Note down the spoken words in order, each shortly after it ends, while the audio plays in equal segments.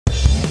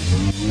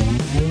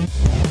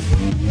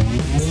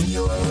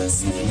You're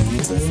listening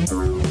to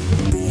Through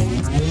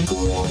Being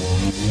Cool.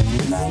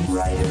 Night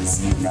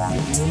Riders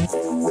unite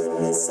and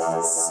witness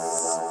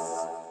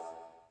us.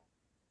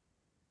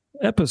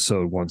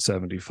 Episode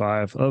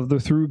 175 of the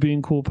Through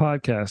Being Cool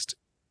podcast.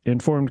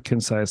 Informed,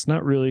 concise,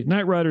 not really.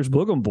 Night Riders,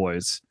 Boogum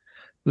Boys.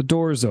 The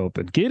door's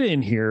open. Get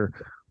in here.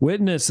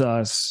 Witness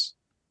us.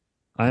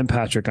 I'm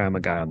Patrick. I'm a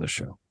guy on the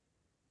show.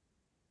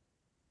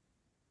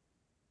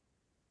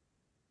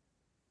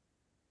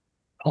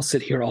 I'll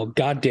sit here all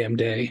goddamn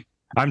day.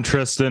 I'm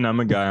Tristan. I'm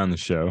a guy on the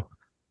show.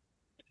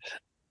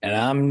 And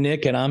I'm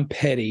Nick, and I'm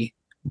petty.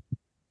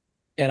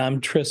 And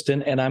I'm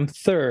Tristan, and I'm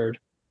third.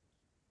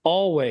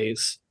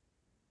 Always.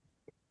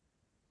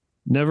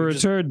 Never a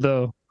turd,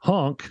 though.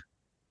 Honk.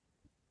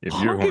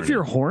 If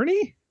you're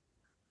horny?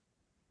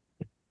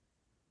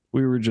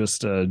 We were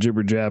just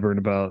jibber jabbering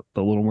about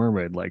The Little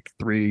Mermaid, like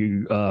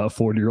three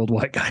 40-year-old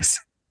white guys.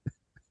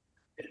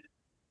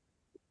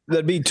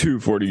 That'd be two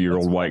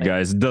 40-year-old white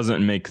guys.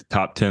 Doesn't make the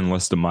top 10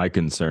 list of my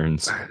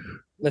concerns.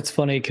 That's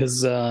funny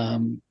because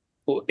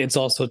it's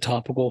also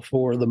topical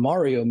for the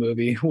Mario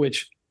movie,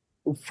 which,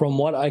 from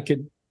what I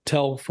could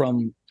tell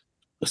from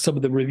some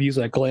of the reviews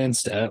I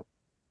glanced at,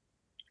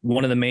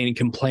 one of the main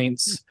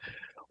complaints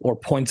or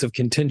points of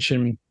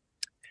contention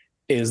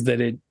is that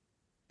it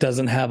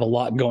doesn't have a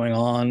lot going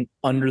on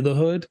under the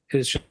hood.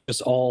 It's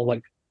just all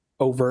like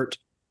overt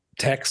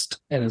text,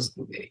 and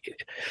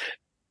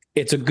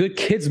it's a good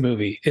kids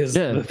movie is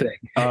the thing.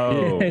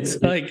 Oh,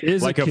 it's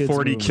like a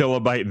 40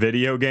 kilobyte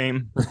video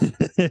game.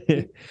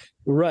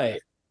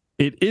 Right.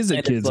 It is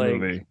a kids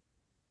movie.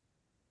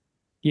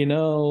 You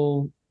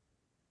know,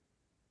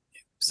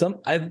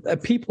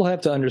 people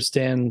have to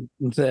understand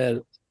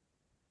that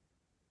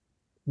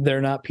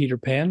they're not Peter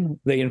Pan.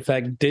 They in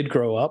fact did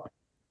grow up,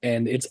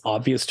 and it's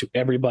obvious to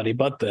everybody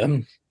but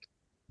them.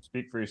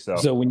 Speak for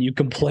yourself. So when you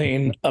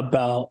complain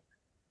about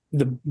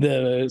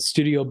the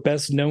studio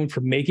best known for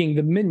making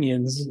the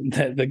Minions,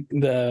 that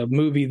the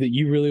movie that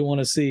you really want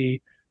to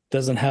see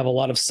doesn't have a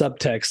lot of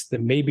subtext,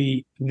 then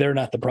maybe they're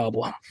not the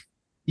problem.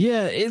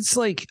 Yeah, it's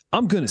like,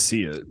 I'm going to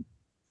see it.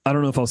 I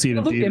don't know if I'll see it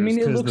in theaters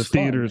because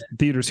the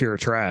theaters here are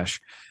trash.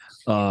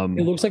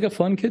 It looks like a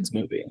fun kids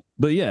movie.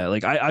 But yeah,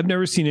 like I've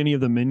never seen any of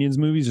the Minions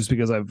movies just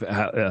because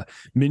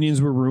Minions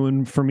were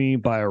ruined for me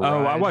by a ride.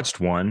 Oh, I watched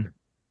one.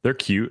 They're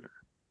cute.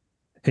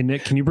 Hey,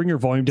 Nick, can you bring your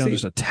volume down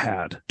just a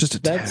tad? Just a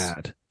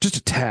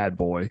tad,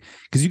 boy.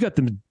 Because you got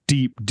them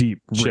deep,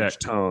 rich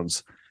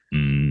tones.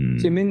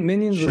 See,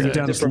 Minions bring it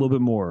down just a little bit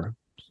more.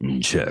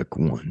 Check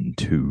 1,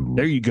 2.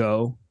 There you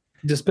go.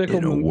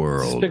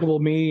 Despicable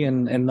Me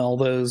and all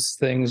those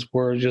things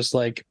were just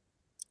like,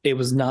 it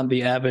was not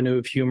the avenue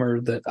of humor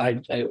that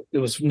it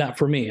was not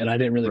for me, and I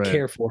didn't really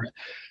care for it.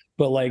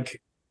 But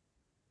like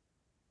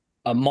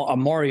a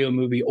Mario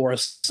movie or a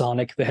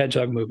Sonic the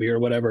Hedgehog movie or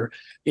whatever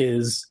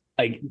is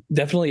like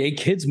definitely a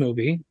kids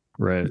movie,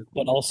 right?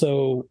 But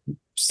also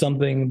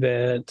something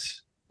that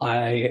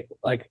I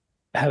like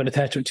have an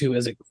attachment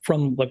to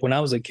from when I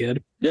was a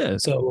kid. Yeah.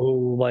 So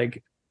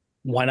like,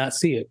 why not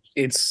see it?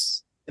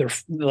 They're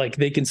like,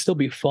 they can still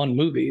be fun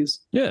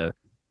movies. Yeah.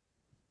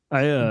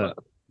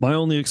 My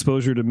only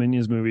exposure to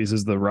Minions movies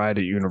is the ride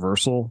at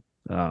Universal,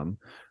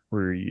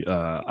 where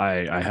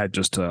I had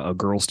just a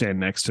girl stand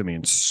next to me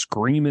and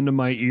scream into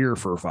my ear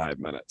for 5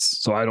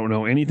 minutes. So I don't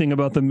know anything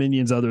about the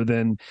Minions other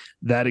than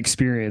that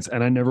experience,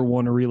 and I never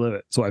want to relive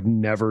it. So I've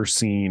never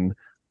seen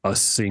a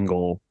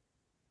single.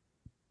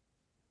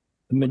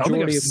 The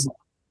majority of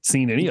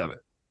seen any of it.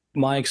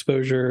 My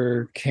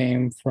exposure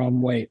came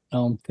from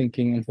I'm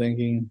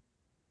thinking.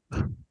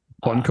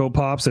 Funko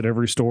Pops at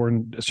every store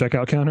and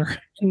checkout counter?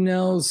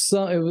 No,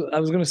 I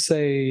was going to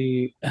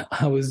say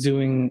I was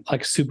doing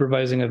like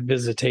supervising a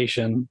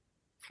visitation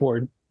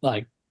for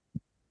like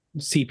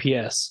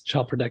CPS,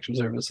 Child Protection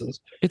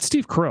Services. It's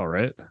Steve Carell,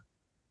 right?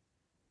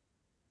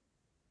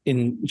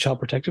 In Child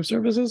Protective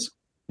Services?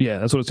 Yeah,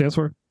 that's what it stands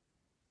for?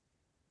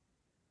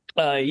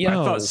 Yeah.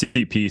 I thought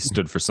CP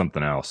stood for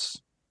something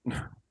else.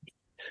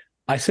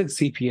 I said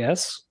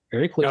CPS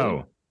very clearly.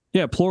 Oh.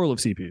 Yeah, plural of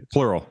CP.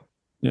 Plural.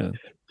 Yeah.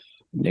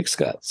 Nick's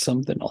got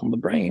something on the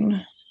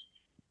brain.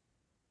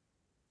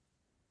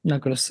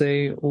 Not going to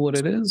say what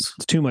it is.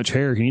 It's too much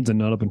hair. He needs a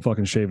nut up and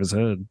fucking shave his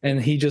head.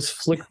 And he just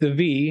flicked the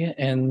V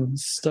and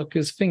stuck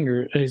his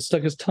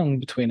tongue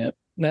between it.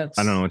 I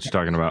don't know what you're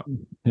talking about.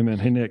 Hey, man.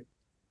 Hey, Nick.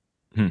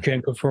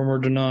 Can't confirm or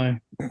deny.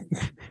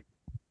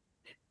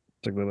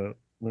 Check that out.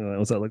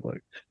 What's that look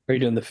like? Are you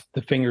doing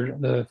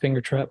the finger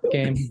trap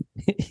game?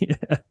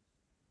 Yeah.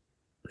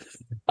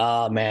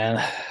 Ah,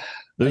 man.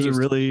 There's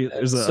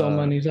so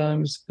many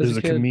times. There's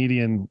a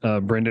comedian,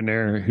 Brendan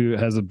Ayer, who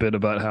has a bit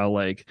about how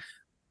like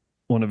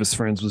one of his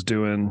friends was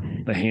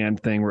doing the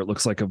hand thing where it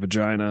looks like a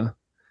vagina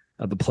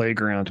at the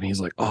playground, and he's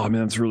like, "Oh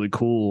man, that's really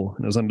cool."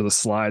 And it was under the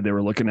slide. They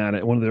were looking at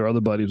it. One of their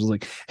other buddies was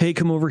like, "Hey,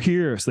 come over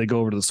here." So they go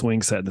over to the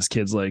swing set, and this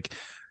kid's like,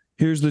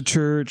 "Here's the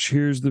church.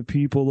 Here's the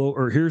people.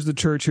 Or here's the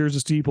church. Here's the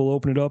steeple.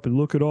 Open it up and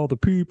look at all the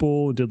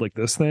people." And did like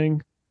this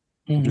thing.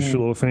 just your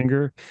little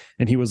finger.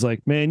 And he was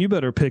like, man, you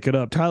better pick it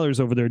up. Tyler's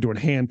over there doing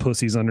hand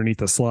pussies underneath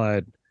the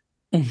slide.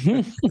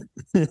 And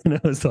I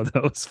always thought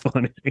that was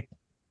funny.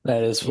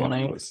 That is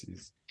funny.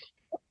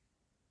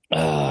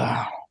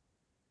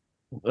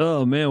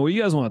 Oh man, what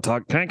you guys want to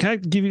talk? Can I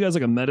give you guys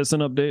like a medicine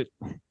update?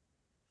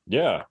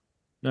 Yeah.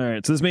 All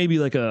right, so this may be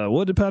like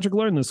what did Patrick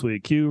learn this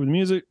week? Cue the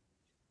music.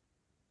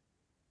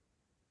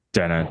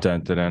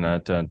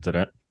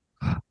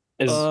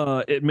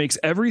 It makes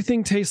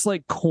everything taste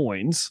like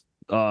coins,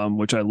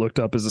 which I looked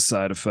up as a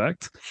side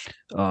effect.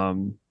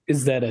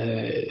 Is that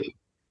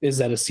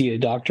a see a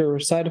doctor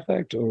side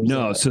effect, or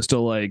no? It's just a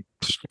like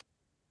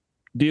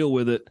deal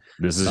with it.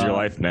 This is your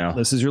life now.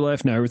 This is your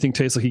life now. Everything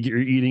tastes like you're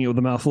eating it with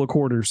a mouthful of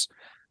quarters.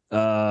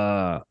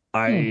 I'm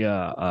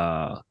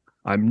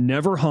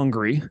never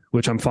hungry,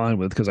 which I'm fine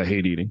with because I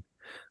hate eating.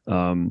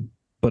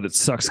 But it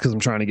sucks because I'm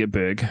trying to get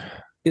big.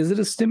 Is it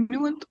a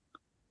stimulant?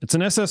 It's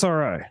an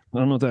SSRI. I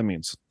don't know what that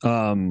means.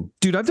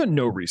 Dude, I've done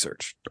no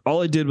research.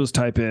 All I did was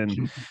type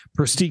in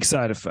Prestige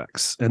side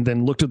effects and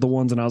then looked at the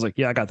ones and I was like,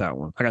 yeah, I got that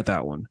one. I got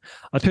that one.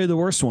 I'll tell you the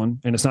worst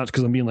one. And it's not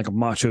because I'm being like a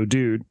macho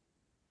dude.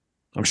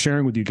 I'm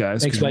sharing with you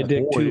guys. Makes my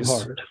dick too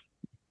hard.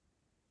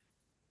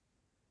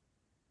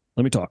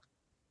 Let me talk.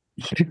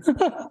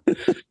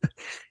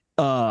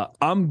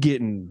 I'm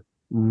getting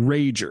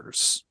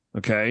ragers,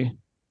 okay?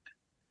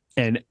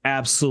 And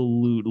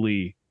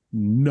absolutely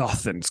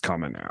nothing's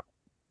coming out.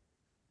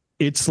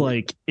 It's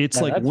like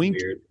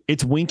weird.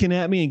 It's winking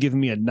at me and giving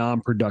me a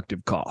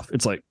non-productive cough.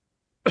 It's like,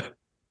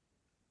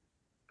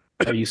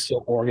 are you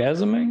still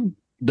orgasming?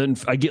 Then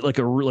I get like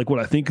what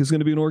I think is going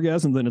to be an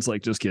orgasm. Then it's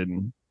like, just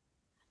kidding.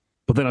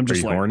 But then I'm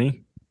just like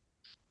horny.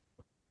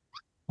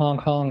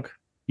 Honk honk.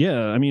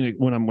 Yeah, I mean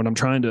when I'm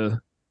trying to.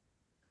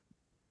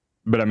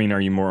 But I mean, are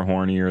you more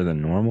hornier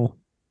than normal?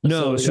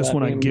 No, it's just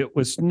when I get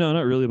no,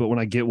 not really. But when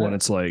I get one,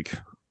 it's like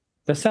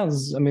that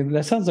sounds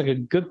like a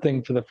good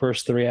thing for the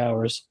first 3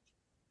 hours.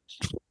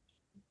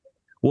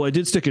 Well, I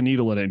did stick a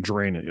needle in it and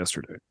drain it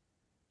yesterday.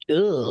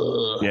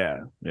 Ugh.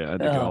 Yeah. I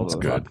did all those.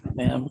 Good,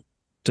 man.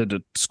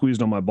 To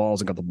squeezed on my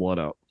balls and got the blood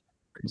out.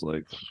 It's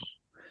like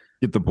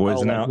get the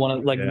poison out.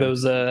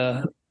 Those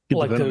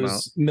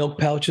those milk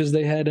pouches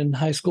they had in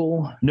high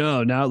school.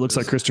 No, now it looks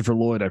like Christopher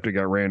Lloyd after he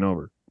got ran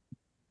over.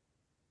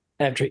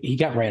 After he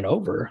got ran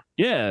over?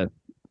 Yeah.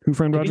 Who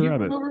Framed Roger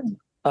Rabbit?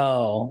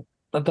 Oh,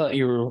 I thought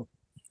you were.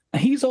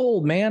 He's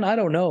old, man. I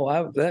don't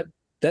know.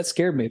 That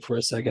scared me for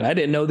a second. I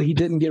didn't know that he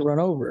didn't get run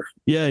over.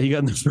 Yeah, he got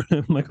in the front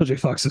of Michael J.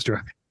 Fox's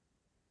driving.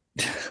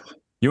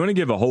 You want to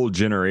give a whole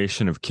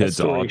generation of kids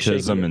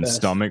autism and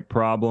stomach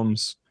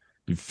problems?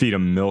 You feed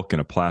them milk in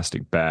a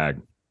plastic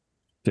bag.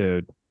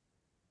 Dude,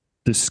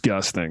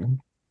 disgusting.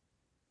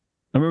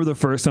 I remember the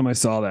first time I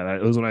saw that.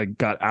 It was when I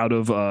got out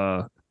of,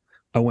 I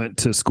went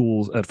to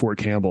schools at Fort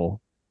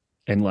Campbell.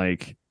 And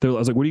like, I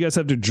was like, what do you guys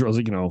have to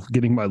drink? I was like,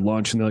 getting my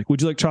lunch. And they're like,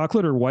 would you like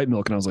chocolate or white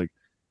milk? And I was like,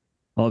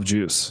 I'll have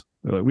juice.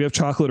 They're like, we have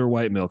chocolate or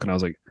white milk. And I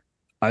was like,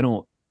 I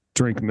don't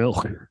drink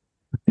milk.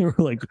 They were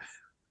like,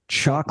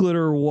 chocolate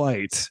or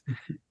white?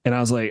 And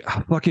I was like,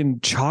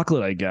 fucking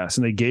chocolate, I guess.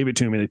 And they gave it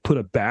to me. They put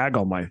a bag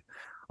on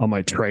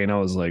my tray. And I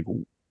was like,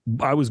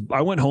 I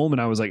went home and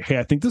I was like, hey,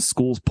 I think this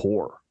school's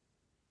poor.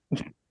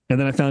 And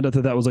then I found out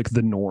that was like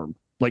the norm.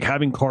 Like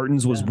having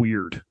cartons was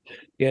weird.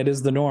 Yeah, it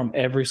is the norm.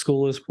 Every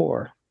school is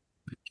poor.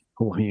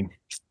 I mean,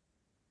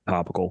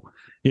 topical.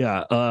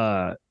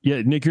 Yeah.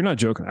 Nick, you're not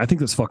joking. I think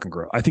that's fucking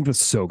gross. I think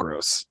that's so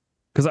gross.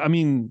 Because I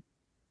mean,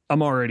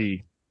 I'm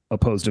already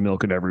opposed to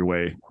milk in every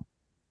way,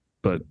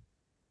 but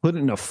put it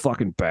in a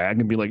fucking bag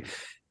and be like,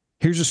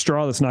 here's a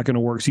straw that's not going to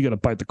work. So you got to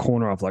bite the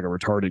corner off like a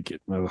retarded kid.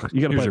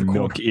 You got to bite the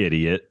milk,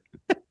 idiot.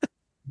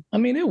 I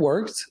mean, it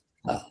worked.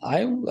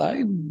 I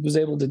was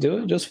able to do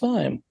it just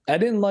fine. I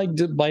didn't like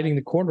biting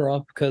the corner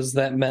off because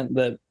that meant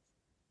that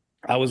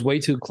I was way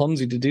too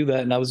clumsy to do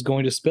that, and I was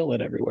going to spill it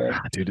everywhere.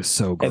 Dude, it's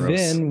so gross. And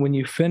then when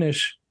you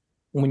finish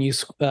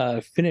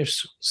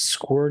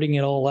squirting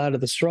it all out of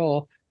the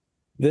straw,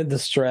 then the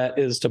strat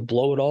is to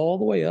blow it all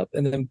the way up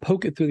and then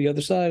poke it through the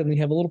other side, and then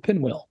you have a little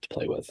pinwheel to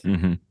play with.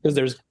 Because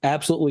there's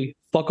absolutely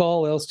fuck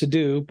all else to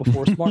do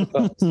before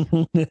smartphones.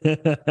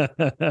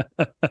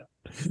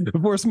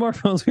 Before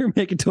smartphones, we were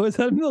making toys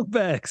out of milk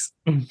bags.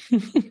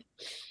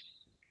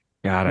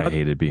 God, I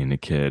hated being a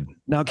kid.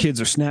 Now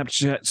kids are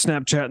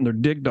Snapchatting their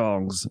dick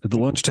dongs at the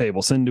lunch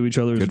table, sending to each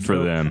other. Good for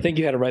them. I think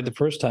you had it right the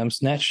first time.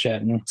 Snatch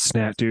chatting.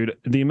 Snap, dude.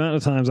 The amount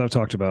of times I've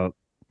talked about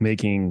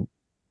making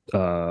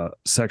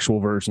sexual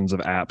versions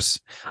of apps,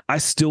 I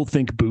still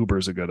think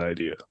Boober's a good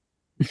idea.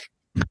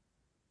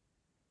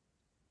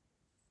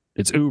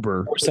 It's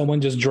Uber. Or someone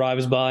just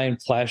drives by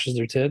and flashes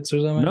their tits or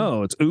something?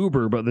 No, it's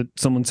Uber, but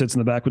someone sits in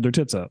the back with their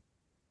tits out.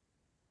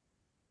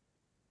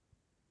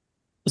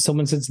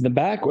 Someone sits in the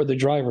back, or the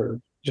driver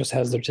just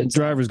has their tits. The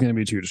driver's going to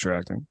be too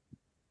distracting.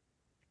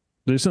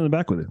 They sit in the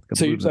back with it.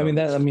 So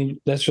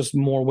that's just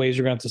more ways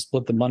you're going to have to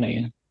split the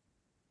money.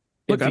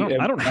 Look, I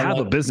don't have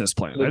a business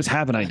plan. I just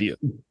have an idea.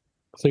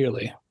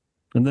 Clearly.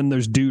 And then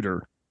there's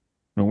Duder.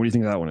 What do you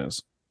think that one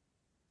is?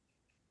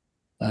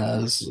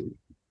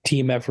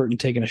 Team effort and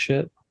taking a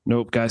shit.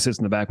 Nope. Guy sits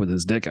in the back with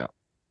his dick out.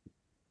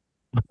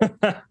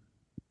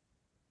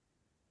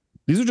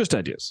 These are just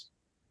ideas.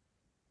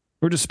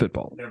 We're just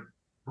spitballing. They're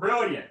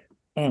brilliant.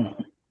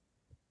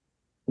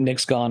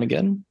 Nick's gone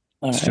again.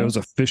 This show's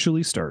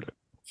officially started.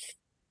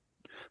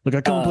 Look,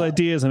 I come up with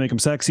ideas. I make them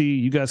sexy.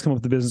 You guys come up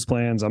with the business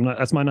plans. I'm not.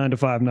 That's my 9 to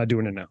 5. I'm not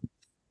doing it now.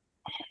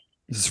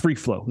 This is free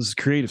flow. This is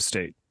creative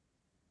state.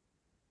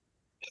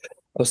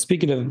 Well,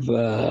 speaking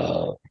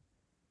of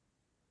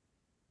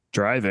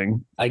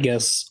driving, I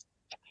guess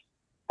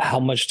how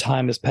much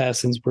time has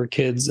passed since we're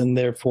kids, and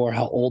therefore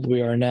how old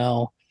we are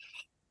now.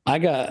 I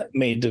got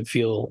made to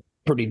feel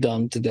pretty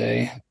dumb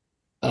today,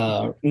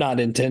 not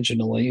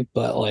intentionally,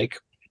 but like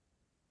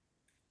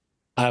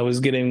I was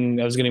getting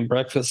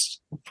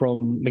breakfast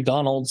from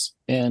McDonald's,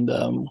 and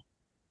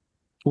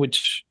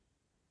which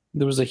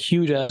there was a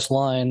huge ass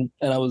line,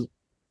 and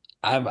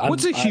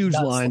what's a huge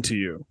line to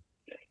you?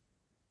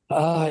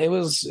 It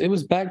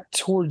was back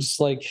towards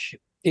like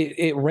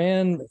it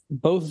ran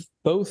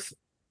both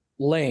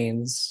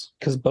lanes,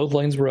 because both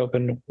lanes were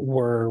open,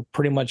 were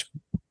pretty much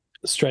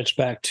stretched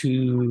back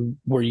to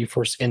where you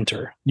first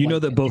enter. You know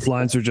that both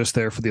lines are just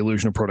there for the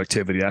illusion of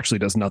productivity. It actually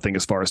does nothing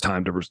as far as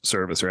time to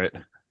service, right?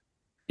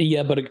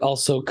 Yeah, but it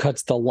also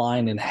cuts the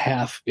line in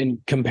half in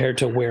compared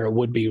to where it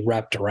would be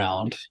wrapped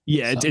around.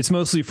 Yeah, so. It's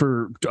mostly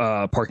for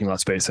parking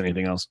lot space.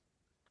 Anything else?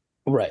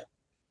 Right.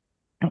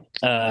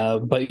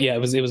 But yeah, it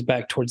was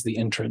back towards the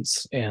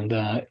entrance, and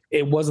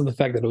it wasn't the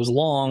fact that it was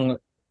long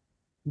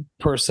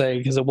per se,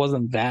 because it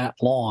wasn't that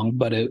long,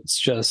 but it's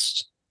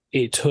just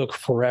it took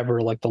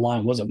forever. Like the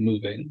line wasn't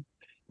moving.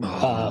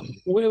 It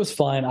was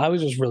fine. I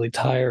was just really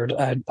tired.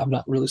 I've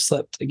not really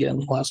slept again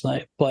last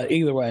night, but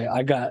either way,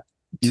 I got.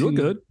 You look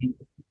good.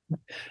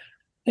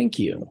 Thank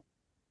you.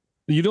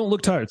 You don't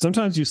look tired.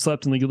 Sometimes you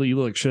slept and you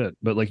look like shit,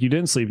 but like you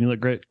didn't sleep and you look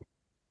great.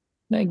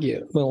 Thank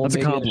you. Well, that's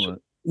a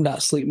compliment.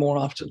 Not sleep more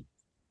often.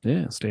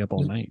 Yeah, stay up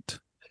all night.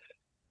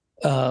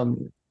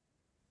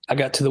 I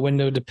got to the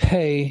window to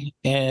pay,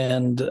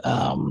 and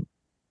I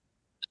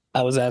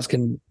was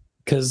asking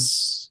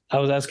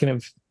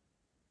if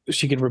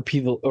she could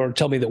repeat or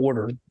tell me the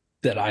order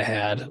that I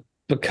had,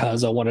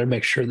 because I wanted to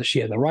make sure that she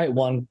had the right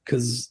one,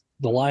 because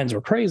the lines were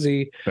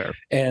crazy. Fair.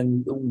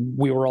 And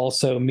we were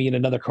also, me and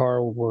another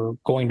car were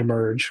going to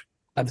merge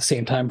at the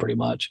same time, pretty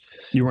much.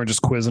 You weren't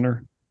just quizzing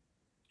her?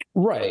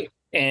 Right.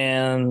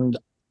 And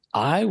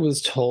I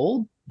was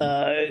told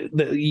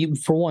that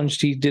for one,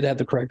 she did have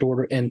the correct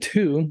order, and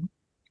two,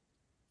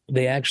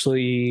 they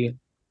actually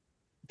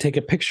take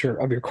a picture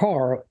of your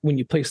car when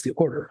you place the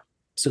order,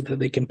 so that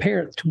they compare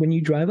it to when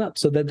you drive up,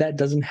 so that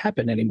doesn't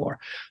happen anymore.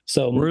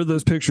 So where do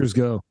those pictures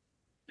go?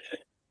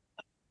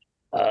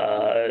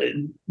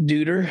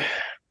 Duder.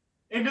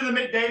 Into the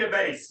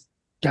database.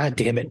 God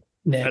damn it,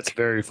 Nick. That's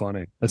very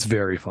funny. That's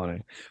very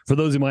funny. For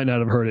those who might not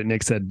have heard it,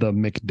 Nick said the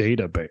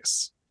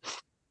McDatabase.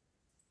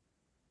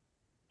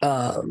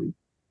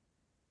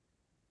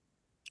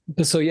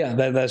 So yeah,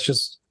 that's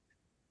just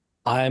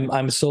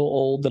I'm so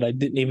old that I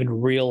didn't even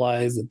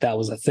realize that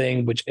was a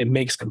thing, which it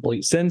makes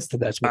complete sense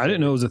that's what I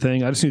didn't know it was a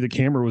thing. I just knew the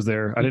camera was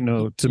there. I didn't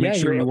know to make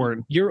sure you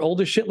weren't. You're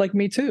old as shit like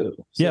me too.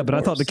 So yeah, but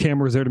I thought the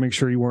camera was there to make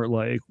sure you weren't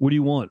like, what do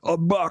you want? A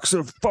box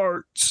of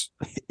farts.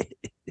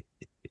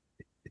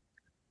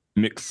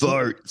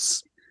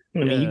 McFarts. I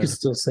mean, you can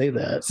still say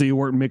that. So you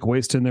weren't Mick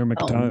wasting their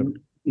McTime.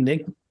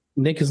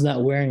 Nick is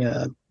not wearing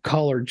a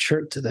collared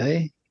shirt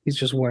today. He's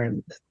just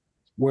wearing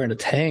a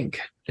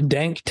tank. A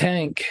dank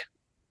tank.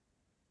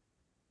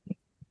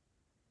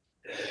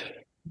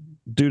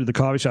 Dude at the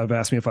coffee shop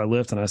asked me if I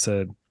lift, and I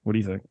said, what do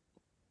you think?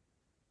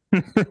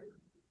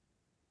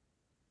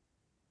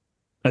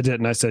 I did,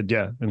 and I said,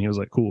 yeah. And he was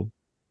like, cool.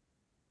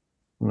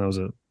 And that was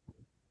it.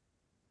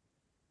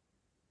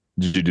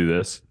 Did you do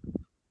this?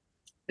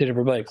 Did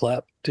everybody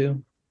clap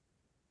too?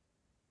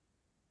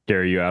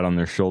 Carry you out on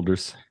their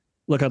shoulders?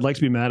 Look, I'd like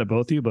to be mad at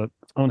both of you, but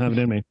I don't have it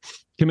in me.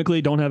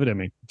 Chemically, don't have it in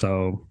me.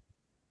 So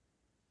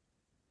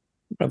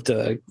I'm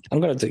going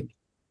to have to.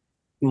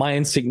 My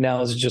instinct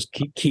now is to just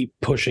keep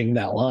pushing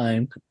that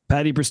line.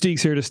 Patty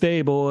Prestique's here to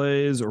stay,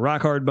 boys.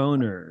 Rock hard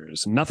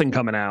boners. Nothing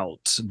coming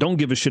out. Don't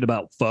give a shit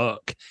about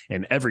fuck.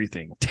 And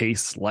everything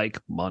tastes like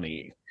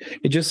money.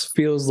 It just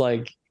feels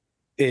like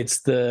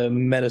it's the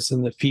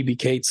medicine that Phoebe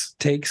Cates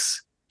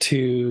takes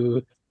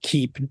to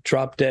keep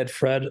Drop Dead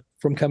Fred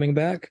from coming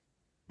back.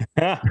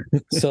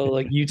 So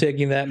like you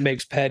taking that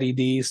makes Patty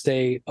D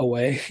stay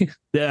away.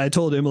 Yeah, I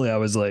told Emily, I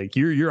was like,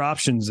 your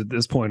options at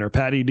this point are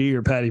Patty D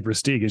or Patty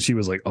Prestige, and she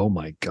was like, oh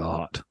my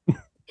god. I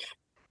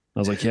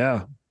was like,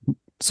 yeah,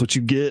 that's what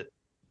you get.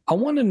 I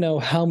want to know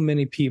how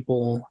many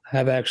people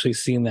have actually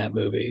seen that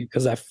movie,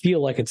 because I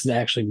feel like it's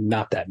actually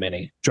not that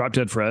many. Drop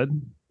Dead Fred.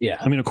 Yeah,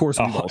 I mean, of course,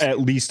 at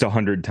least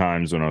 100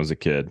 times when I was a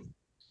kid.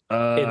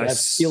 I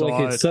feel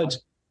like it's such.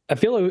 I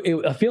feel like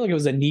it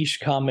was a niche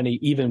comedy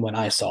even when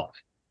I saw it.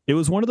 It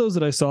was one of those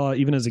that I saw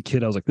even as a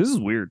kid. I was like, this is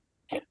weird.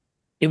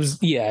 It was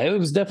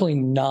definitely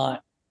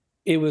not.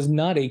 It was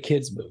not a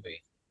kid's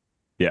movie.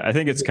 Yeah, I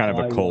think it's kind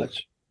of a cult.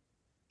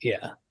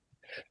 Yeah.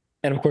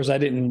 And of course, I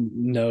didn't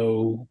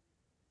know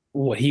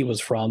what he was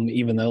from,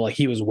 even though like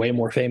he was way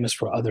more famous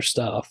for other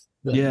stuff.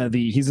 Yeah,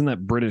 he's in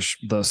that British,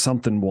 the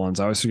something ones.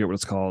 I always forget what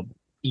it's called.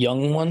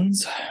 Young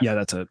Ones. Yeah,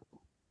 that's it.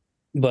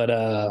 But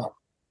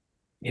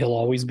he'll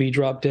always be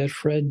Drop Dead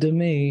Fred to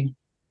me.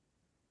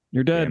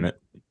 You're dead, Damn it.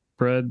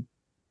 Fred.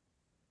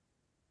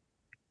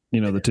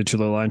 You know the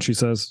titular line she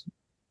says.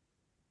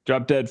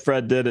 Drop Dead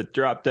Fred did it.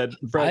 Drop Dead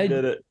Fred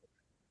did it.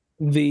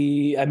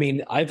 I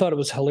mean, I thought it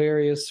was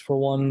hilarious for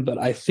one, but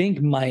I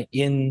think my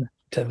in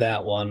to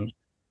that one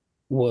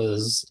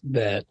was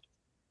that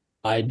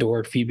I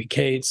adored Phoebe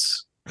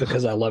Cates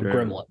because I love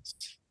Gremlins.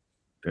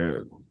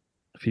 Dude.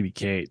 Phoebe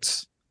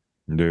Cates.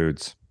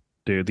 Dudes.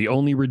 Dude, the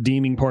only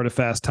redeeming part of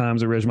Fast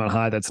Times at Ridgemont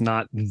High that's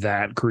not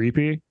that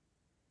creepy.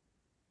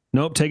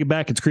 Nope, take it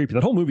back. It's creepy.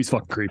 That whole movie's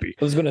fucking creepy.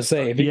 I was going to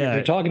say, if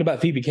you're talking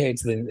about Phoebe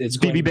Cates, then it's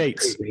Phoebe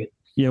Bates. Creepy.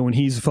 Yeah, when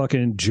he's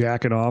fucking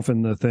jacking off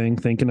in the thing,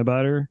 thinking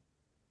about her.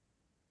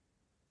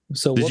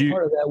 So what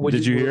part of that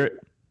did you hear it?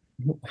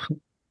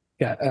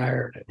 Yeah, I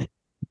heard it.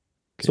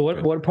 So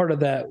what part of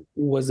that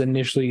was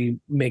initially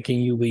making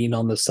you lean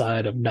on the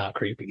side of not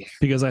creepy?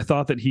 Because I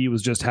thought that he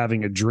was just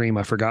having a dream.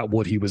 I forgot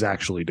what he was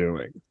actually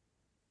doing.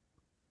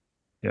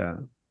 Yeah.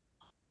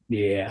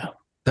 Yeah.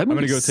 I'm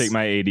going to go take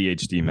my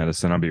ADHD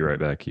medicine. I'll be right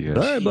back, you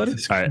guys. All right, buddy.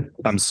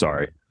 I'm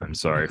sorry. I'm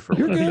sorry for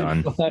You're what good.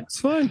 I've done.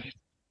 It's fine.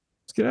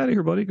 Let's get out of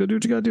here, buddy. Go do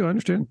what you got to do. I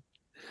understand.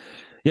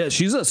 Yeah,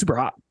 she's super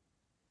hot.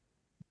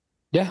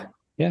 Yeah.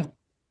 Yeah.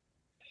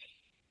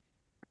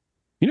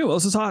 You know who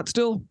else is hot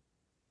still?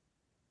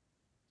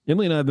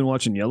 Emily and I have been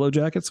watching Yellow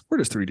Jackets. We're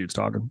just three dudes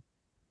talking.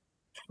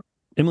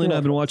 Emily and I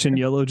have been watching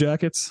Yellow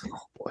Jackets. Oh,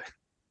 boy.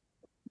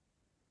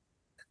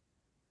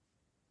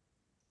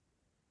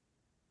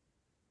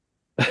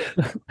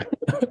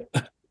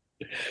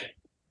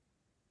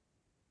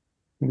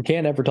 We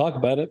can't ever talk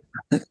about it.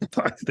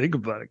 I think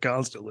about it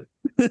constantly.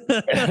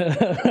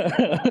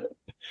 I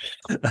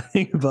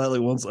think about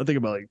it once. I think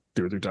about like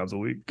 2 or 3 times a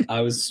week.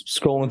 I was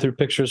scrolling through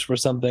pictures for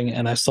something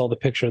and I saw the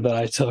picture that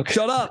I took.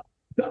 Shut up.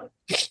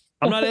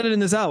 I'm not editing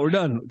this out. We're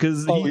done.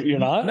 Because you're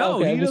not? No,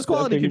 okay, he does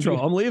quality control.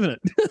 I'm leaving it.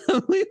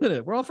 I'm leaving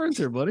it. We're all friends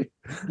here, buddy.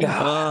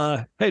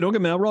 Hey, don't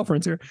get mad. We're all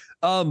friends here.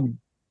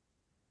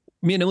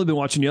 Me and Emily have been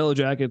watching Yellow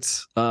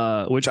Jackets,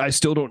 which I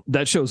still don't.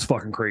 That show's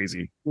fucking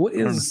crazy. What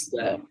is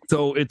that?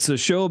 So it's a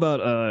show about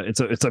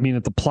I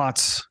mean, the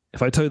plots.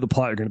 If I tell you the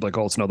plot, you're gonna be like,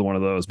 oh, it's another one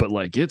of those. But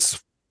like, it's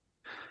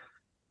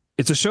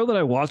a show that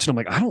I watch and I'm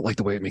like, I don't like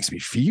the way it makes me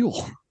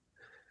feel,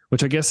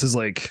 which I guess is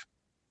like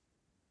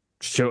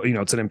show. You know,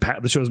 it's an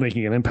impact. The show's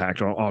making an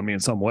impact on me in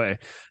some way.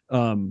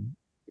 There's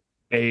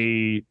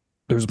a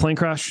plane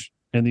crash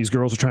and these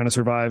girls are trying to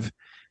survive.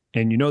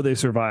 And you know they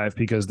survive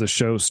because the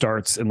show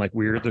starts in like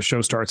weird. The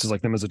show starts as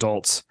like them as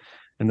adults,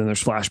 and then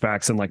there's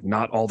flashbacks and like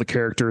not all the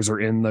characters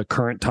are in the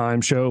current time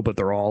show, but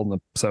they're all in the.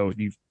 So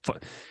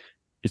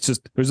it's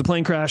just there's a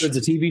plane crash. It's a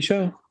TV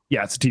show.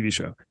 Yeah, it's a TV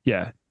show.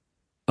 Yeah,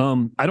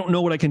 I don't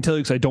know what I can tell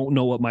you because I don't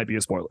know what might be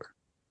a spoiler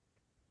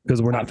because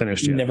we're not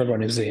finished yet. Never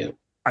going to see it.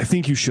 I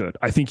think you should.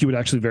 I think you would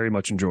actually very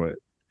much enjoy it.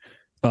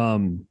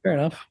 Fair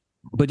enough.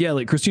 But yeah,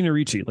 like Christina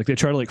Ricci, like they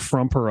try to like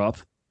frump her up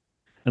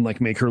and like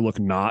make her look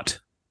not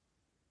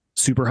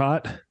super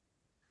hot.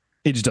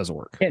 It just doesn't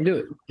work. Can't do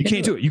it. You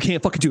can't do it. You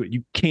can't fucking do it.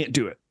 You can't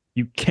do it.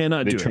 You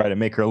cannot do it. They try to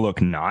make her look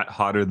not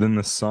hotter than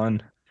the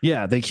sun.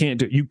 Yeah, they can't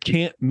do it. You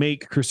can't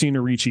make Christina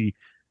Ricci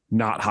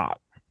not hot.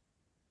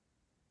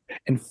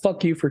 And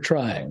fuck you for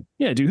trying.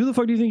 Yeah, dude. Who the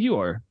fuck do you think you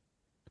are?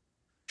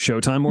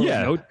 Showtime?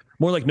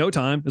 More like no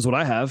time is what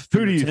I have.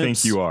 Who do you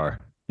think you are?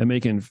 And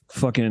making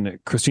fucking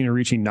Christina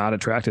Ricci not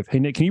attractive. Hey,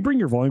 Nick, can you bring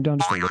your volume down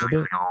just a little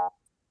bit?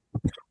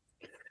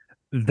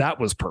 That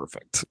was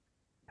perfect.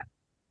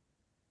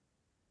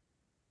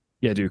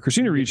 Yeah, dude.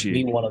 Christina Ricci.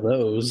 Be one of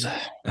those.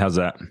 How's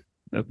that?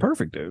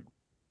 Perfect, dude.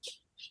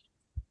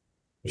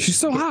 She's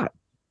so hot.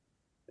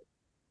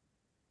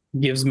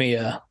 Gives me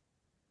a.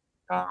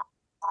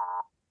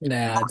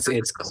 Nah,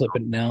 it's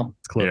clipping now.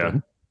 It's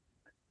clipping.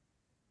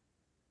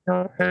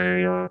 Well,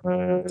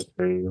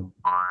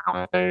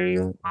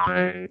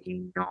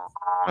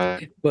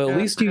 at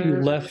least you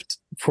left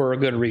for a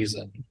good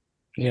reason,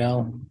 you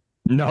know?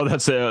 No,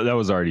 that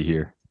was already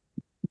here.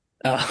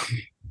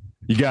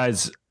 You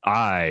guys,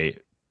 I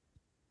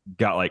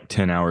got like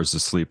 10 hours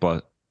of sleep,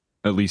 at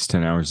least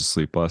 10 hours of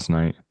sleep last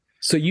night.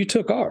 So you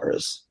took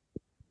ours.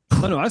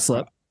 Oh, no, I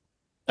slept.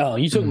 Oh,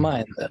 you took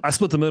mine then. I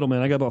split the middle,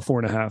 man. I got about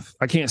 4.5.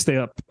 I can't stay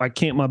up.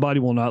 My body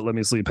will not let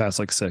me sleep past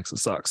like 6. It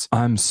sucks.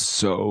 I'm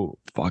so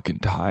fucking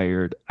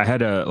tired. I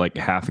had like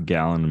half a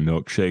gallon of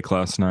milkshake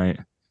last night.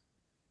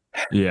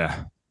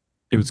 Yeah,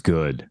 it was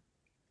good.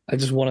 I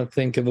just want to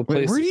think of a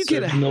place where do you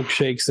get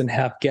milkshakes in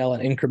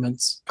half-gallon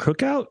increments.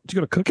 Cookout? Did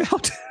you go to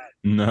Cookout?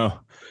 No.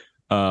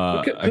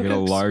 I got a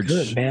large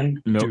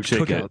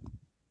milkshake. Dude,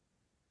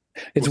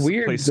 it's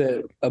weird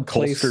that a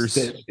place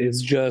that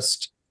is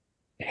just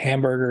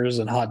hamburgers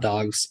and hot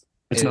dogs.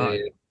 It's not.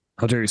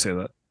 How dare you say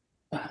that?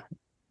 What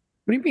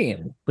do you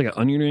mean? They got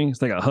onion rings.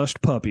 They got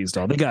hushed puppies,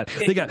 dog. They got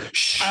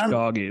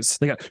doggies.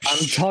 They got.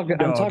 I'm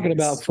talking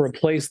about for a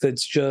place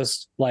that's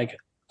just like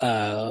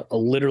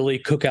literally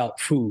cook out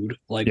food,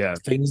 like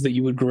things that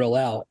you would grill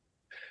out.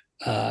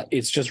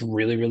 It's just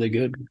really, really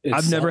good.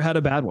 I've never had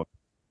a bad one.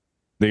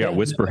 They got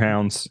Whisper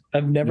Hounds.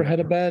 I've never had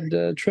a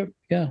bad trip.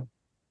 Yeah.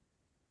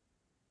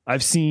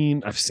 I've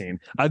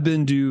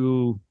been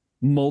to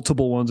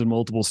multiple ones in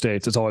multiple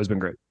states. It's always been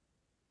great.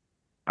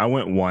 I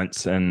went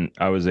once and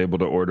I was able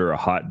to order a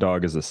hot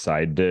dog as a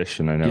side dish,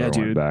 and I never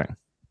went back.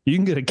 You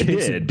can get a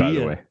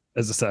quesadilla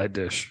as a side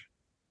dish.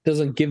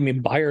 Doesn't give me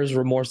buyer's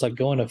remorse like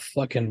going to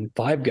fucking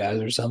Five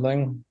Guys or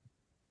something.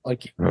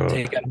 Like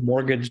take out a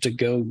mortgage to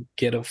go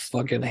get a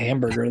fucking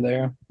hamburger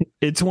there.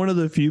 It's one of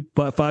the few,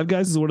 but Five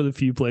Guys is one of the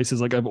few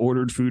places like I've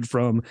ordered food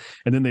from,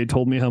 and then they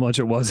told me how much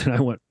it was, and I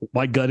went,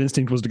 my gut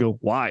instinct was to go,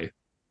 why?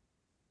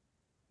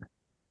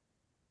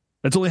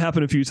 That's only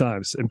happened a few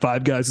times, and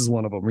Five Guys is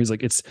one of them. Where he's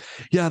like,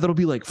 that'll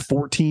be like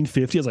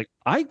 $14.50. I was like,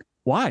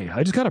 why?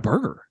 I just got a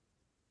burger.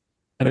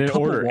 And I didn't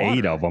order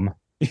 8 of them.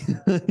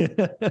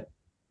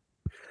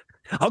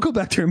 I'll go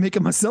back there and make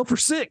it myself for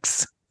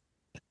 $6.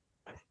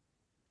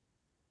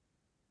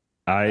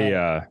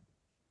 I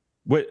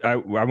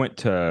went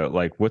to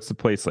like, what's the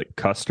place, like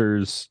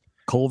Custer's?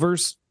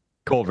 Culver's.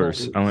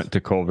 I went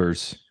to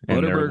Culver's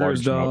and their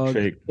large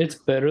milkshake. It's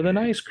better than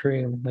ice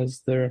cream.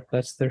 That's their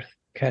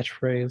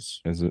catchphrase.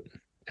 Is it?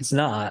 It's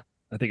not.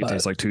 I think it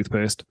tastes like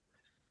toothpaste.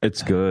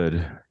 It's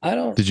good.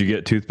 Did you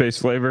get toothpaste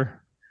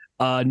flavor?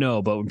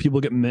 No, but when people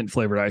get mint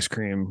flavored ice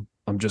cream,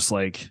 I'm just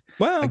like,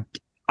 well,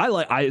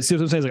 I see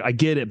what I'm saying. Like, I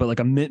get it, but like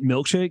a mint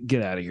milkshake,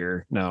 get out of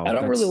here. No, I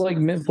don't really like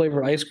mint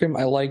flavored ice cream.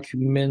 I like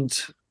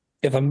mint.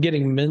 If I'm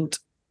getting mint,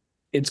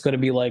 it's going to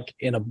be like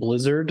in a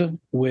blizzard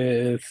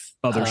with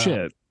other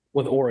shit.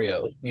 With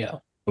Oreo. Yeah.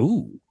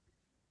 Ooh.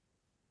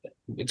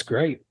 It's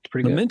great. It's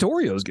pretty good. The mint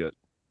Oreo is good.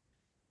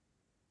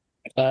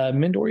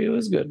 Mint Oreo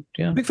is good.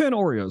 Yeah. Big fan of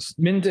Oreos.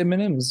 Mint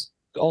M&M's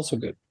also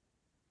good.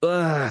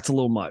 It's a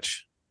little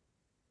much.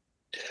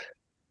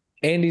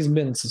 Andy's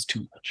mints is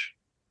too much.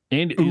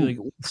 And like,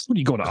 what are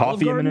you going to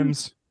coffee Olive Garden?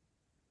 M&M's?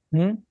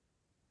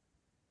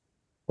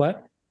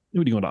 What?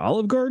 What are you going to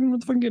Olive Garden? What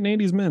the fuck getting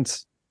Andy's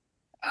mints?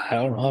 I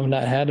don't know. I've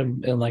not had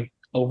them in like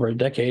over a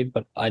decade,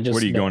 but I just.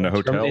 What are you going to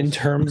hotels? In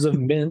terms of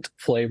mint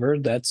flavor,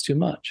 that's too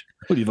much.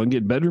 What do you fucking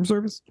get bedroom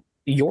service?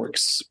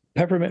 York's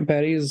peppermint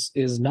patties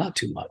is not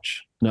too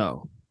much.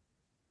 No,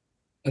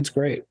 that's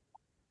great.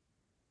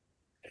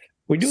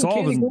 We doing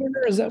candy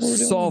corner? Is that what we're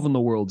doing? Solving the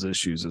world's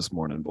issues this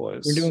morning,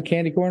 boys. We're doing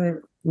candy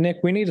corner. Nick,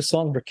 we need a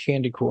song for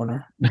candy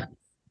corner.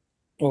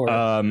 Or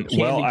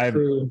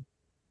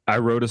I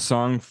wrote a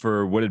song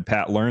for What Did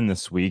Pat Learn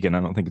this week, and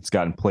I don't think it's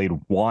gotten played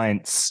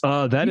once.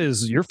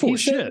 You're full of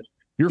shit.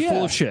 You're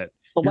full of shit.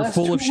 You're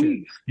full of shit.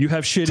 You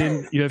have shit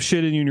in you,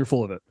 and you're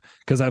full of it.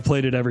 Because I've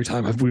played it every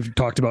time we've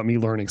talked about me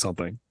learning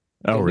something.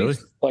 Oh, really?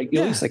 At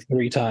least like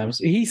 3 times.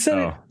 He said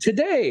it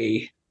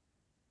today.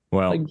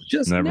 Well,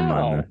 just never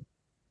mind that.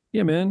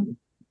 Yeah, man.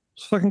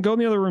 Just fucking go in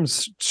the other room.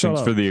 Shut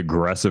up. For the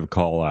aggressive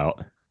call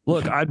out.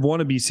 Look, I'd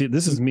want to be.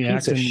 This is me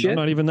acting. I'm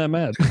not even that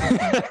mad.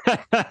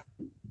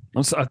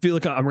 I feel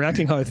like I'm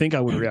reacting how I think I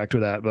would react to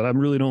that, but I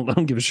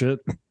don't give a shit.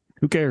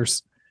 Who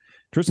cares?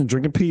 Tristan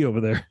drinking pee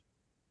over there.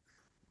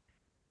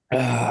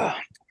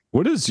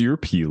 What does your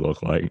pee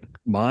look like?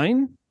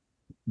 Mine?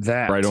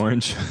 That. Bright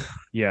orange?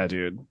 Yeah,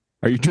 dude.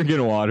 Are you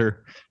drinking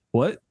water?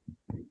 What?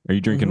 Are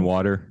you drinking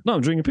water? No,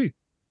 I'm drinking pee.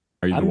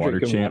 Are you the water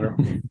champ?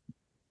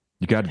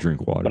 You got to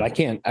drink water. But I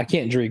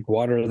can't drink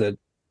water that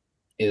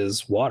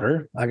is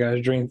water. I got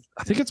to drink.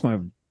 I think it's my.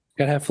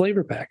 Got to have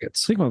flavor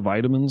packets. I think my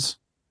vitamins.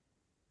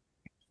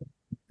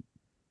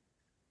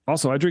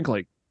 Also, I drink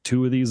like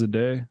 2 of these a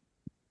day.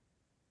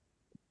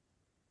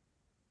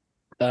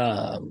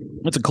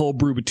 It's a cold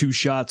brew with 2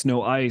 shots,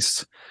 no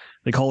ice.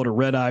 They call it a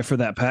red eye for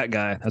that Pat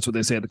guy. That's what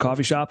they say at the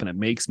coffee shop, and it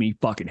makes me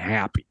fucking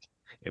happy.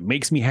 It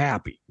makes me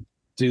happy.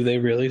 Do they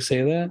really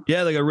say that?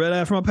 Yeah, they got red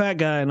eye from a Pat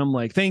guy, and I'm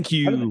like, thank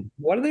you.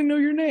 Why do they know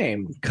your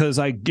name? Because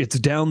it's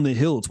down the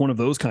hill. It's one of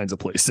those kinds of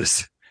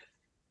places.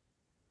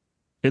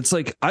 It's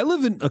like I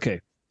live at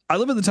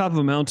the top of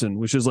a mountain,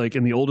 which is like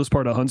in the oldest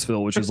part of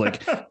Huntsville, which is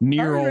like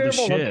near all the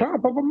shit.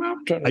 Top of a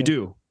mountain. I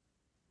do.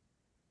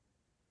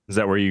 Is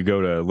that where you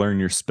go to learn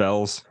your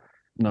spells?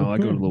 No, I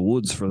go to the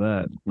woods for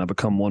that, and I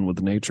become one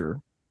with nature.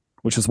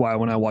 Which is why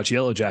when I watch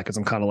Yellow Jackets,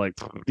 I'm kind of like,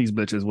 these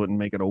bitches wouldn't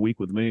make it a week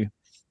with me.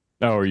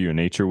 Oh, are you a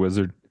nature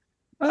wizard?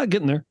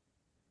 Getting there.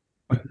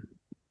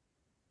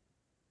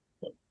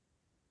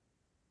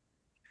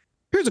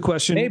 Here's a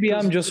question. Maybe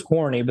I'm just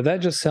horny, but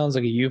that just sounds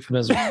like a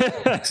euphemism.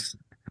 Hey,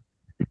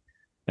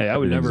 I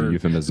would never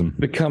euphemism.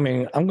 I'm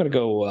going to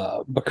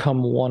go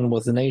become one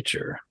with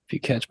nature. If you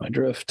catch my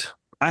drift.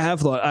 I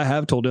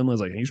have told Emily, I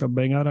was like, hey, you should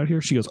bang out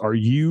here. She goes, are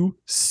you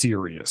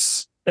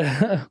serious?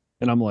 And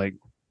I'm like,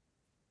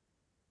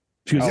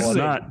 she goes,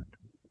 not.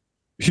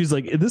 She's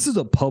like, this is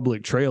a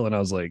public trail. And I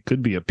was like,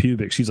 could be a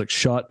pubic. She's like,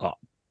 shut up.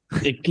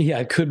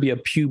 It could be a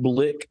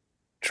public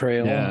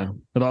trail. Yeah.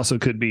 It also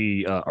could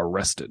be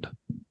arrested.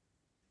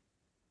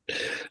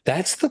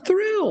 That's the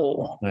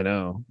thrill. I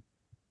know.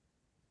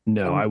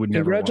 No, I would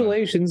never.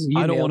 Congratulations.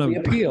 You nailed the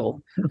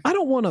appeal. I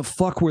don't want to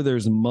fuck where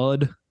there's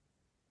mud.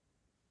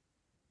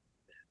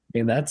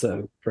 mean, that's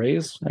a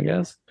phrase, I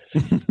guess.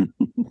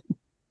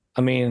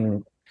 I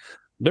mean,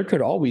 there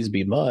could always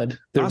be mud.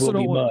 There will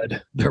be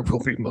mud. There will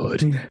be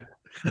mud.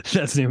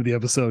 That's the name of the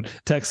episode.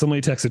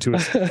 Somebody text it to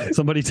us.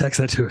 Somebody text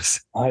that to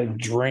us. I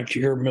drank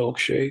your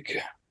milkshake.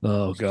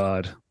 Oh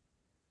God.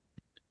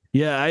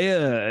 Yeah,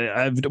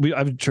 I've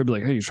tried to be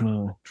like, hey, you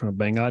trying to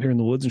bang out here in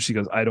the woods? And she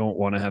goes, I don't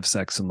want to have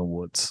sex in the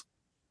woods.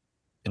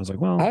 I was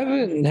like, well, I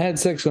haven't had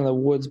sex in the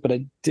woods, but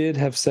I did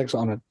have sex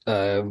on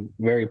a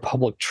very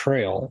public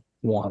trail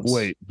once.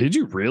 Wait, did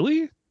you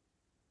really?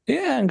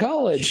 Yeah, in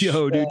college.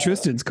 Yo, dude,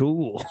 Tristan's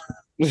cool.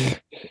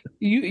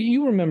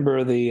 You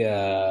remember the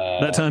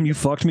that time you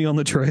fucked me on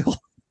the trail?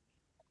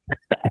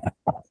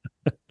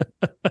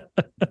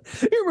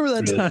 You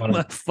remember that time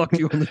I fucked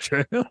you on the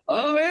trail?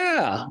 Oh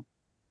yeah.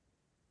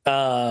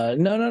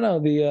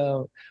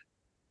 No.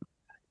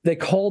 They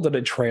called it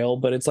a trail,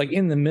 but it's like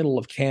in the middle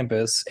of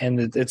campus, and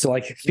it's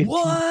like 15 feet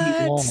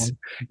long.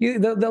 Yeah,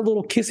 that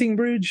little kissing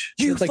bridge.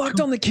 You fucked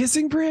on the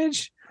kissing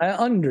bridge?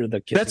 Under the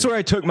kissing. That's where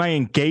I took my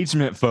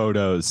engagement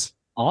photos.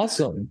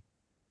 Awesome.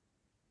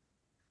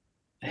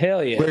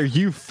 Hell yeah. Where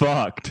you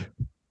fucked.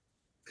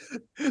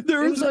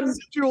 There was a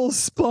residual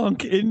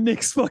spunk in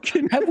Nick's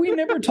fucking. Have we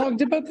never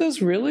talked about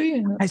this?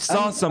 Really? I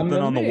saw something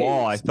on the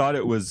wall. I thought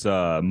it was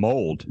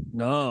mold.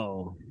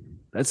 No,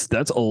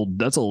 that's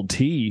old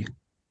tea.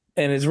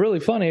 And it's really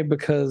funny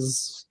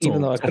because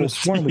even though I could have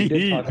sworn we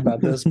did talk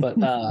about this, but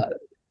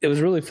it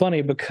was really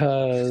funny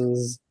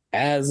because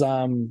as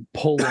I'm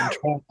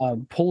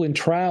pulling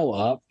trowel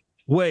up.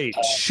 Wait,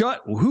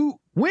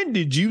 when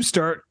did you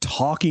start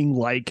talking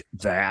like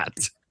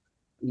that?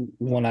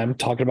 When I'm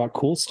talking about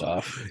cool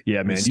stuff.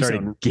 Yeah, man. You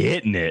started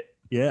getting it.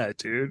 Yeah,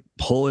 dude.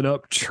 Pulling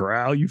up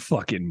trowel, you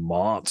fucking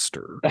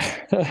monster.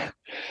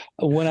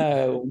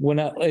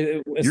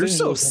 You're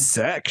so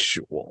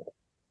sexual.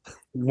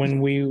 When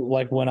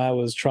I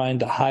was trying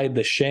to hide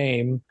the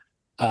shame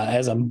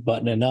as I'm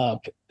buttoning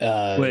up.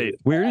 Wait,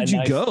 where did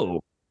you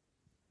go?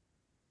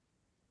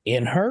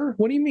 In her?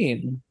 What do you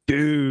mean?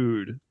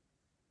 Dude.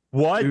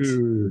 What?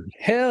 Dude.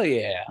 Hell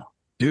yeah.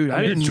 Dude,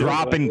 I didn't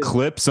dropping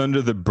clips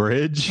under the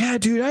bridge. Yeah,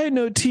 dude, I didn't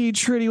know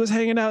T-Tritty was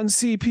hanging out in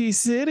CP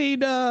City,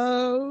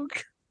 dog.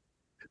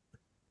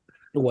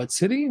 What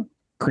city?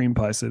 Cream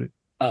Pie City.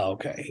 Oh,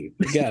 okay.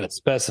 You gotta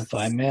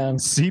specify, man.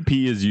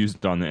 CP is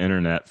used on the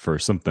internet for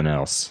something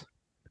else.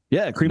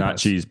 Yeah, cream not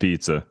cheese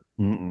pizza.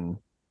 Man,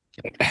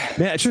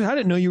 I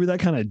didn't know you were that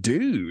kind of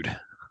dude.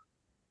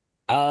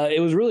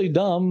 It was really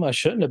dumb. I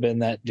shouldn't have been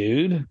that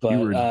dude. But you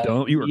were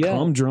dumb. You were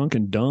cum drunk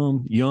and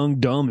dumb, young,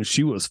 dumb, and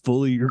she was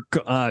fully your.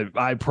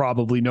 I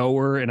probably know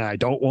her, and I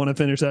don't want to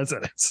finish that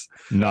sentence.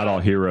 Not all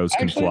heroes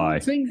can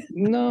fly.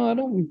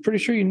 I'm pretty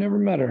sure you never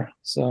met her.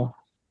 So,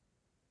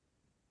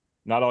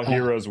 not all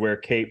heroes wear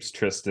capes,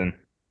 Tristan.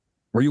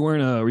 Were you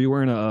wearing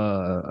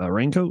a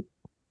raincoat?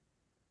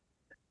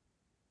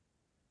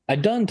 I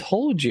done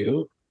told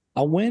you.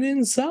 I went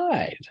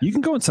inside. You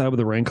can go inside with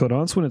a raincoat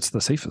on. It's when it's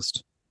the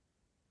safest.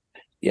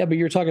 Yeah, but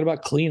you're talking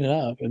about cleaning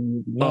up,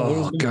 and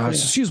gosh,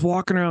 she's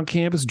walking around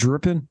campus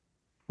dripping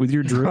with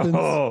your drippings.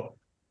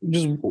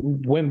 Just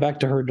went back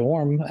to her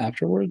dorm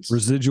afterwards.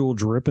 Residual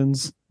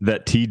drippings.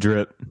 That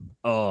T-drip.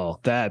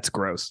 Oh, that's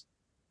gross.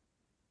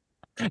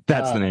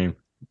 That's the name.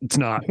 It's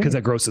not, because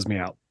that grosses me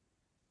out.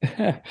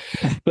 but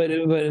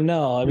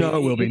no, I mean, no,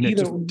 it will be. Nick,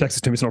 just text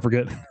it to me so don't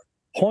forget.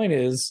 Point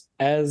is,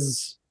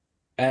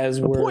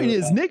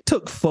 Nick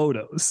took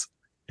photos.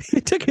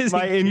 He took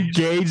my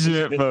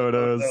engagement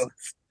photos.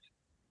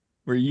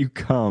 Where you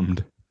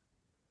cummed.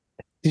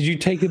 Did you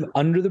take him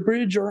under the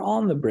bridge or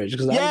on the bridge?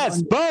 Yes,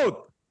 both.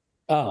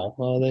 Oh,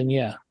 well then,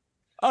 yeah.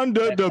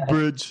 Under the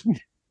bridge.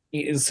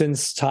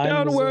 Since time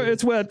down where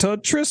it's wetter,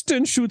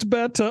 Tristan shoots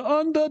better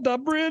under the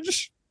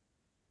bridge.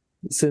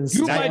 Since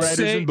you might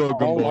say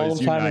all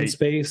time and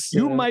space.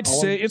 You might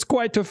say it's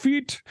quite a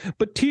feat,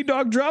 but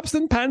T-Dog drops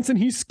in pants and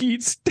he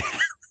skeets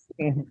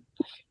down.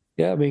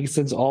 Yeah, I mean,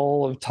 since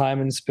all of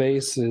time and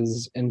space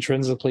is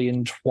intrinsically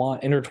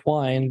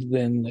intertwined,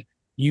 then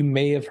you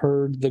may have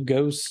heard the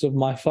ghosts of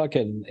my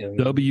fucking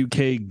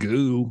WK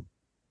goo.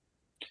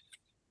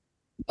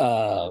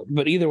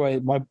 But either way,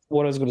 what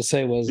I was going to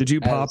say was, did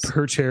you pop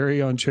her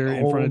cherry in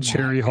front of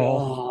Cherry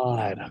Hall?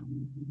 God.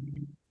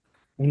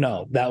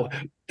 No,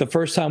 the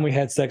first time we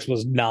had sex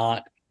was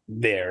not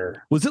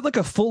there. Was it like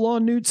a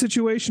full-on nude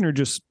situation or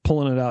just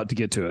pulling it out to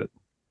get to it?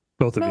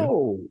 Both of you?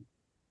 No,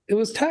 it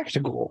was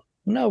tactical.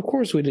 No, of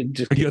course we didn't.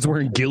 Are you guys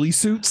wearing ghillie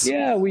suits?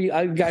 Yeah,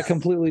 I got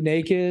completely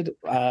naked.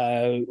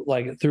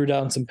 Threw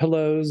down some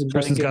pillows. And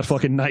Kristen's got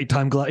fucking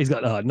nighttime. He's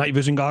got night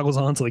vision goggles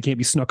on, so they can't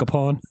be snuck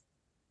upon.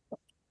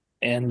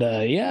 And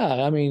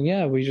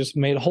we just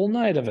made a whole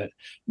night of it.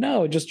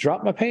 No, it just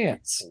dropped my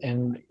pants,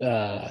 and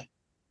yeah.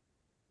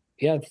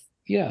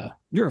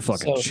 You're a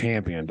fucking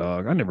champion,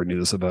 dog. I never knew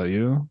this about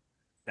you.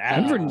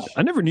 I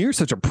never knew you're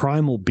such a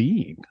primal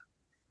being.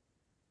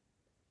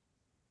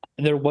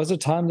 There was a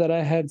time that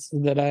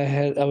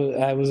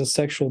I was a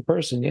sexual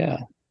person. Yeah.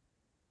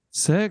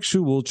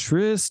 Sexual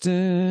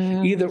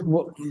Tristan.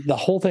 The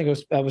whole thing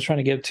I was trying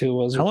to get to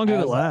was, how long did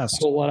it last?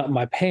 Pulling up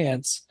my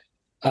pants.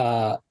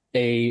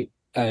 a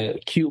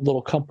cute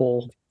little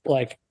couple,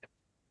 like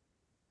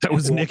That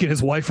was Nick and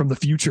his wife from the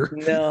future.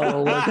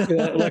 no,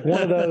 like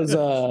one of those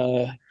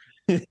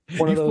You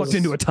fucked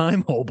into a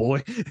time hole,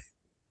 boy.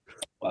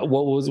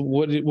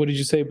 what did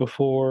you say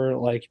before?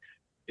 Like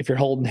if you're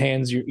holding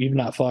hands, you've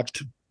not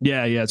fucked.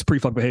 Yeah, it's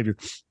pre-fuck behavior.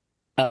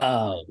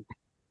 A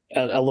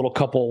little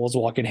couple was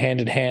walking hand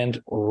in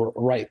hand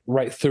right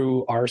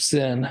through our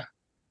sin.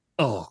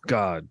 Oh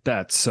God,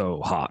 that's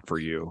so hot for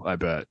you. I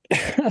bet.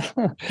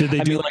 Did they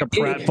do like a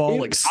pratfall,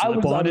 like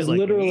slip on I it? was Like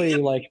literally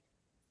like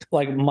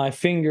my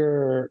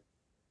finger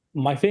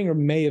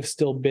may have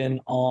still been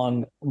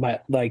on my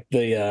like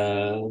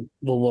the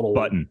little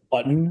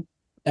button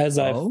as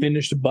I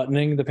finished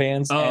buttoning the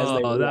pants.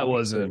 Oh, that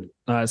wasn't.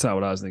 That's not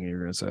what I was thinking you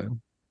were gonna say.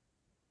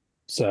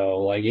 So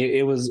like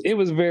it was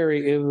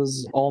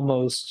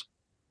almost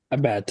a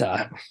bad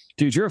time.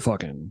 Dude, you're a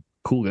fucking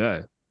cool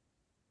guy.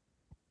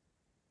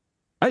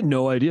 I had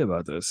no idea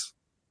about this.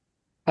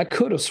 I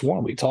could have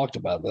sworn we talked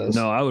about this.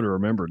 No, I would have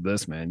remembered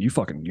this, man.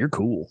 You're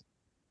cool.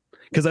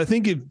 Because I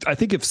think if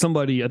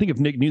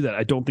Nick knew that,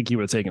 I don't think he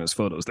would have taken his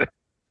photos there.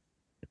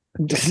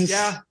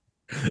 Yeah.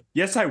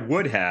 Yes, I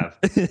would have.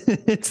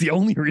 It's the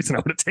only reason I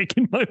would have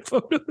taken my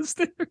photos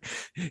there.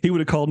 He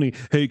would have called me,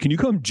 hey, can you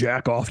come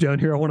jack off down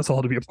here? I want us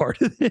all to be a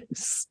part of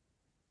this.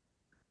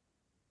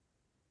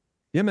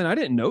 Yeah, man, I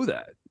didn't know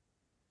that.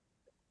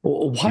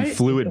 Well, why you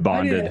fluid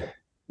bonded?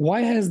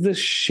 Why has this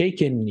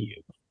shaken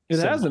you? It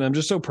hasn't. I'm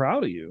just so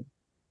proud of you.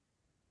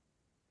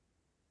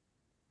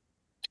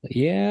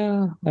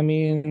 Yeah, I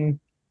mean,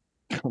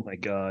 oh my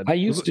God. I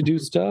used to do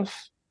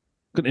stuff.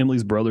 Look what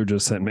Emily's brother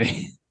just sent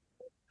me.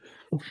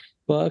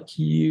 Fuck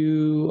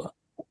you.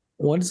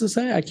 What does it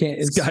say? I can't.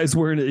 This guy's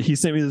wearing it. He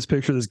sent me this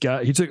picture of this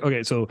guy.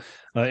 So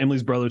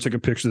Emily's brother took a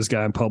picture of this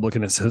guy in public,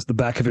 and it says, the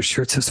back of his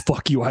shirt says,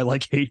 fuck you, I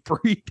like hate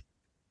breed.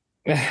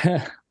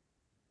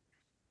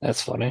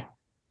 That's funny.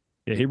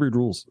 Yeah, hate breed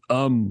rules.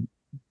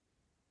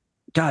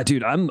 God,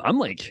 dude,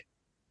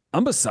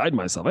 I'm beside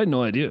myself. I had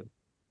no idea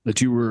that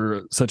you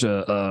were such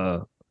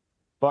a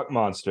fuck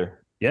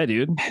monster. Yeah,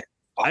 dude.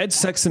 I had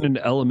sex in an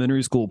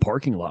elementary school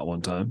parking lot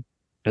one time,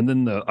 and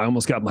then I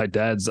almost got my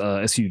dad's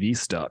SUV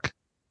stuck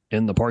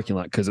in the parking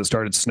lot because it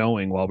started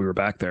snowing while we were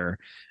back there.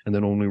 And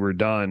then when we were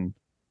done,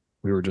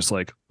 we were just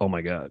like, "Oh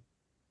my God,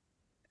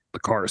 the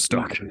car is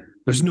stuck.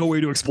 There's no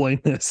way to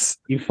explain this."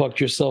 You fucked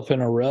yourself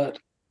in a rut.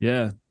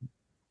 Yeah.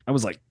 I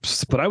was like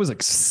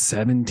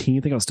 17.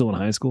 I think I was still in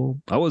high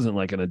school. I wasn't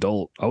like an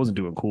adult. I wasn't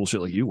doing cool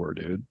shit like you were,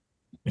 dude.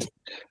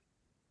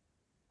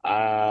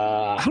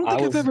 I don't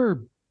think I've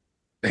ever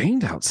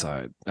banged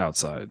outside. Oh,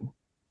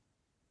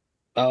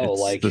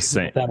 it's like the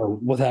same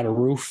without a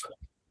roof.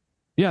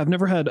 Yeah, I've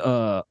never had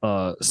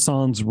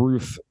sans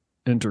roof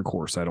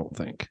intercourse, I don't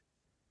think.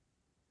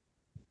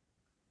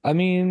 I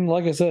mean,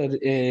 like I said,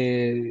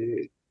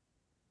 it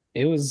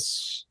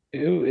was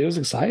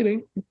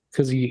exciting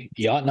because you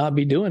ought not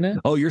be doing it.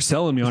 Oh, you're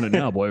selling me on it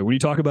now, boy. When you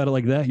talk about it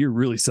like that, you're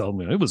really selling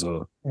me. It's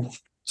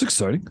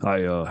exciting.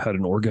 I had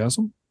an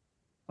orgasm.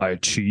 I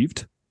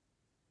achieved.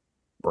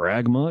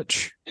 Brag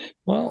much?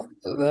 Well,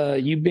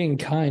 you being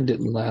kind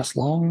didn't last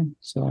long,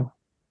 so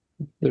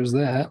there's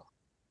that.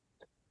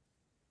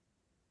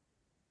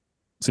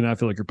 See, now I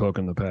feel like you're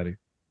poking the patty.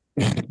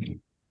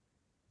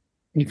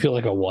 You feel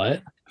like a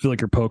what? I feel like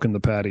you're poking the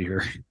patty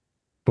here.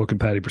 Poking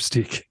Patty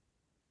Prestique.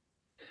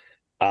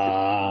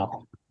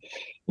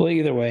 Well,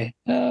 either way,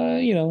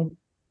 the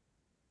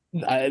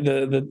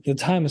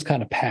time has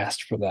kind of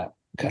passed for that.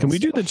 Can we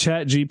do the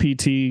Chat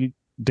GPT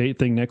date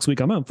thing next week?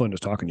 I'm having fun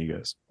just talking to you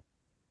guys.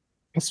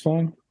 That's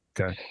fine.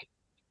 Okay.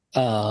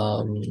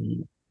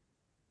 We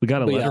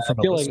got a letter from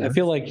a listener. I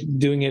feel like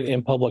doing it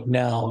in public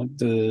now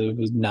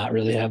does not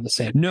really have the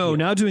same. No,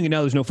 now doing it now,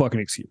 there's no fucking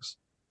excuse.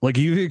 Like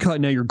you get caught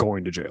now, you're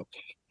going to jail.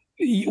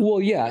 Well,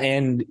 yeah,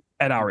 and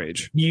at our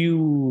age,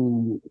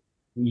 you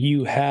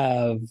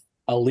have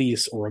a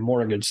lease or a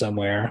mortgage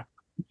somewhere.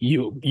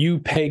 You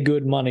pay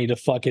good money to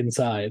fuck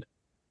inside.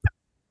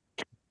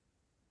 I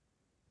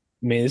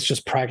mean, it's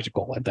just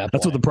practical at that point.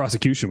 That's what the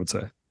prosecution would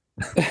say.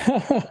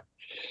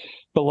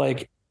 But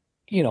like,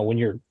 when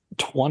you're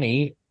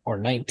 20 or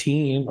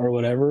 19 or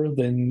whatever,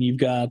 then you've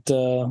got,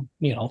 you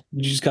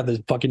just got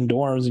the fucking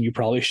dorms and you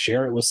probably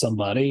share it with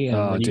somebody and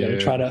then you got to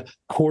try to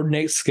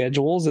coordinate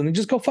schedules and then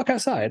just go fuck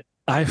outside.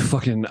 I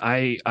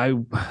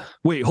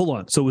wait, hold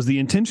on. So was the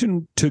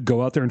intention to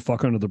go out there and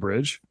fuck under the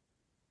bridge?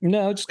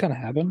 No, it just kind of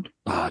happened.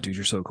 Dude,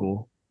 you're so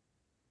cool.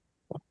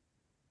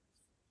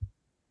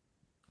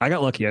 I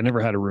got lucky. I never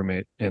had a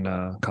roommate in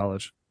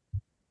college.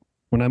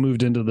 When I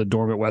moved into the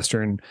dorm at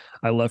Western,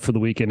 I left for the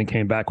weekend and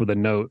came back with a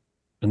note.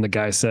 And the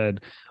guy said,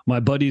 my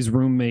buddy's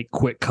roommate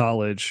quit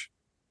college.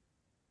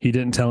 He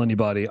didn't tell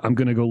anybody. I'm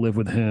going to go live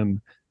with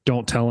him.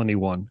 Don't tell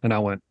anyone. And I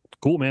went,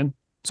 cool, man.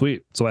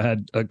 Sweet. So I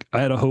had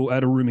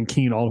a room in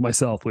Keene all to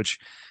myself, which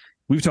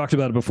we've talked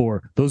about it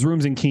before. Those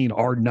rooms in Keene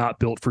are not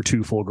built for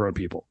two full grown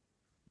people.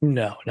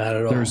 No, not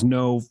at all. There's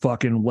no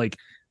fucking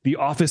the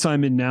office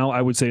I'm in now,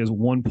 I would say is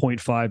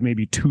 1.5,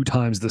 maybe 2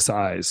 times the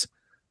size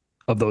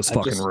of those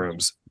fucking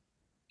rooms.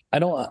 I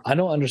don't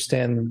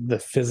understand the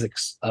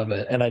physics of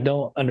it, and I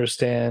don't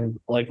understand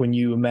like when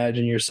you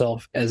imagine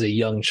yourself as a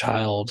young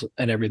child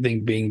and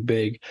everything being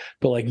big,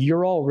 but like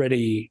you're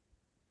already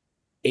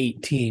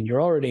 18,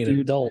 you're already an Dude,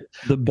 adult.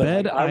 The But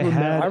bed like, I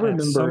had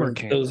at summer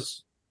camp.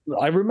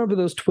 I remember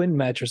those twin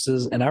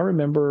mattresses, and I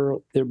remember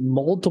there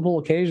multiple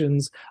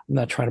occasions. I'm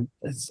not trying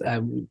to.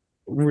 I'm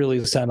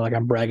really sounding like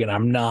I'm bragging.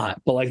 I'm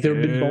not, but like there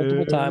have been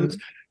multiple times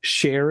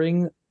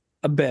sharing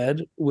a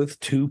bed with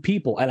two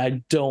people, and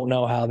I don't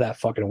know how that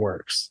fucking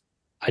works.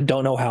 I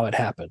don't know how it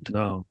happened.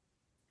 No.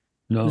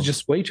 It was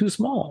just way too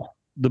small.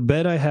 The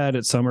bed I had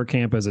at summer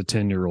camp as a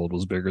 10-year-old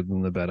was bigger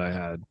than the bed I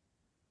had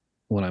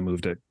when I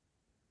moved it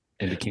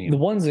into Keene. The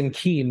ones in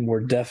Keene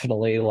were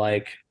definitely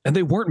like, and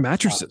they weren't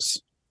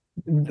mattresses.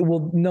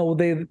 Well, no,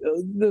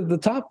 the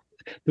top.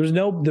 There's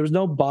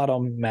no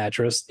bottom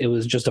mattress. It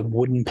was just a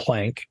wooden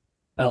plank,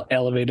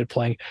 elevated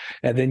plank,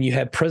 and then you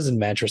had prison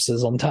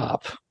mattresses on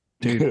top.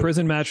 Dude,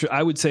 prison mattress.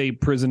 I would say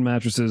prison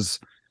mattresses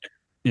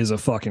is a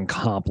fucking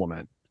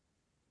compliment.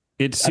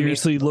 It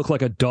seriously looked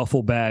like a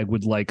duffel bag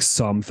with like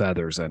some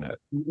feathers in it.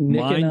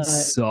 Mine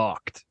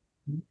sucked.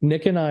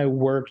 Nick and I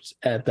worked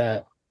at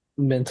that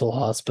mental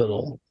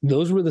hospital.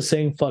 Those were the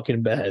same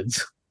fucking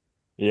beds.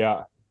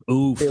 Yeah.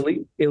 Oof.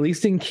 At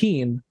least in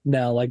Keene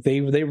now, like they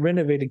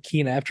renovated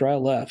Keene after I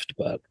left,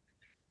 but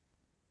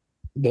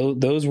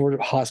those were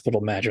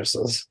hospital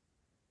mattresses.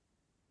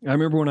 I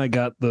remember when I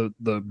got the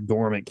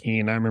dorm at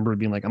Keene, I remember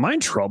being like, am I in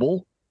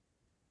trouble?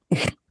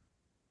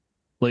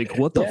 Like,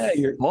 what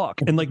the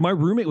fuck? And like my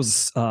roommate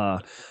was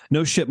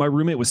no shit, my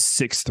roommate was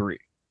 6'3".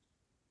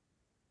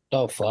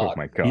 Oh fuck. Oh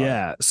my god.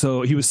 Yeah.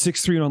 So he was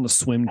 6'3" and on the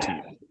swim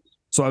team.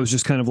 So I was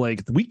just kind of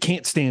like, we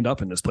can't stand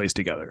up in this place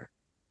together.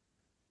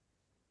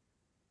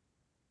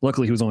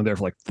 Luckily, he was only there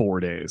for like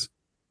 4 days.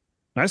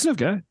 Nice enough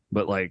guy,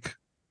 but like,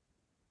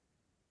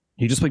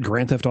 he just played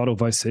Grand Theft Auto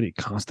Vice City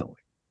constantly.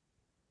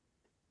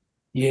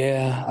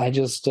 Yeah, I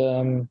just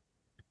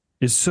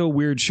it's so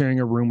weird sharing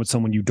a room with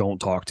someone you don't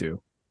talk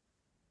to.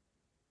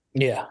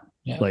 Yeah.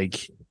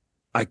 Like,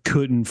 I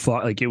couldn't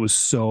like it was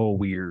so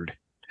weird.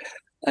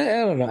 I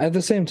don't know. At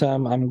the same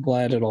time, I'm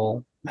glad it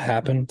all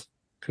happened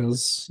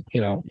because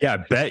Yeah, I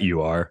bet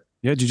you are.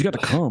 Yeah, dude, you got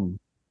to come.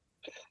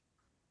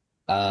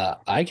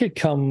 I could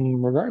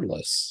come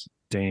regardless.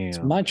 Damn, it's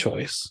my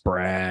choice.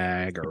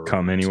 Brag or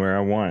come anywhere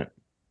I want,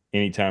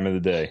 any time of the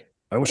day.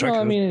 I wish I could.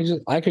 I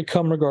mean, I could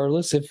come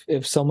regardless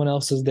if someone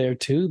else is there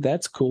too.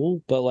 That's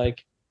cool. But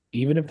like,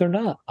 even if they're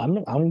not,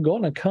 I'm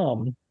going to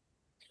come.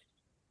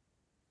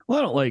 Well,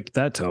 I don't like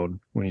that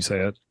tone when you say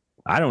it.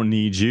 I don't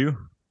need you,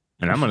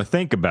 and I'm going to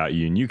think about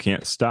you, and you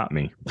can't stop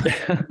me.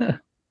 You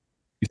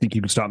think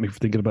you can stop me from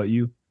thinking about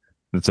you?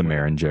 That's a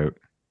Marin joke.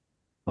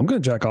 I'm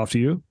going to jack off to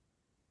you.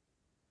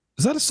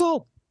 Is that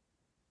assault?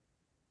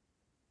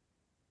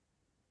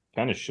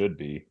 Kind of should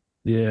be.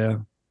 Yeah.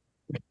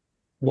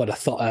 What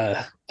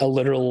a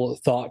literal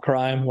thought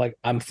crime. Like,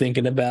 I'm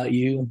thinking about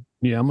you.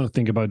 Yeah, I'm going to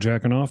think about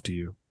jacking off to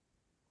you.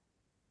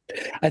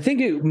 I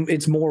think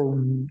it's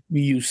more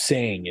you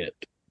saying it.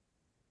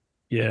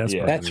 Yeah,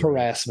 that's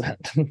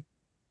harassment.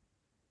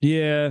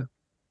 Yeah.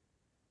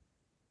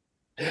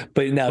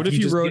 But now, what if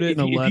you wrote it in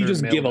a letter? If you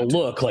just give a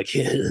look, like,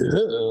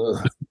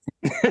 if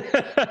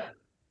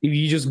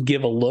you just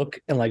give a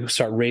look and like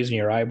start raising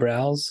your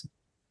eyebrows,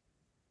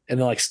 and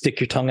then like stick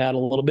your tongue out a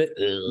little bit.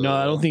 No,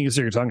 I don't think you can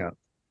stick your tongue out.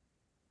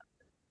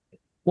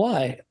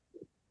 Why?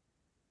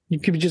 You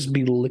could just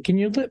be licking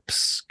your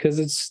lips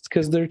because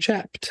they're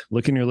chapped.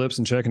 Licking your lips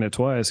and checking it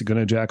twice. You're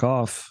gonna jack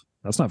off.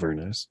 That's not very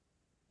nice.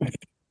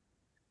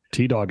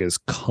 T-Dog is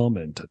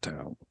coming to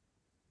town.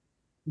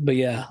 But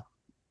yeah,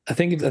 I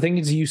think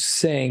it's you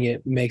saying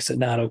it makes it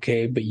not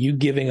okay, but you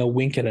giving a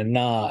wink and a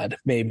nod,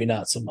 maybe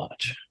not so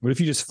much. What if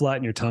you just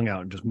flatten your tongue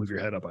out and just move your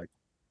head up like?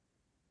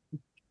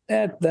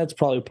 That's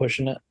probably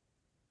pushing it.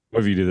 What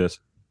if you do this?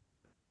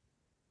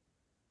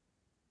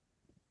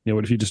 Yeah,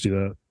 what if you just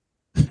do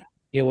that?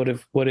 Yeah,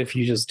 what if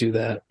you just do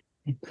that?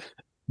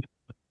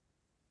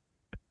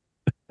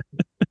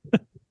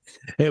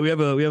 Hey, we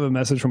have a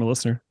message from a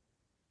listener.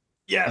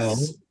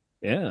 Yes.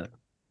 Yeah.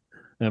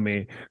 I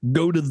mean,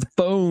 go to the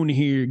phone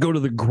here. Go to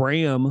the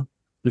gram,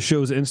 the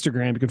show's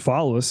Instagram. You can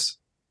follow us.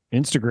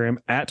 Instagram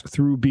at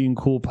Through Being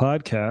Cool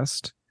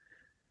Podcast.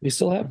 We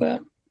still have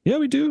that? Yeah,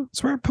 we do.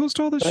 That's where I post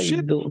all this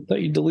shit.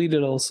 Thought you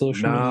deleted all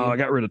social media. No, I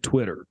got rid of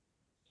Twitter.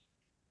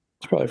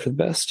 It's probably for the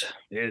best.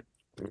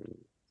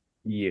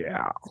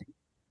 Yeah.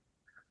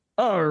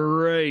 All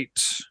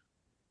right.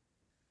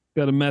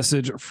 Got a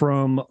message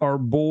from our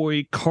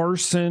boy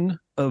Carson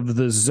of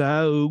the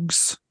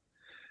Zogs.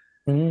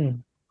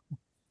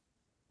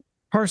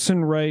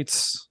 Carson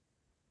writes,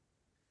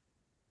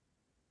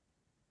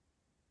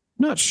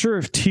 not sure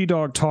if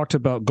T-Dog talked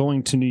about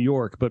going to New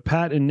York, but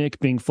Pat and Nick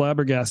being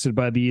flabbergasted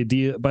by the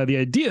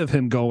idea of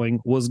him going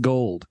was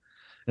gold.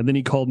 And then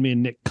he called me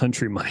and Nick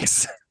country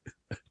mice.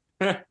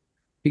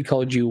 He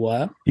called you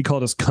what? He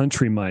called us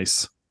country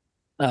mice.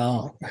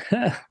 Oh.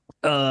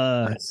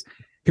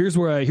 Here's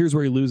where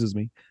he loses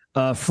me.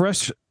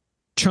 Fresh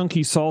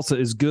chunky salsa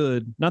is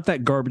good, not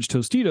that garbage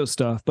Tostito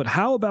stuff, but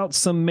how about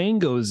some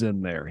mangoes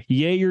in there?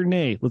 Yay or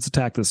nay? Let's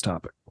attack this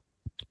topic.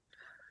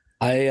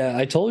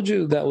 I told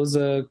you that was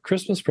a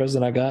Christmas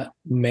present. I got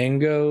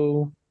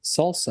mango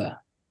salsa,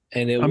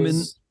 and it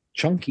was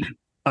chunky.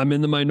 I'm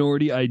in the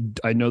minority. I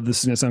know this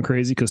is gonna sound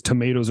crazy because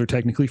tomatoes are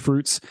technically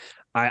fruits.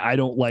 I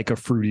don't like a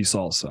fruity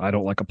salsa. I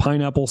don't like a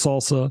pineapple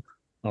salsa,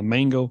 a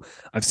mango.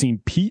 I've seen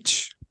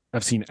peach.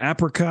 I've seen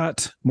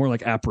apricot. More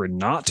like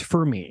apricot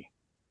for me.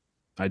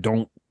 I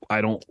don't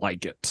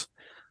like it.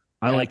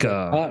 I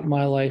cut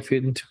my life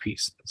into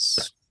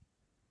pieces.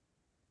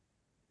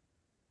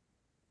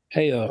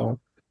 Heyo.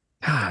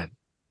 God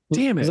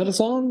damn it. Is that a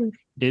song?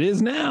 It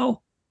is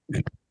now.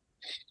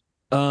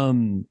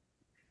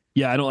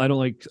 Yeah, I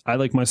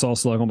like my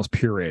salsa like almost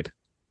pureed.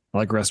 I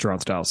like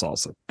restaurant style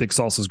salsa. Thick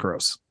salsa is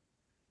gross.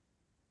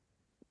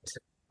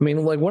 I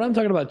mean, like when I'm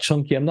talking about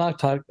chunky, I'm not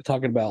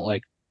talking about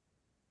like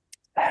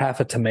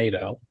half a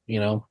tomato,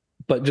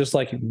 but just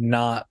like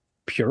not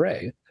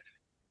puree.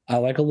 I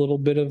like a little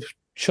bit of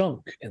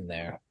chunk in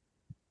there.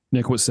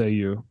 Nick, what say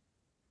you?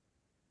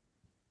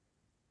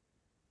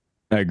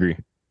 I agree.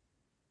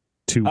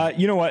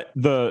 You know what?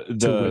 The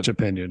which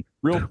opinion?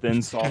 Real thin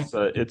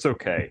salsa, it's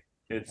okay.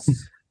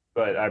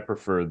 But I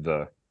prefer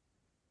the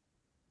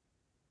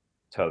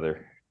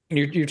t'other.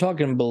 You're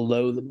talking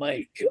below the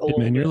mic.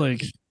 Man, you're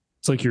like,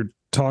 it's like you're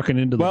talking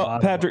into the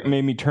bottom. Patrick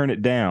made me turn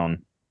it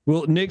down.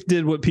 Well, Nick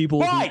did what people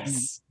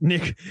Twice!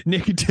 Nick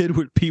did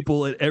what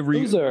people at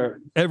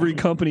every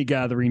company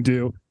gathering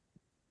do.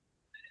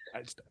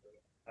 I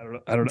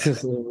don't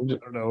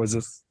know. Is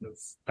this?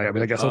 I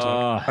mean, I guess I'll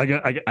talk.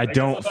 I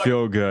don't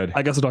feel good.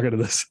 I guess I'll talk into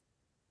this.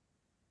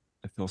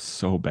 I feel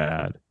so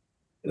bad.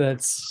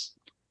 That's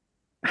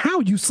how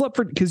you slept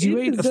for because you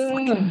ate a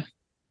fucking.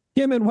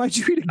 Yeah, man. Why'd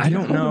you eat a? I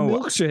don't know.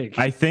 Milkshake.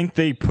 I think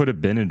they put a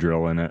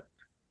Benadryl in it.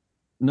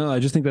 No, I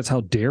just think that's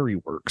how dairy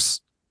works.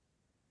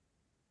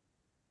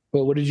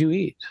 Well, what did you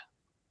eat?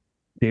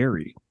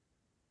 Dairy.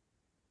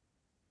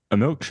 A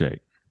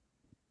milkshake.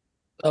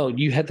 Oh,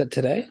 you had that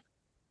today?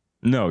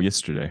 No,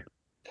 yesterday.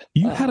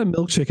 You had a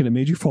milkshake and it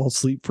made you fall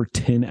asleep for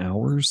 10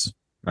 hours?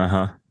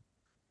 Uh-huh.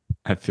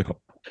 I feel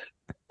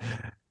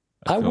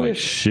wish like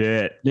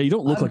shit. Yeah, you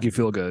don't look like you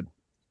feel good.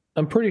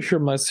 I'm pretty sure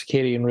my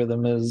circadian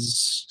rhythm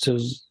is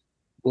to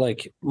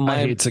like my I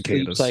hate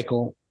cicadas. sleep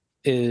cycle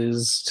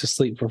is to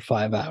sleep for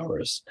 5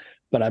 hours,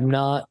 but I'm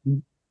not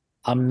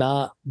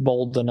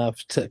bold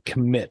enough to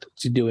commit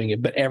to doing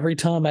it. But every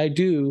time I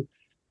do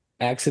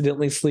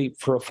accidentally sleep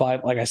for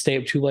I stay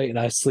up too late and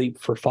I sleep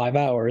for 5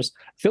 hours,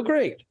 I feel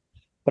great,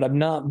 but I'm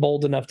not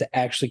bold enough to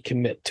actually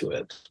commit to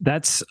it.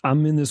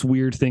 I'm in this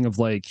weird thing of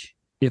like,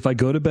 if I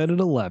go to bed at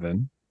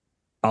 11,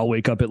 I'll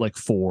wake up at like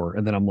 4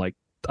 and then I'm like,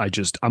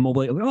 I'm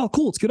like, oh,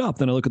 cool, let's get up.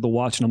 Then I look at the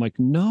watch and I'm like,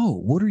 no,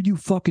 what are you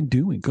fucking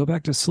doing? Go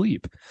back to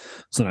sleep.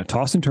 So then I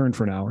toss and turn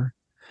for an hour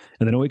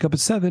and then I wake up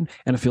at 7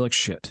 and I feel like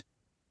shit.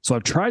 So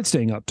I've tried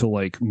staying up till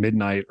like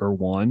midnight or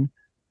 1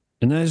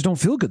 and then I just don't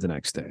feel good the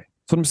next day.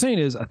 So what I'm saying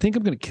is I think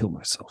I'm going to kill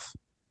myself.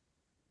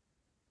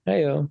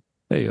 Heyo.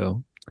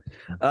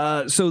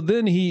 So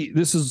then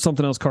this is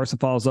something else Carson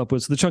follows up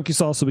with. So the chunky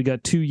salsa, we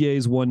got 2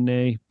 yays, 1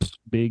 nay.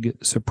 Big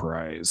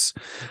surprise.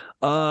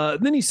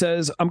 Then he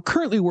says, I'm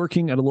currently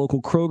working at a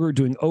local Kroger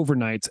doing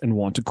overnights and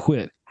want to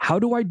quit. How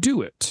do I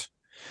do it?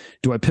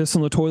 Do I piss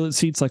on the toilet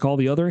seats like all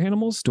the other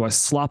animals? Do I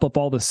slop up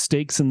all the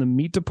steaks in the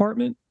meat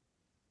department?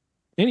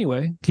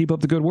 Anyway, keep up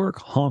the good work.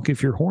 Honk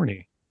if you're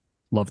horny.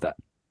 Love that.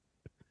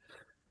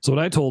 So what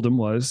I told him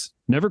was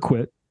never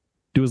quit.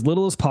 Do as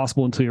little as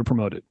possible until you're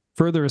promoted.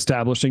 Further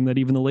establishing that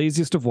even the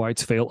laziest of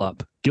whites fail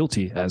up.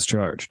 Guilty as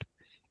charged.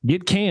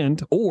 Get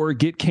canned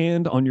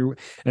on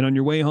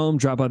your way home,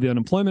 drop by the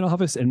unemployment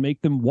office and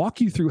make them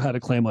walk you through how to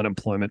claim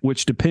unemployment,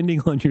 which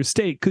depending on your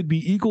state could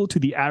be equal to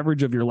the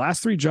average of your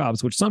last 3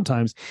 jobs, which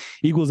sometimes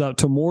equals out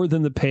to more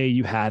than the pay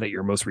you had at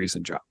your most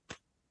recent job.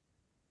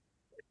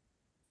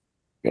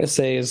 I gotta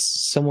say, as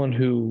someone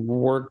who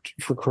worked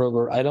for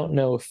Kroger, I don't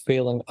know if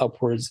failing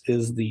upwards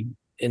is the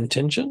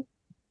intention.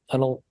 I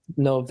don't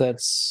know if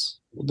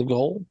that's the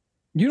goal.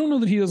 You don't know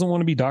that he doesn't want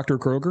to be Dr.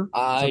 Kroger? Is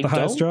that the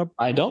highest job?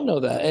 I don't know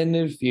that. And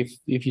if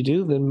you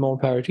do, then more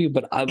power to you.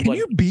 But can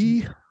you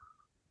be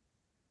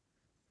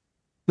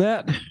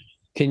that?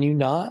 Can you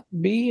not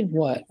be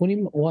what? What do you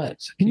mean? What?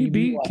 Can you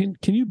be?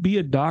 Can you be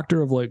a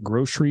doctor of like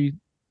grocery?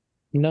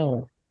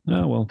 No.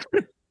 Oh well.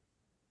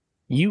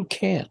 You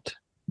can't.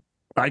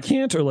 I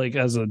can't, or like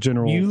as a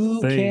general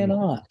you thing.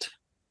 Cannot.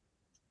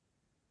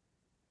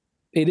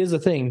 It is a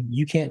thing.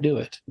 You can't do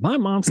it. My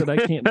mom said I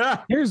can't.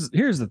 Here's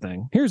the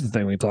thing. Here's the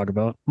thing we talk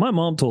about. My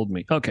mom told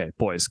me, okay,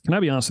 boys, can I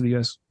be honest with you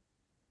guys?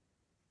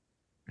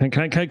 Can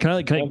I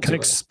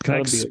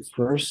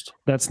first?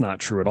 That's not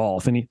true at all.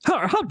 Finny,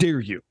 how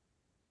dare you?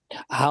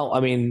 I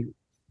mean,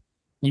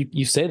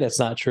 you say that's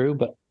not true,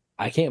 but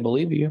I can't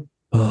believe you.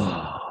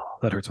 Oh,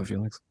 that hurts my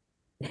feelings.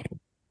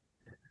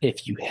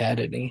 If you had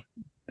any.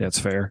 That's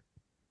fair.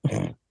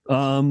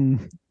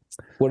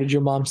 What did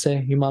your mom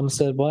say? Your mom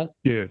said what?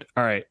 Dude.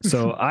 All right.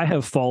 So I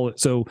have followed.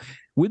 So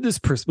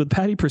with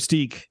Patty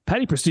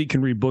Prestique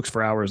can read books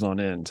for hours on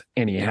end,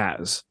 and he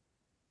has.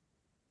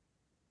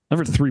 I've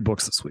read 3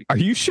 books this week. Are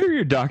you sure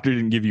your doctor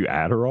didn't give you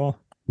Adderall?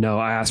 No,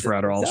 I asked for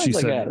Adderall. Sounds She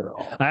like said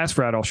Adderall. I asked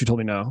for Adderall. She told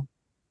me no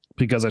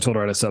because I told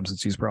her I had a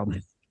substance use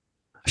problem.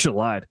 I should have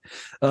lied.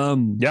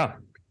 Yeah.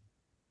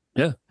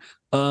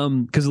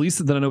 Because at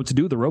least then I know what to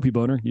do with the ropey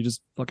boner. You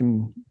just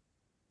fucking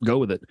go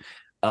with it.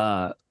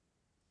 I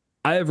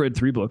have read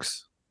 3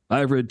 books. I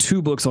have read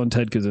 2 books on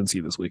Ted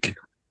Kaczynski this week.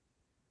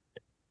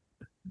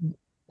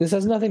 This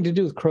has nothing to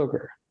do with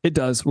Kroger. It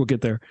does. We'll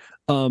get there.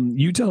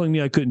 You telling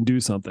me I couldn't do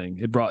something,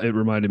 it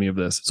reminded me of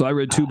this. So I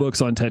read 2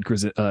 books on Ted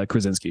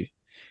Krasinski.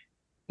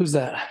 Who's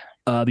that?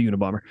 The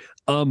Unabomber.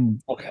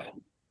 Okay.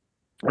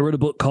 I read a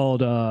book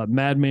called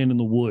Madman in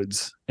the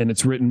Woods, and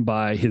it's written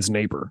by his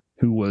neighbor,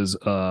 who was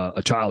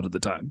a child at the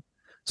time.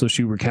 So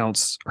she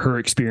recounts her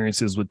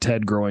experiences with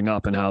Ted growing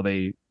up and how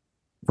they,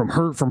 from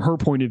her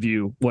point of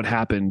view, what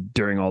happened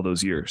during all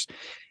those years.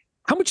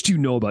 How much do you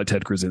know about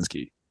Ted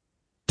Krasinski?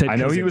 I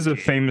know he was a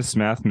famous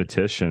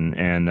mathematician,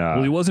 and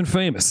well, he wasn't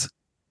famous.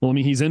 Well, I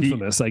mean, he's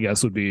infamous, I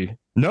guess would be.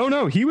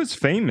 No, he was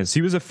famous.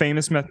 He was a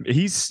famous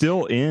he's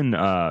still in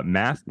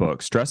math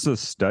books. Tressa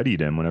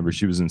studied him whenever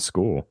she was in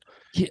school.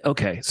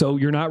 Okay, so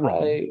you're not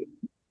wrong.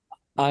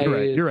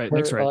 You're right.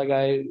 Nick's right. Like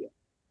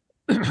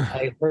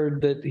I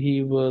heard that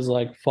he was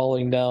like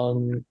falling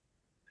down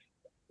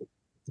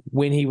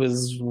when he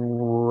was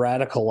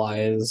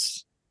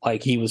radicalized.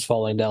 Like he was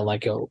falling down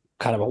like a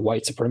kind of a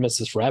white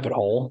supremacist rabbit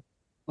hole.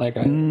 Like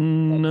I have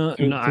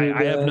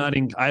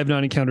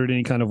not encountered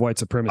any kind of white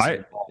supremacy.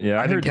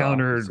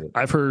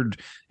 I've heard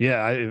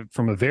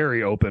from a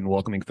very open,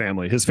 welcoming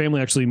family. His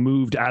family actually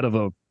moved out of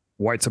a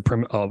white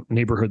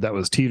neighborhood that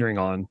was teetering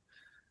on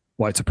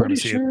white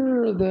supremacy. Pretty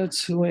sure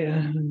that's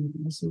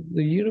was it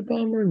the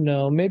Unabomber?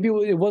 No, maybe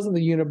it wasn't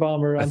the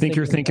Unabomber. I think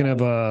you're thinking of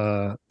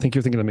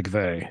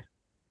McVeigh.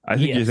 I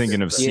think you're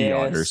thinking of Sea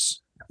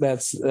Otters.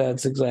 That's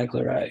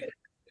exactly right.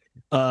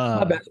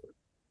 My bad.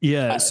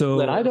 Yeah, so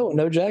then I don't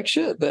know jack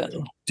shit then.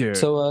 Dude.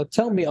 So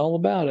tell me all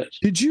about it.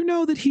 Did you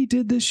know that he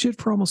did this shit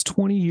for almost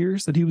 20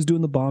 years? That he was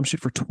doing the bomb shit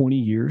for 20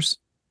 years?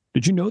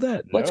 Did you know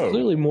that? That's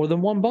clearly more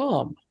than one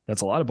bomb. That's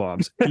a lot of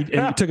bombs. And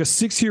he took a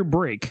 6-year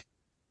break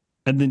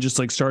and then just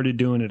like started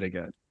doing it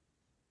again.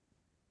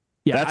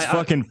 Yeah, that's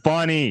fucking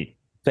funny.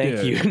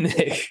 Thank you,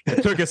 Nick.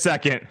 It took a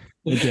second.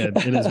 It did.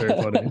 It is very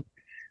funny.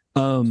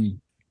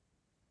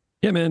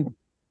 Yeah, man.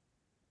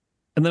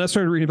 And then I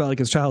started reading about like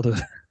his childhood.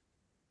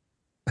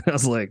 I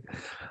was like,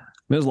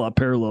 there's a lot of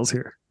parallels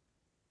here.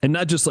 And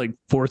not just like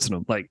forcing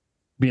him, like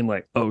being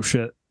like, oh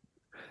shit.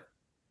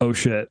 And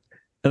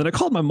then I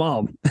called my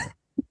mom.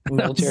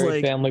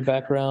 Military family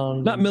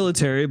background. Not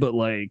military, but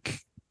like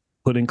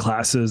put in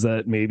classes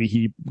that maybe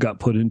he got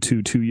put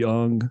into too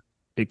young,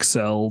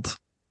 excelled,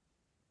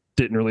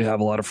 didn't really have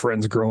a lot of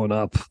friends growing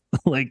up.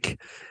 Like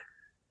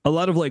a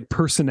lot of like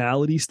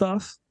personality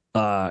stuff.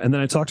 And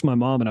then I talked to my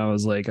mom and I told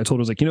her, I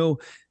was like,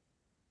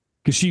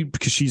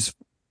 because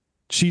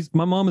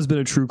my mom has been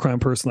a true crime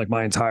person like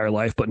my entire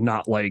life, but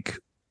not like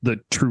the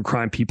true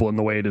crime people in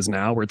the way it is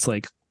now, where it's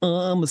like,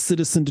 I'm a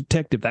citizen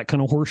detective, that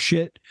kind of horse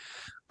shit.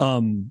 So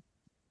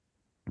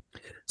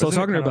I was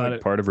talking about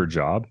it. Part of her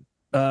job.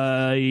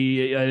 I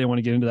didn't want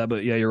to get into that,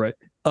 but yeah, you're right.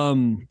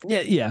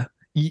 Yeah.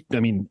 I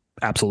mean,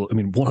 absolutely.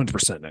 I mean,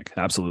 100%, Nick.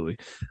 Absolutely.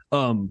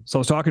 So I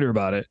was talking to her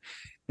about it,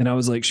 and I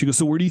was like, she goes,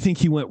 so where do you think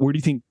he went? Where do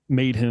you think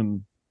made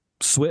him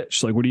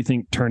switch? Like, what do you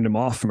think turned him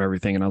off from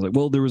everything? And I was like,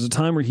 well, there was a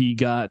time where he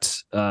got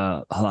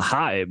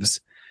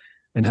hives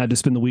and had to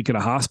spend the week in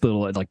a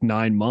hospital at like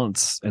 9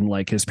 months, and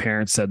like his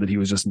parents said that he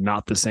was just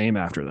not the same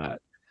after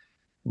that.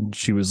 And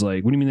she was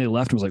like, what do you mean they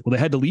left him? I was like, well, they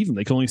had to leave him.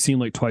 They could only see him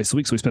like twice a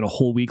week, so he spent a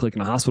whole week like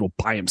in a hospital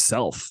by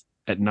himself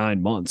at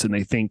 9 months. And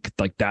they think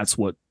like that's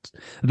what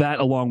that,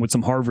 along with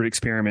some Harvard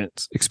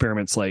experiments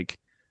like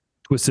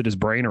twisted his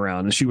brain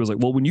around. And she was like,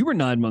 well, when you were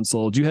 9 months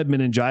old, you had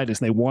meningitis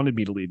and they wanted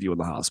me to leave you in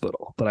the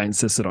hospital, but I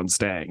insisted on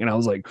staying. And I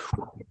was like,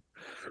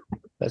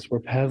 that's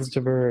where paths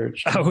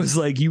diverge. I was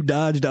like, you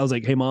dodged. I was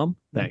like, hey mom,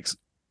 thanks.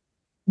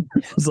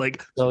 It's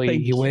like, so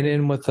he went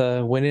in with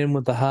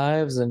the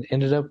hives and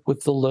ended up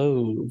with the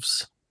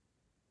loaves.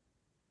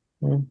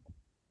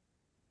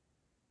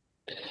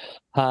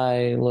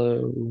 High,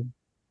 low.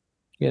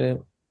 Get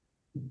it?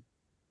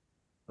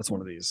 That's one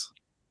of these.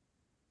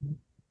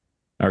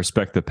 I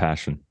respect the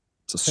passion.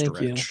 It's a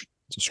stretch.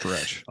 It's a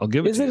stretch. I'll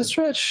give it. Is it a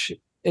stretch?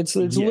 It's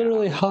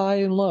literally high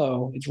and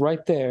low. It's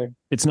right there.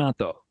 It's not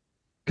though,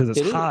 because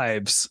it's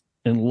hives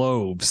and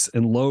loaves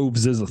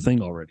is a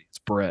thing already. It's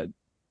bread.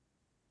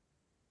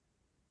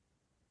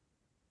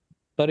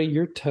 Buddy,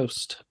 you're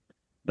toast.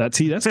 That's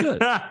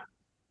good.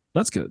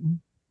 That's good.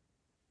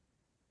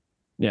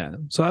 Yeah.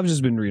 So I've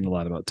just been reading a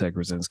lot about Ted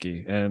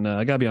Krasinski, and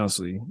I gotta be honest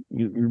with you.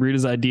 You read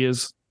his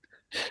ideas.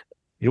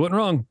 He wasn't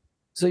wrong.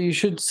 So you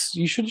should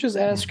just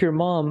ask your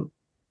mom,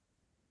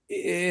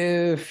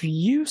 if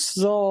you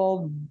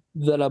saw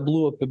that I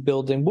blew up a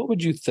building, what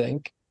would you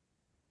think?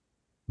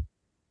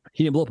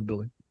 He didn't blow up a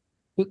building.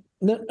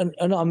 No,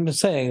 I'm just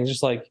saying,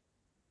 just like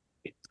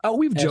Oh,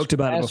 we've joked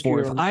about it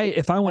before.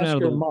 If I went out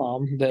of the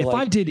mom, if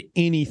I did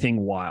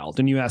anything wild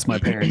and you asked my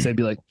parents, they'd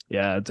be like,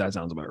 "Yeah, that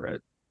sounds about right."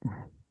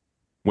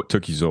 What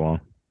took you so long?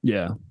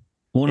 Yeah,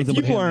 one of them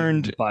you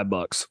learned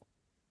 $5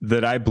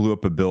 that I blew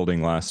up a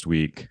building last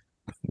week,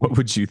 what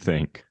would you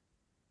think?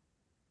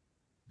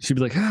 She'd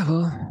be like,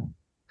 well,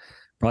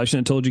 probably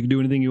shouldn't have told you could do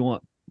anything you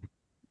want.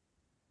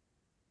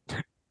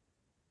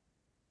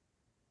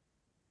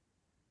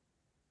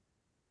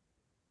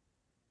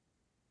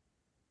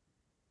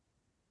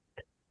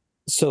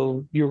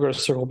 So you were going to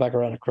circle back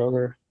around to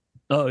Kroger?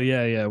 Oh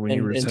yeah. When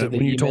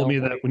you told me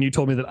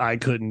that I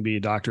couldn't be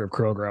a doctor of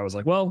Kroger, I was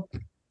like, well,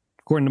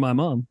 according to my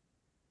mom,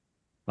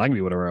 I can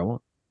be whatever I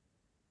want.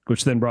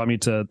 Which then brought me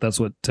to that's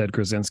what Ted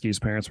Krasinski's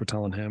parents were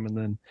telling him, and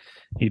then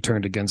he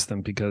turned against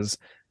them because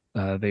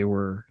they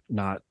were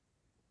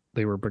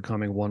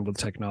becoming one with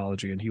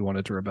technology, and he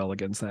wanted to rebel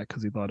against that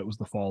because he thought it was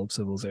the fall of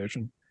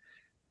civilization.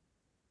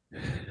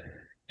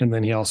 And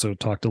then he also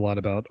talked a lot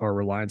about our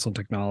reliance on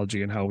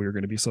technology and how we were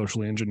going to be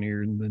socially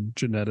engineered and then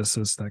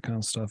geneticists, that kind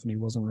of stuff. And he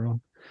wasn't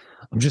wrong.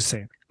 I'm just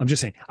saying. I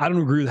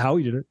don't agree with how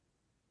he did it,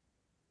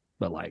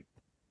 but like,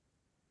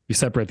 you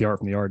separate the art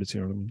from the artist,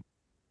 you know what I mean?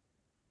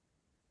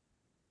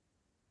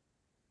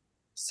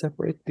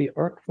 Separate the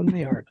art from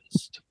the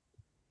artist.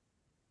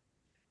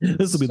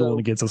 This will be the one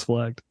that gets us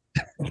flagged.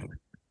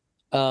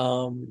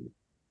 Well,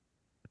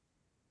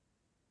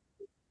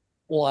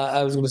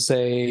 I was going to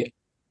say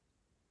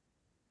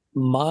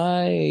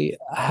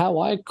how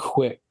I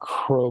quit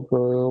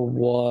Kroger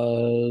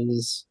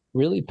was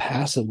really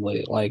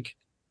passively. Like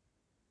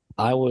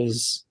you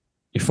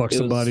fucked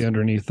somebody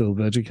underneath the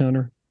veggie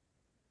counter.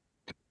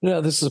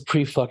 No, this is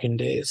pre-fucking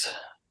days.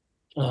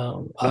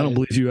 I don't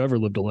believe you ever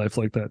lived a life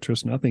like that,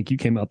 Tristan. I think you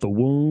came out the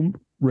womb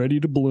ready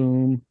to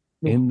bloom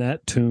in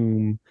that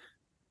tomb.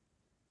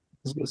 I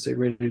was going to say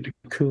ready to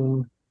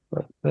coom.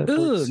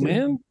 Ugh,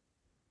 man.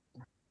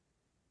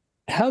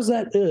 How's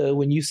that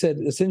when you said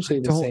essentially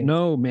the same? Don't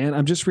know, man.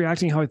 I'm just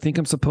reacting how I think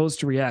I'm supposed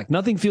to react.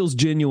 Nothing feels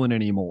genuine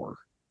anymore.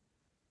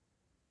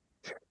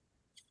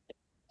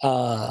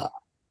 Mine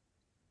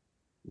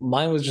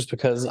was just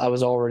because I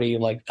was already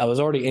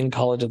in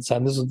college at the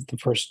time. This was the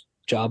first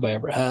job I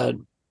ever had.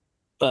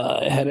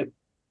 I had it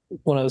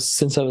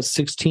since I was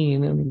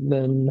 16, and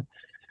then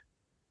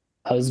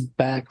I was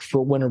back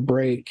for winter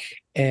break,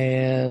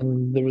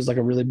 and there was like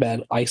a really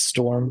bad ice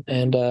storm,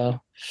 and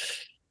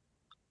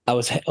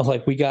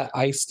we got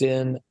iced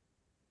in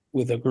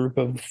with a group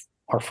of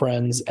our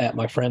friends at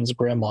my friend's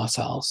grandma's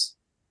house,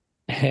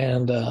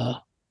 and I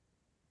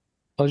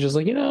was just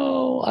like,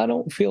 I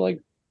don't feel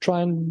like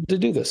trying to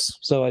do this,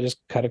 so I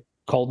just kind of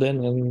called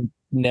in and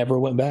never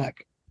went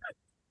back.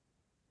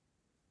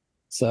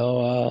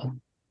 So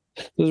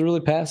it was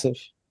really passive.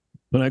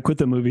 When I quit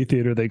the movie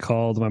theater, they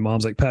called. My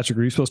mom's like, "Patrick,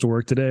 are you supposed to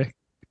work today?"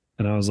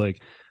 And I was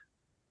like,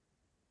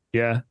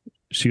 "Yeah."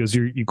 She goes,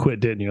 "You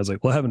quit, didn't you?" I was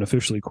like, "Well, I haven't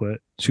officially quit."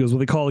 She goes, "Well,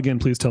 they call again.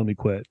 Please tell me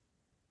quit." I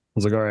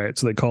was like, "All right."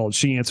 So they called.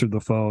 She answered the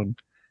phone.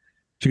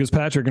 She goes,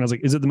 "Patrick," and I was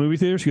like, "Is it the movie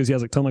theater?" She goes, "Yeah." I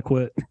was like, "Tell him I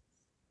quit."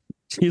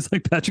 She's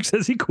like, "Patrick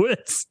says he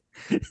quits."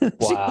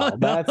 Wow,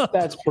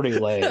 that's pretty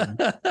lame.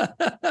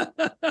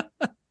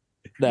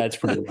 That's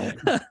pretty lame.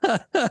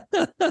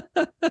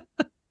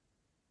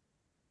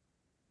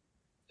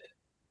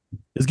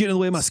 It's getting in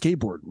the way of my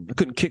skateboard. I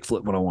couldn't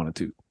kickflip when I wanted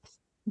to.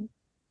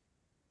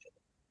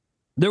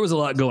 There was a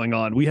lot going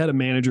on. We had a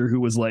manager who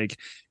was like,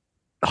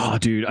 "Oh,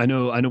 dude, I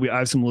know.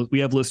 We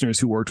have listeners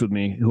who worked with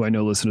me who I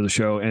know listen to the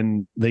show,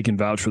 and they can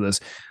vouch for this."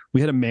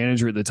 We had a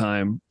manager at the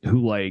time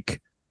who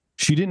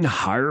she didn't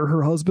hire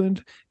her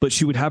husband, but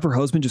she would have her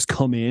husband just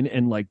come in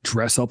and like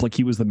dress up like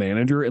he was the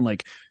manager and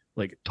like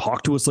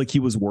talk to us like he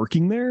was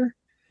working there.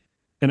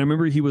 And I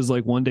remember he was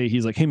like, one day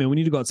he's like, "Hey man, we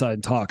need to go outside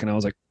and talk." And I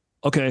was like,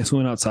 "Okay." So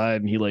we went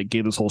outside and he like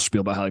gave this whole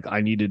spiel about how like I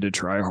needed to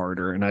try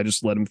harder, and I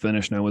just let him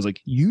finish. And I was like,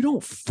 "You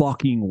don't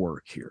fucking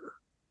work here.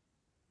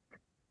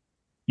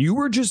 You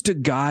were just a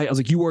guy." I was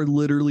like, "You are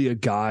literally a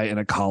guy in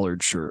a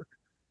collared shirt.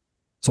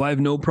 So I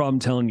have no problem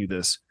telling you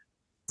this.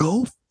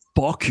 Go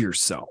fuck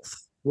yourself."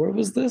 Where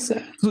was this at?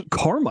 It was at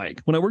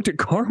Carmike. When I worked at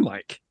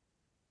Carmike,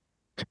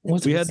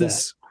 we had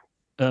this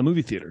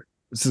movie theater.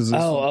 This is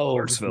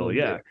Clarksville.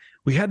 Yeah,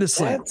 we had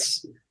this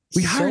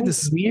we hired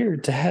this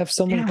weird to have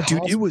someone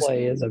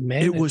cosplay as a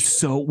manager. It was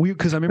so weird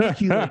because I remember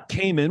he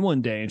came in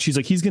one day and she's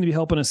like, "He's going to be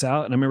helping us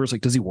out." And I remember it's like,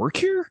 "Does he work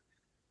here?"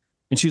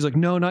 And she's like,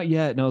 "No, not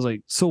yet." And I was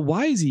like, "So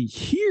why is he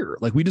here?"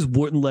 Like we just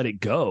wouldn't let it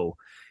go.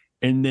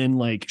 And then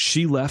like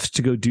she left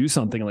to go do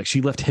something. Like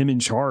she left him in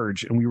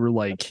charge, and we were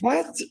like,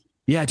 "What?"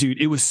 Yeah, dude.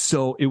 It was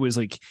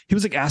like he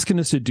was like asking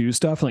us to do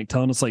stuff and like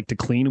telling us like to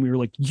clean, and we were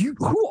like,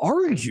 who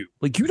are you?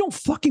 Like you don't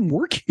fucking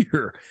work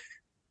here.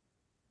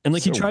 And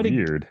like he tried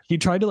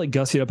to like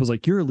gussy it up. I was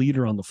like, "You're a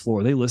leader on the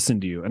floor. They listen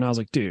to you." And I was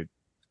like, "Dude,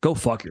 go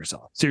fuck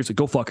yourself. Seriously,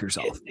 go fuck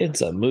yourself."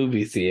 It's a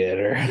movie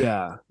theater.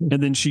 Yeah.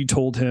 And then she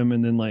told him,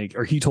 and then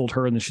he told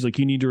her, and then she's like,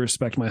 "You need to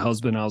respect my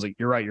husband." And I was like,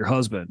 "You're right, your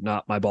husband,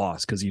 not my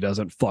boss, because he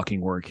doesn't fucking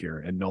work here."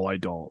 And no, I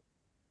don't.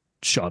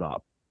 Shut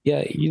up.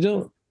 Yeah, you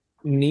don't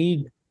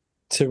need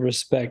to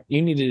respect.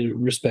 You need to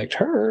respect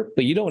her,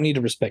 but you don't need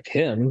to respect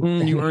him.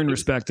 You earn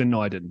respect, and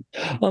no, I didn't.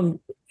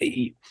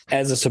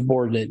 As a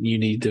subordinate, you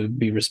need to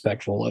be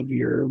respectful of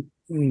your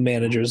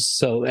managers.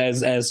 So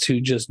as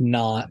to just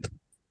not,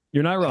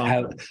 you're not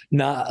wrong.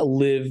 Not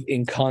live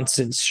in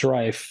constant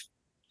strife.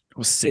 I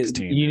was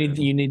 16.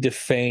 You need to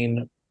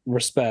feign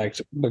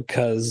respect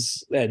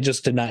because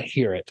just to not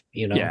hear it.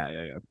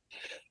 Yeah.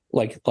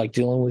 Like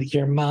dealing with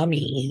your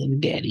mommy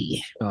and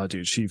daddy. Oh,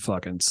 dude, she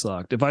fucking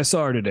sucked. If I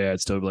saw her today,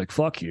 I'd still be like,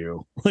 "Fuck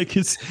you!" Like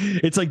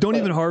it's like don't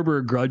even harbor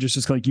a grudge. It's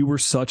just like you were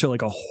such a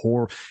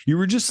whore. You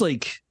were just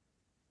like,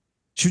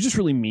 she was just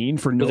really mean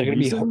for no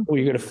reason. Were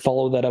you gonna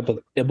follow that up with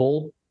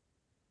Ibble?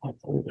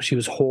 She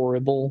was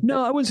horrible.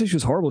 No, I wouldn't say she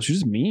was horrible. She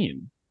was just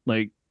mean.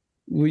 Like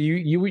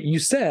you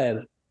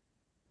said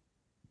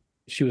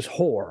she was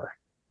horrid.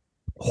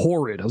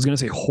 I was gonna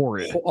say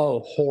horrid.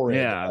 Oh, horrid.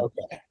 Yeah.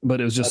 Okay. But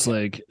it was just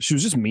like she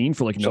was just mean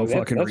for no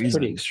fucking reason. That's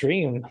pretty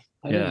extreme.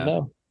 I didn't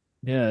know.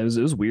 Yeah, it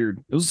was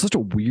weird. It was such a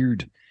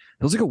weird.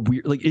 It was like a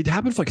weird. Like it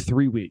happened for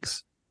 3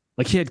 weeks.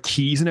 Like he had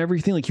keys and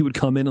everything. Like he would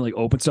come in and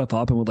open stuff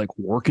up and would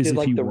work as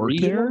if he the worked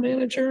regional there.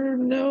 Manager,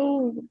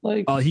 no,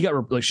 he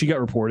got she got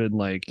reported.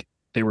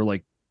 They were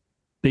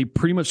they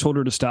pretty much told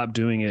her to stop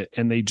doing it,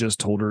 and they just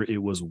told her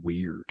it was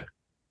weird.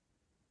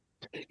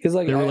 Because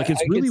they were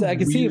it's really I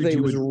could see if they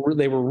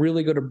were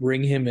really going to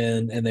bring him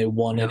in and they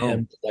wanted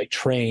him to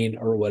train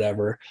or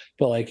whatever.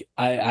 But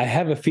I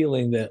have a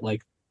feeling that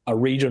a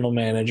regional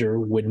manager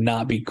would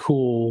not be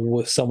cool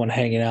with someone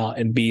hanging out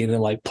and being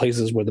in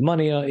places where the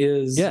money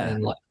is. Yeah.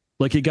 And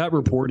it got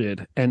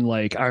reported, and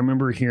I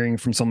remember hearing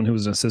from someone who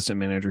was an assistant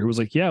manager who was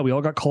like, "Yeah, we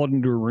all got called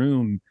into a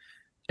room,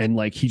 and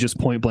he just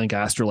point blank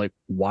asked her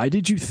why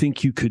did you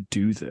think you could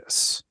do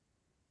this?"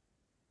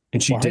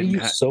 And she didn't. Why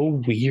are you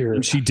so weird?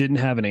 And she didn't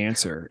have an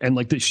answer. And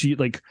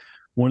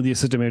one of the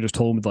assistant managers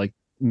told me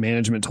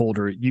management told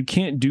her, "You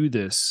can't do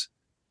this,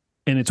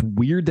 and it's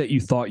weird that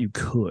you thought you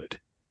could.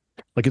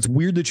 It's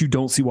weird that you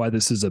don't see why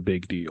this is a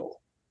big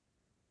deal."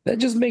 That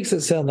just makes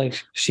it sound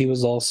like she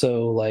was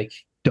also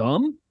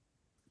dumb.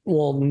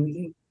 Well,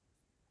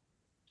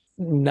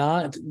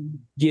 not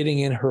getting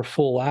in her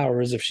full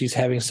hours if she's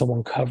having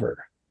someone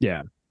cover.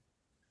 Yeah.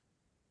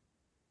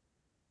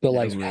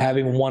 But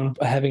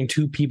having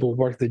two people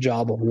work the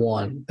job of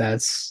one,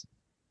 that's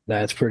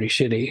pretty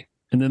shitty.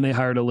 And then they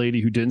hired a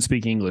lady who didn't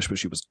speak English, but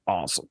she was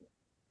awesome.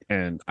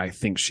 And I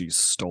think she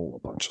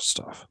stole a bunch of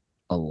stuff.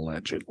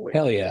 Allegedly.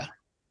 Hell yeah.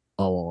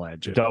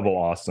 Allegedly. Double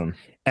awesome.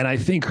 And I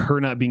think her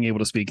not being able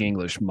to speak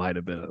English might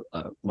have been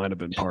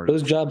part of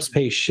those jobs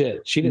pay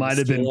shit. She didn't might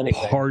have been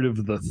anything. Part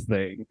of the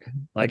thing.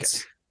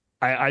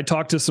 I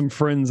talked to some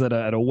friends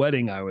at a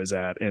wedding I was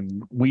at,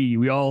 and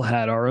we all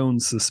had our own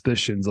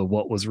suspicions of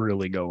what was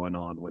really going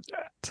on with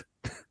that.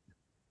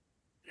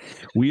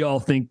 We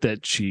all think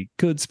that she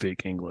could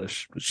speak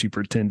English, but she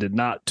pretended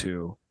not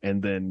to,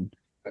 and then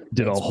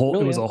did it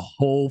was a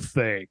whole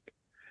thing.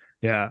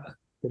 Yeah.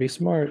 Pretty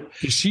smart.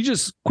 She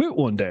just quit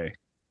one day,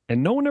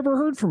 and no one ever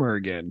heard from her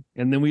again.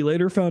 And then we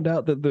later found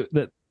out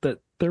that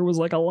there was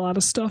a lot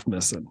of stuff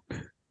missing.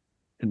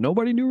 And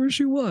nobody knew where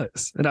she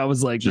was. And I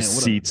was like,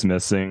 just seats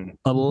missing.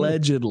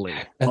 Allegedly.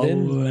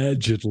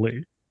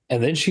 Allegedly.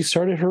 And then she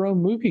started her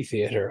own movie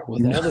theater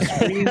with all the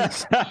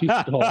screens she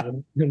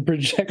stole and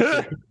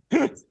projector.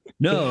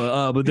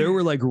 No, but there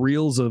were like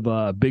reels of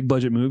big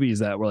budget movies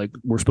that were like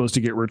were supposed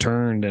to get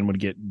returned and would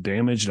get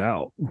damaged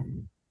out.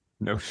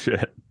 No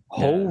shit.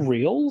 Whole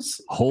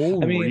reels?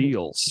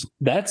 Reels.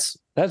 That's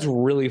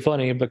really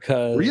funny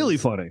because really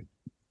funny.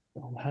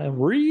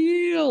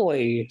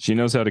 Really? She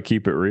knows how to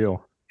keep it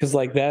real. Because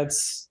like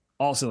that's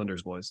all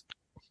cylinders, boys.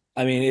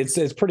 I mean,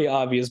 it's pretty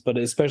obvious, but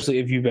especially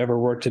if you've ever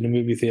worked in a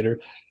movie theater,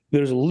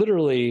 there's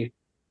literally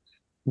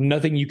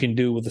nothing you can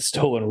do with a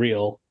stolen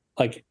reel.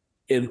 Like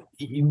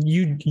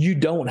you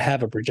don't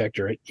have a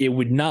projector. It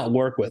would not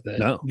work with it.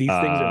 No. These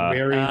things are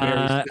very,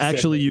 very specific.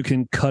 Actually, you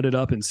can cut it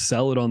up and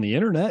sell it on the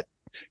internet.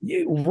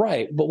 Yeah,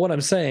 right. But what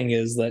I'm saying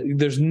is that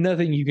there's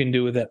nothing you can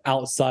do with it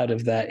outside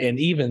of that. And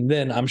even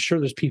then, I'm sure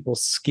there's people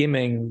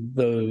skimming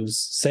those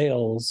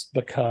sales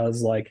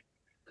because like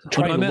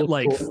trying to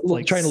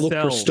look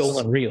for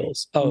stolen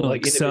reels. Oh, no,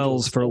 like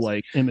sells for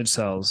like image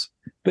sells.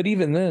 But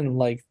even then,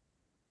 like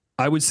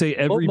I would say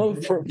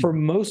for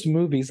most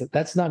movies,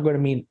 that's not going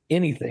to mean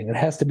anything. It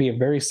has to be a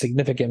very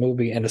significant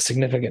movie and a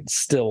significant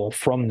still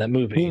from that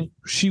movie.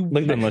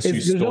 Unless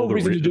you stole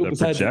the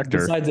projector.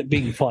 Besides it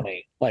being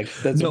funny. Like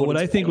that's what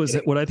I think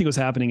was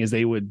happening is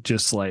they would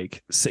just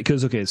like say,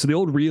 because so the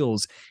old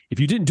reels, if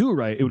you didn't do it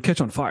right, it would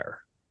catch on fire.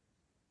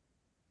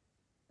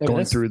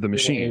 Going through the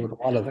machine.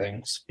 A lot of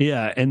things.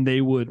 Yeah, and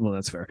they would. Well,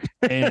 that's fair.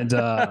 And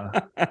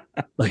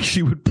like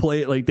she would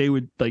play it like they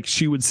would like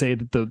she would say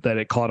that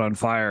it caught on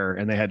fire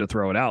and they had to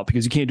throw it out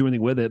because you can't do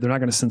anything with it. They're not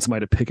going to send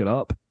somebody to pick it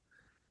up.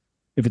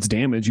 If it's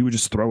damaged, you would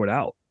just throw it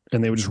out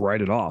and they would just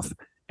write it off.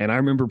 And I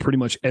remember pretty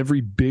much every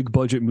big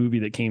budget movie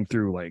that came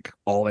through, like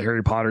all the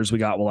Harry Potters we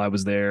got while I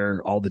was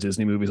there, all the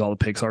Disney movies, all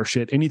the Pixar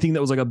shit, anything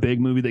that was like a big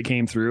movie that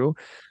came through.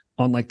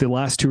 On like the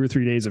last 2 or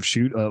 3 days of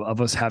shoot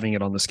of us having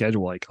it on the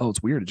schedule, like, oh,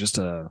 it's weird. It just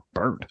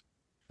burned.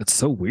 It's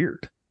so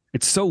weird.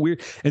 It's so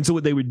weird. And so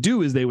what they would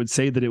do is they would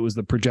say that it was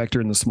the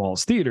projector in the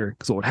smallest theater.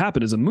 Because what would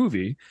happen is a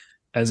movie,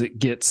 as it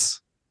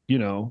gets,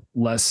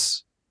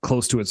 less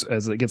close to its,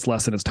 as it gets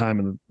less in its time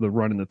in the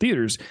run in the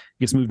theaters, it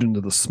gets moved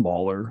into the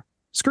smaller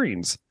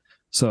screens.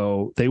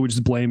 So they would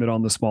just blame it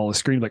on the smallest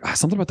screen. Like,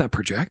 something about that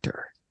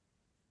projector.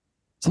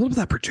 Something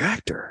about that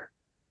projector.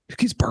 It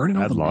keeps burning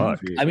all the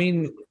movie. I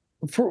mean,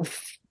 for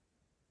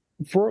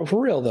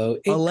real though,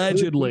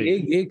 allegedly,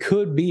 it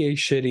could be a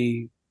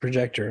shitty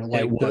projector.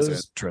 Like, it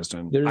wasn't,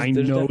 Tristan. There's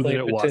know that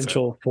it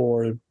potential wasn't.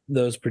 for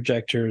those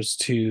projectors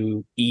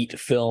to eat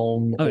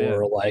film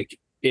or like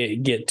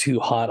it get too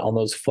hot on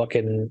those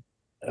fucking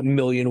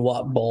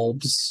 1,000,000-watt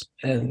bulbs.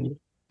 And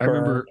I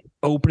remember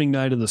opening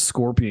night of the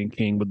Scorpion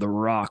King with The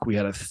Rock. We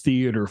had a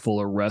theater full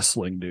of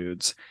wrestling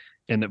dudes,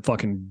 and it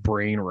fucking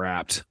brain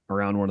wrapped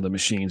around one of the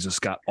machines,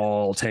 just got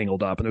all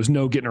tangled up, and there was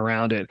no getting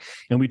around it.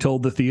 And we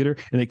told the theater,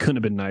 and they couldn't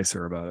have been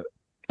nicer about it.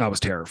 I was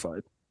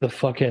terrified.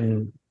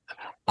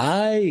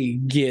 I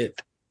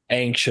get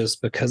anxious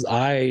because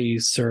I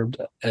served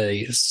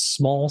a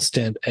small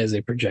stint as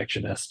a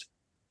projectionist,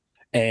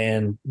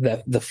 and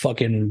that the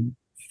fucking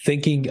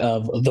thinking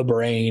of the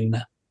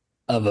brain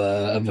of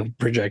a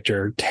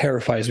projector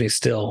terrifies me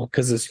still,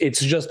 because it's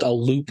just a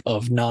loop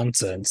of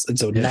nonsense.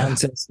 It's a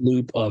nonsense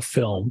loop of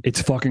film.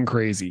 It's fucking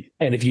crazy.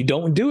 And if you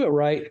don't do it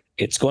right,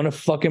 it's going to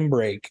fucking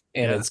break,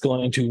 and it's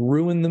going to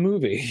ruin the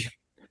movie.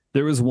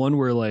 There was one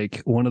where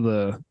like one of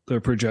the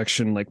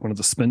projection, like one of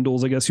the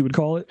spindles, I guess you would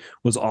call it,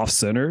 was off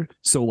center.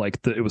 So like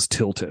it was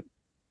tilted.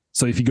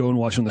 So if you go and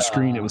watch on the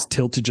screen, it was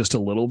tilted just a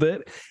little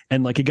bit.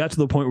 And like it got to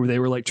the point where they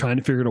were like trying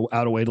to figure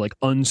out a way to like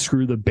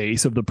unscrew the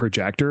base of the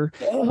projector,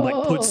 and,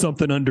 like put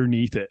something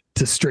underneath it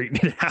to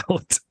straighten it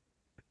out.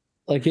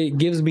 Like, it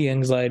gives me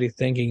anxiety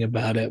thinking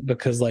about it,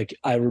 because like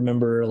I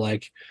remember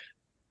like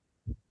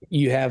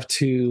you have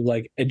to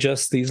like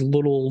adjust these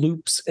little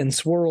loops and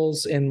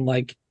swirls and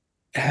like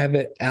have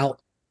it out,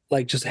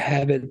 like just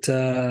have it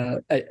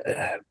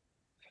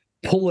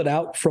pull it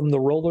out from the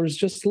rollers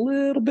just a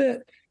little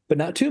bit, but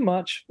not too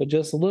much, but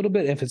just a little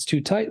bit. If it's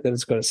too tight, then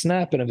it's going to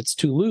snap, and if it's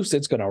too loose,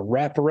 it's going to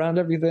wrap around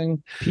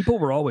everything. People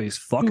were always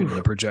fucking in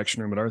the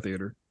projection room at our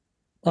theater.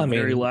 The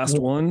very last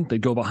one, they'd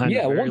go behind.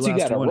 Yeah, the very once you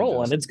last got it one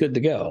rolling, it's good to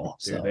go.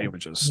 Dude, So. they were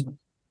just,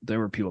 there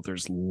were people there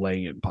just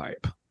laying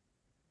pipe.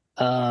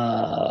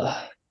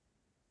 But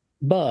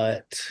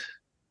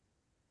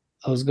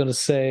I was going to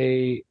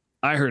say,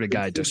 I heard a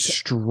guy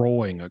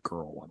destroying a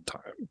girl one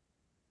time.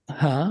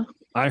 huh?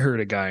 I heard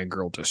a guy and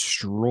girl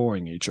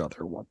destroying each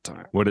other one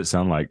time. What did it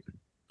sound like?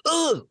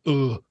 And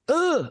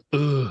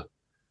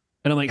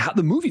I'm like, how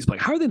the movie's like,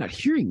 how are they not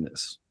hearing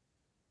this?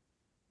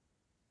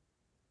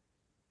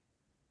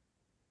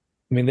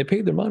 I mean, they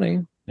paid their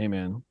money. Hey,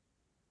 man.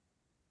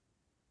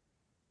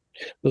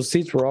 Those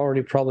seats were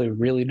already probably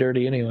really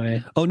dirty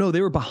anyway. Oh, no,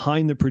 they were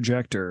behind the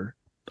projector,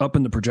 up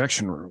in the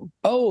projection room.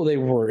 Oh, they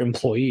were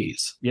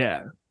employees.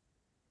 Yeah.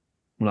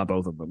 Well, not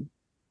both of them.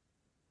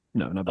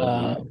 No, not both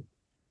of them.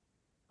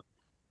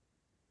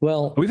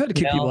 Well, We've had to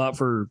kick people out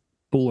for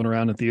fooling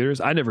around in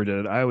theaters. I never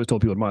did it. I always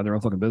told people to mind their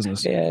own fucking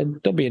business. Yeah,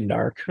 don't be a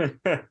narc.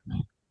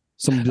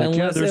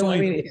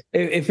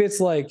 If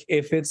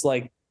it's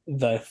like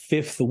the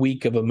fifth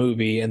week of a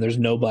movie and there's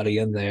nobody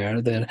in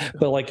there, then,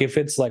 but like if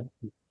it's like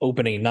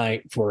opening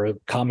night for a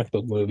comic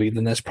book movie,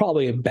 then that's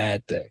probably a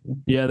bad thing.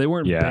 Yeah, they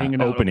weren't banging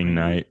out opening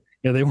night.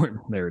 Yeah, they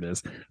weren't. There it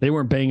is. They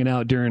weren't banging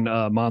out during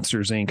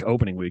Monsters Inc.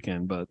 opening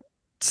weekend, but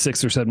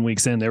 6 or 7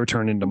 weeks in, they were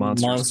turning into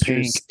Monsters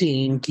Pink.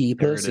 Stinky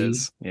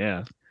pussies.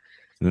 Yeah.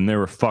 Then they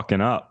were fucking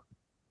up.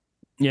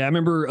 Yeah, I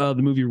remember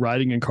the movie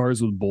Riding in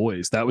Cars with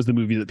Boys. That was the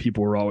movie that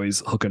people were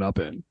always hooking up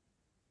in.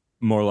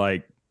 More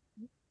like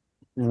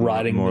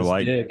riding more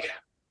like dick.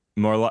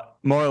 More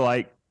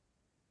like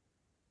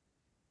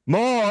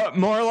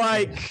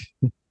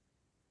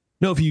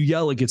No, if you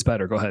yell, it gets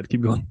better. Go ahead.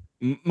 Keep going.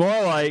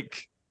 More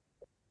like.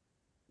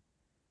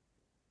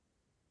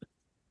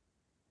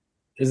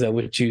 Is that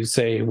what you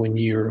say when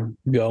you're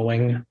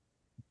going?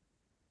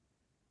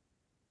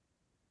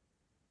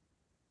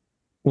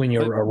 When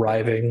you're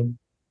arriving?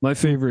 My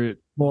favorite.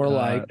 More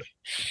like.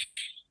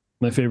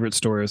 My favorite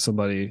story of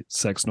somebody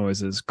sex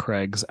noises.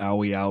 Craig's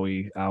owie,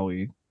 owie,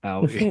 owie,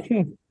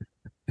 owie.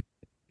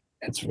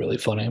 That's really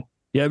funny.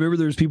 Yeah, I remember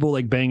there was people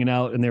like banging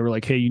out and they were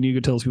like, hey, you need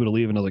to tell those people to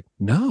leave. And I was like,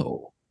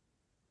 no.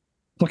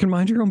 Fucking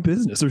mind your own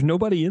business. There's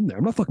nobody in there.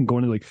 I'm not fucking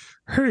going to like,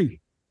 hey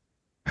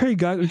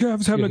guys, you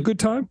guys having a good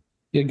time?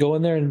 You go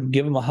in there and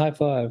give them a high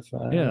five.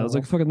 Yeah, I was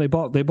like, fucking, they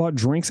bought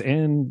drinks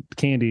and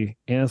candy,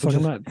 and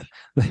fucking not.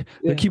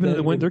 They're keeping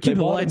the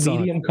lights on.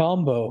 Medium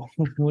combo.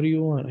 What do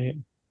you want? Yeah.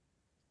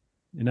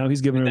 And now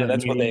he's giving her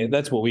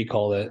That's what we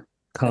call it.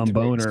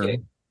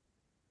 Comboner.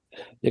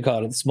 They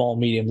call it the small,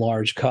 medium,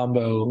 large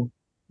combo.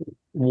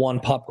 1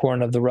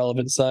 popcorn of the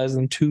relevant size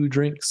and 2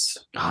 drinks.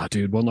 Ah,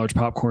 dude, 1 large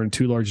popcorn,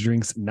 2 large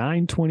drinks,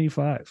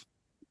 $9.25.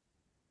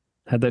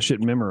 Had that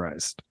shit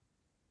memorized.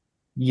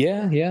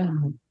 Yeah.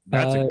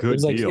 That's a good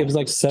deal. It was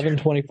like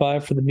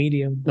 $7.25 for the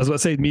medium. I was about to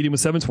say medium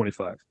was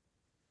 $7.25.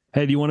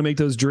 Hey, do you want to make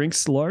those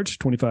drinks large?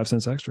 25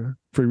 cents extra.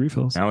 Free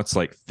refills. Now it's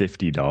like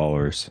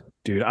 $50.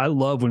 Dude, I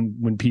love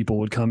when people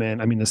would come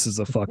in. I mean, this is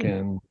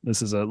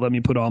let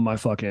me put on my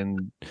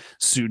fucking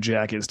suit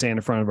jacket, stand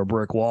in front of a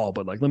brick wall,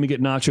 but like, let me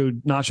get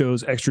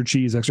nachos, extra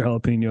cheese, extra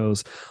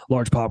jalapenos,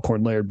 large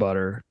popcorn, layered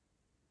butter,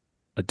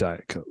 a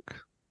Diet Coke.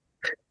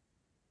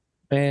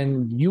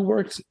 And you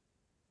worked.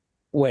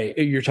 Wait,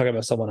 you're talking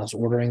about someone else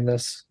ordering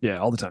this? Yeah,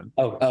 all the time.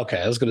 Oh, okay.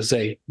 I was going to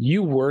say,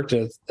 you worked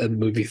at a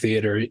movie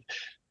theater.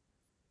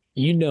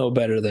 You know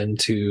better than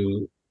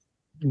to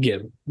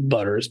get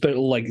butters, but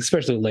like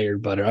especially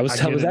layered butter. I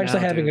was actually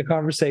having a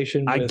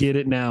conversation. I get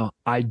it now.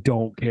 I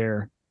don't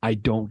care. I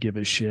don't give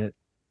a shit.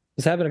 I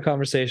was having a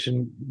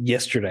conversation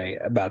yesterday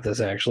about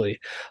this actually,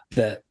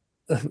 that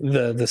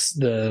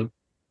the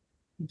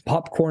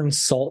popcorn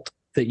salt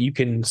that you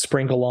can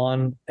sprinkle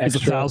on is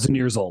 1,000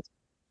 years old.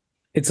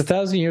 It's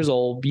 1,000 years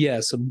old,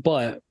 yes,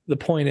 but the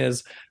point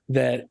is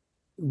that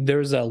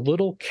there's a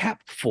little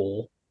cap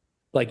full.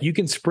 Like you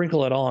can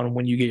sprinkle it on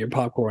when you get your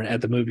popcorn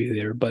at the movie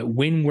theater, but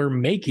when we're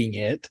making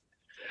it,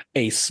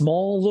 a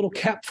small little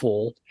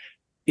capful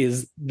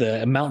is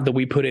the amount that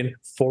we put in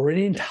for an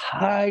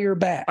entire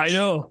batch. I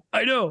know.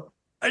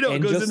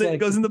 It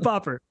goes in the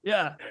popper.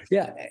 Yeah.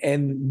 Yeah.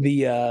 And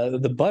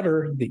the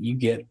butter that you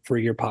get for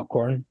your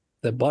popcorn,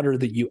 the butter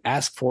that you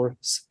ask for,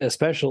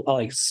 specifically,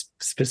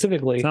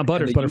 it's not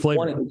butter, it's butter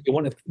flavor.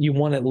 You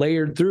want it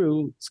layered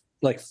through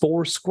like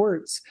 4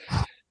 squirts.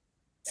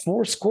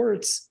 4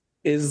 squirts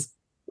is.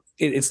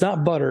 It's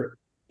not butter,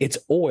 it's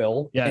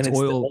oil. Yeah, and it's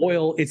oil. The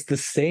oil. It's the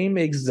same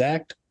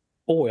exact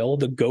oil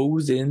that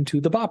goes into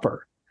the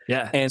popper.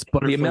 Yeah, and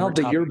the amount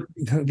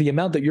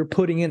that you're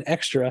putting in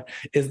extra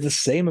is the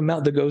same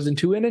amount that goes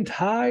into an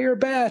entire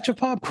batch of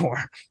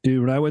popcorn.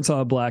 Dude, when I went and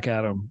saw Black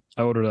Adam,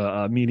 I ordered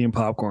a medium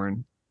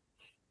popcorn,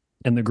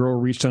 and the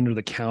girl reached under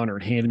the counter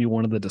and handed me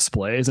one of the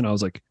displays, and I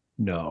was like,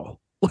 no.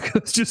 Like,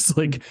 it's just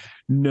like,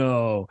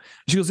 no.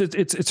 She goes,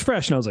 it's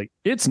fresh, and I was like,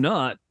 it's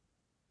not.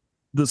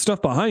 The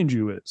stuff behind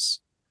you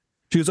is.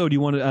 She goes, oh, do you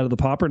want it out of the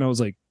popper? And I was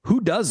like,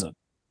 who doesn't?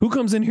 Who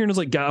comes in here and is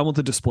like, God, I want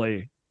the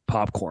display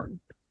popcorn.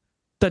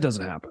 That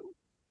doesn't happen.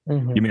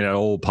 Mm-hmm. You mean that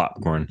old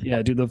popcorn?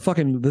 Yeah, dude,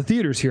 the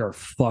theaters here are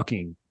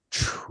fucking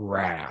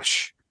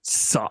trash.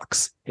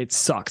 Sucks. It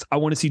sucks. I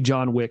want to see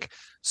John Wick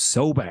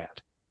so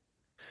bad.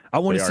 I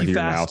want to see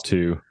Fast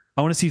too.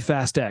 I want to see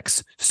Fast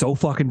X so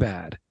fucking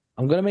bad.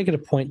 I'm going to make it a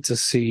point to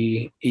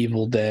see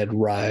Evil Dead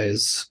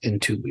Rise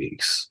in 2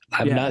 weeks.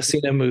 I've not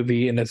seen a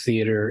movie in a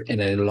theater in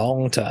a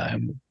long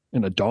time.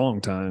 In a dong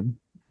time.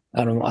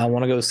 I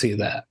want to go see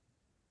that.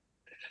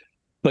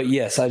 But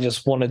yes, I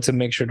just wanted to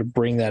make sure to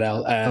bring that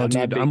out.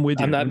 I'm with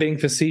you. I'm not being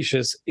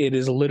facetious. It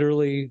is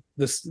literally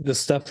the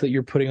stuff that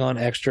you're putting on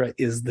extra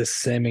is the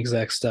same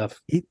exact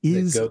stuff. It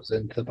is that goes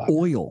into the box.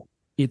 Oil.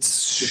 It's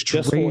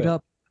straight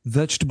up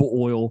vegetable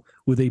oil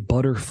with a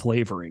butter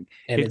flavoring.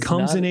 And it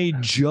comes in a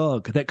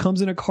jug that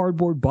comes in a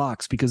cardboard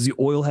box because the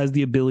oil has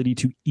the ability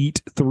to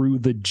eat through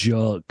the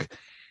jug.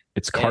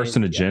 It's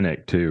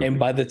carcinogenic too. And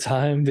by the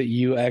time that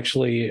you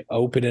actually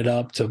open it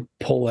up to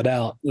pull it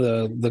out,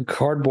 the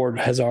cardboard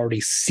has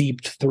already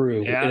seeped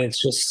through and it's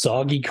just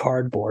soggy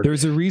cardboard.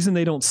 There's a reason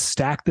they don't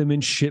stack them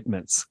in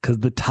shipments because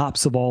the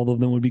tops of all of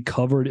them would be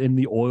covered in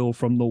the oil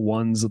from the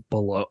ones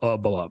below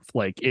above.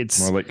 Like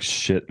it's more like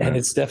shit. Man. And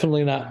it's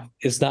definitely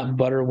it's not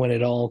butter when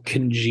it all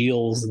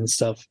congeals and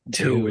stuff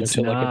too. No, it's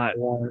not.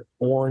 Like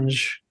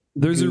orange.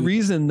 There's a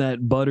reason that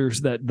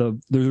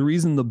there's a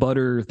reason the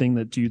butter thing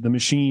that the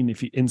machine,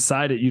 if you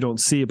inside it, you don't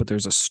see it, but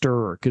there's a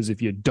stirrer. Because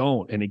if you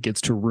don't, and it gets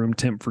to room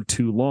temp for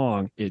too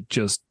long, it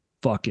just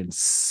fucking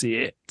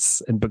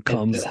sits and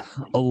becomes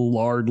a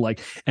lard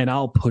and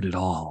I'll put it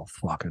all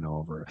fucking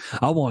over.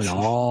 I want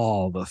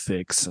all the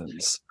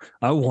fixins.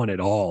 I want it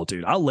all,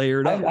 dude. I'll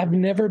layer it up. I've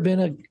never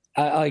been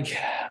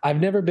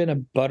a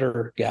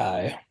butter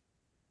guy.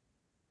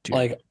 Dude.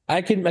 Like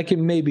I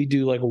can maybe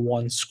do like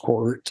 1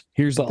 squirt.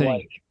 Here's the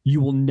thing. You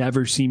will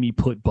never see me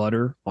put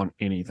butter on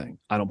anything.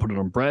 I don't put it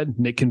on bread.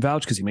 Nick can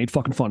vouch because he made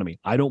fucking fun of me.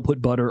 I don't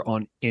put butter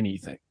on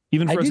anything.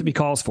 Even if recipe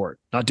calls for it.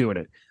 Not doing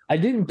it. I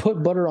didn't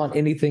put butter on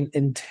anything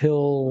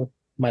until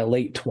my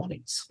late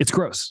 20s. It's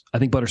gross. I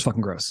think butter's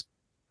fucking gross.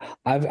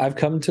 I've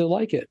come to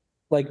like it.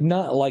 Like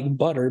not like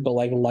butter, but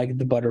like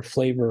the butter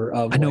flavor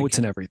of I know it's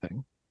in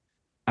everything.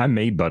 I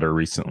made butter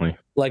recently.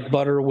 Like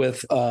butter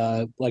with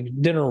like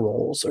dinner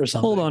rolls or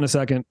something. Hold on a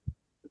second.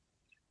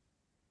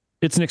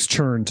 It's Nick's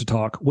turn to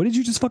talk. What did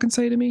you just fucking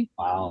say to me?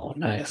 Wow,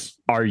 nice.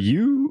 Are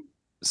you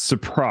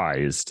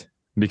surprised?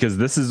 Because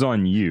this is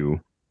on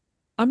you.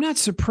 I'm not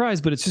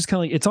surprised, but it's just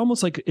kind of like, it's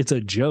almost like it's a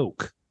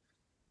joke.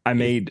 I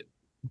made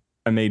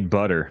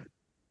butter.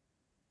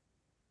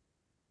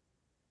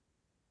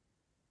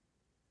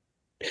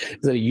 Is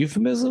that a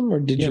euphemism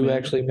or did you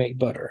actually make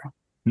butter?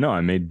 No,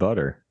 I made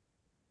butter.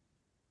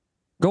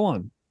 Go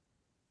on.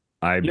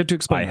 You have to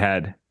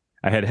explain.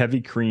 I had heavy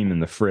cream in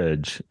the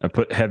fridge. I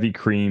put heavy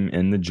cream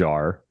in the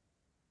jar.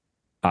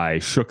 I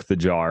shook the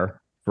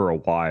jar for a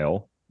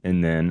while,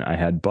 and then I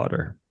had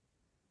butter.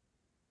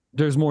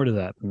 There's more to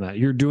that than that.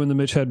 You're doing the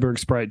Mitch Hedberg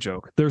Sprite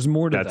joke. There's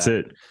more to that. That's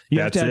it. You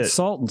That's have to add it.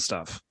 salt and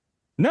stuff.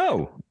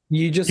 No,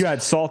 You just you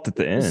add salt at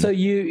the end. so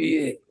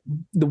the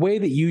way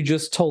that you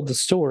just told the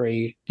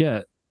story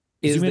Yeah.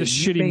 is You made a that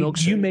shitty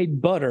milkshake. You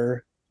made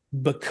butter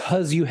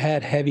because you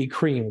had heavy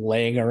cream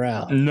laying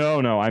around.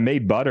 No, I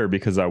made butter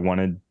because I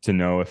wanted to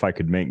know if I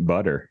could make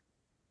butter.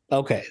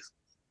 Okay,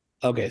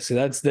 so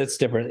that's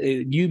different.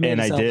 You made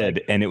And it I sound did,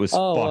 like, and it was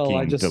oh, well,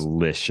 fucking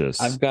delicious.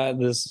 I've got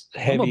this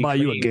heavy. I'm gonna buy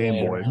you a cream Game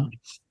laying Boy. around.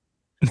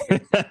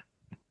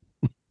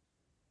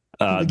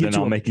 Then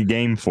I'll make a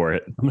game for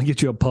it. I'm gonna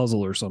get you a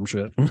puzzle or some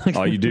shit.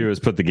 All you do is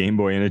put the Game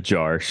Boy in a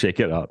jar, shake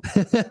it up.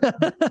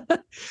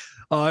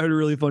 Oh, I heard a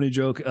really funny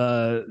joke.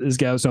 This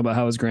guy was talking about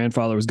how his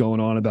grandfather was going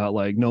on about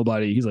like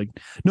nobody. He's like,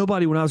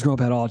 nobody when I was growing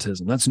up had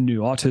autism. That's new.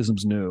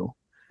 Autism's new.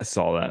 I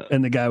saw that.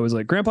 And the guy was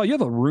like, Grandpa, you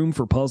have a room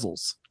for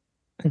puzzles.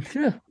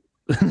 Yeah.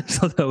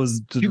 So that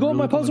was just You go in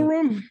really my puzzle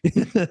funny. room?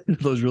 That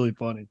was really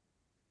funny.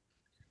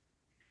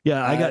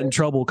 Yeah, I got in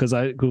trouble because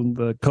when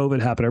the COVID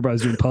happened, everybody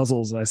was doing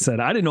puzzles. I said,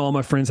 I didn't know all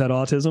my friends had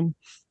autism.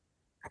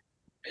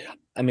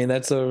 I mean,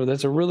 that's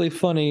a really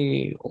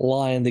funny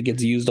line that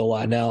gets used a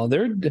lot now.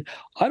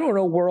 I don't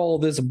know where all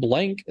this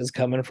blank is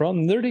coming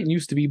from. There didn't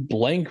used to be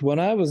blank when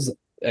I was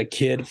a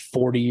kid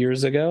 40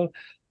 years ago.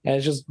 And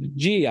it's just,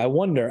 gee, I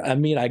wonder. I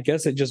mean, I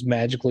guess it just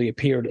magically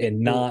appeared and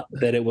not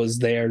that it was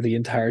there the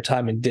entire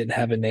time and didn't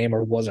have a name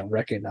or wasn't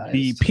recognized.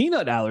 The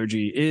peanut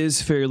allergy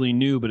is fairly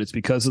new, but it's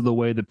because of the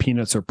way the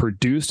peanuts are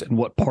produced and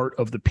what part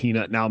of the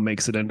peanut now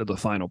makes it into the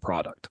final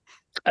product.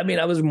 I mean,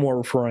 I was more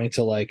referring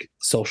to like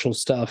social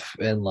stuff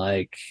and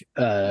like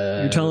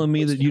You're telling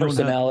me that you don't have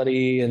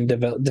personality and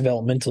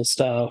developmental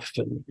stuff.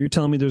 And You're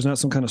telling me there's not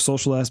some kind of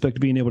social aspect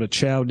to being able to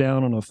chow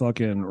down on a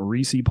fucking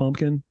Reese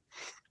pumpkin?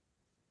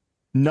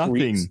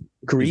 Nothing.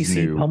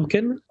 greasy new.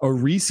 pumpkin. A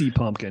Reese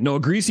pumpkin. No, a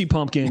greasy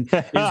pumpkin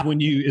is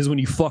when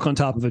you fuck on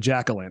top of a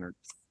jack-o'-lantern.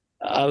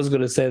 I was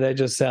going to say that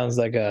just sounds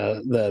like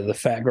the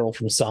fat girl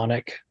from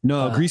Sonic.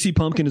 No, a greasy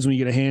pumpkin is when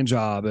you get a hand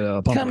job at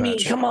a pumpkin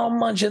patch. Come on,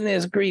 munch on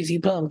this greasy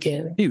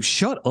pumpkin. Dude,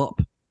 shut up.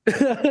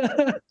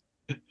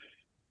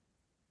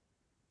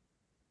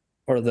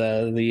 Or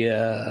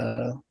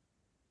the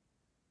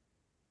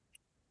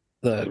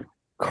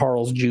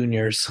Carl's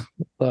Juniors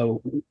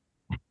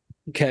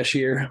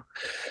cashier.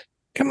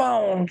 Come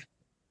on.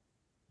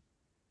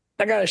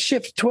 I got a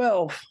shift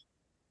 12.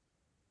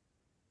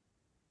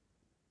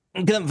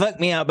 Come fuck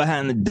me out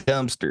behind the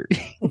dumpster.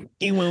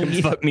 You will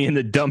Come fuck me in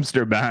the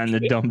dumpster behind the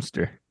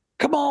dumpster.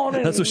 Come on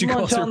and That's what she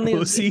calls her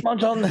pussy.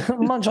 munch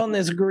on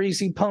this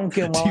greasy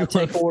pumpkin while I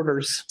take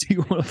orders. Do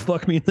you want to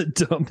fuck me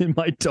in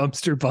my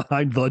dumpster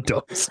behind the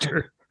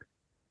dumpster?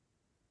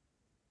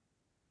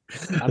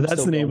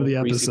 That's the name of the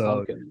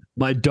episode.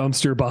 My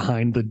dumpster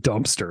behind the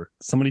dumpster.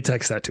 Somebody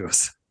text that to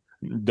us.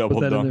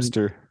 Double Put that in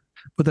dumpster.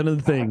 Put that in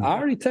the thing. I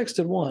already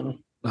texted one.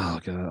 Oh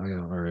god,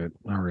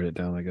 I'll write it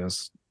down, I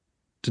guess.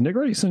 Did Nick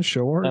already send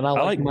show art? And I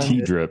like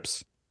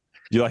T-Drips.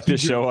 Do you like the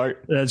show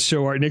art? That's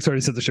show art. Nick's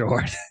already said the show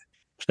art.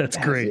 That's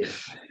great.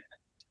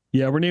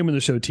 Yeah, we're naming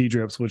the show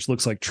T-Drips, which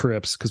looks like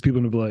trips, because people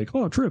are going to be like,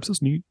 oh, trips,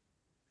 that's neat.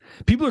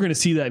 People are going to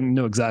see that and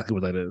know exactly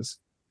what that is,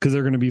 because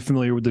they're going to be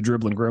familiar with the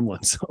Dribbling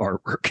Gremlins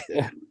artwork.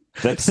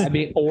 That's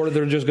or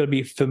they're just going to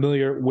be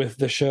familiar with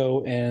the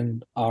show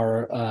and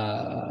our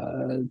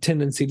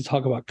tendency to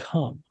talk about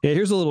cum. Yeah,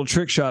 here's a little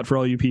trick shot for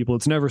all you people.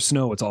 It's never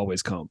snow, it's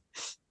always cum.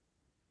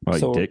 like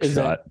So dick is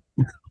shot.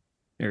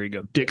 There you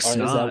go. Dick Is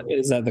snot.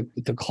 that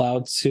the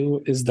clouds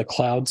too? Is the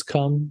clouds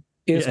cum?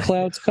 Is Yeah.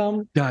 clouds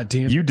cum? God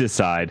damn. You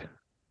decide.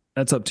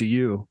 That's up to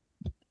you.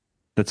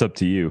 That's up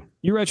to you.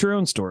 You write your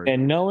own story.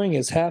 And knowing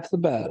is half the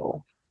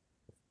battle.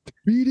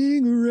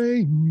 Reading a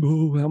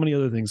rainbow. How many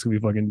other things can we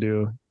fucking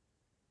do?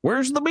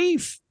 Where's the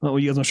beef? Oh,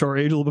 you guys want to show our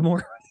age a little bit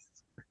more?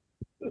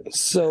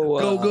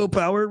 So Go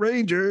Power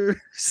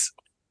Rangers.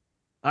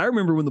 I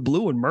remember when the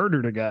blue one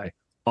murdered a guy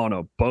on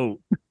a boat.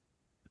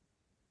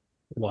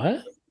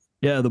 what?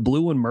 Yeah, the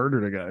blue one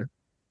murdered a guy.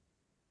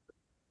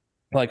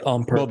 Like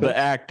on purpose? Well, the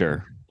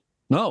actor.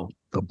 No,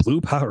 the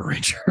blue Power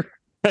Ranger.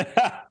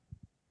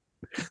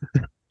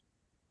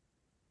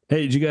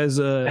 Hey, did you guys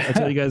I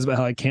tell you guys about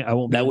how I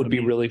won't that would be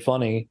really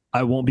funny.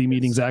 I won't be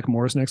meeting Zach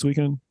Morris next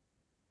weekend.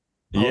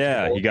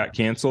 Yeah, he got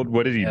canceled.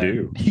 What did he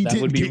do? He That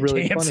didn't would be get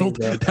really canceled.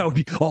 funny, though. That would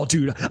be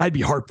dude, I'd be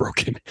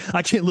heartbroken.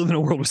 I can't live in a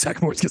world where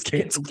Zach Morris gets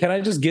canceled. Can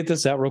I just get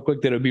this out real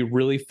quick? That it would be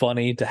really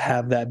funny to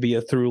have that be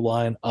a through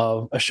line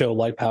of a show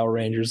like Power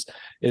Rangers.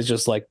 Is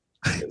just like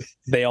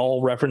they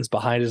all reference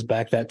behind his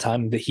back that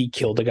time that he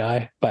killed a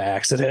guy by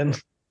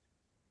accident.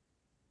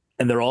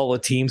 And they're all a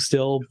team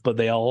still, but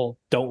they all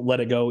don't let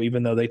it go,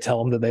 even though they tell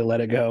them that they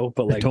let it go.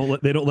 But like,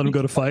 They don't let him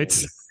go to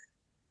fights.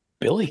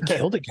 Billy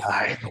killed a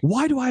guy.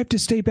 Why do I have to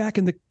stay back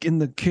in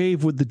the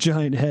cave with the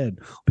giant head?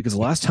 Because the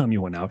last time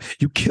you went out,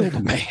 you killed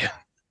a man.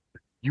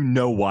 You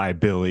know why,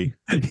 Billy.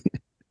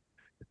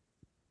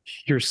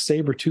 Your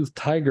saber-toothed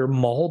tiger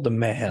mauled a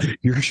man.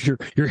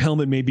 Your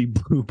helmet may be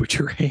blue, but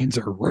your hands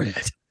are red.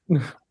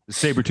 The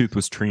Sabretooth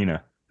was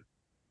Trina.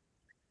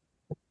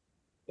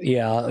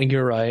 Yeah,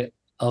 you're right.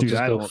 I'll Dude,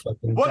 just I go don't-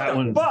 fucking.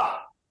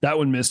 That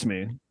one missed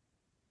me.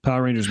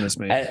 Power Rangers missed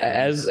me.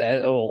 As I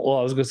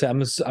was going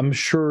to say, I'm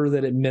sure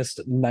that it missed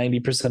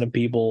 90% of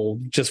people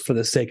just for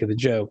the sake of the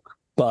joke.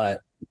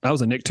 But I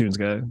was a Nicktoons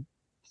guy.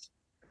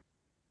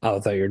 I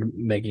thought you were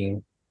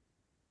making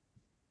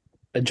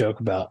a joke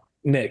about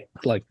Nick,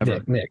 like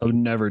Never. Nick. I would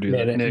never do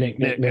that.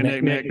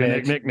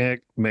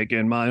 Nick,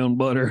 making my own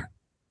butter.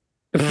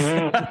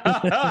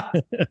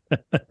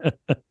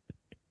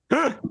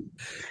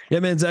 Yeah,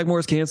 man, Zach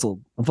Morris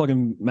canceled. I'm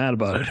fucking mad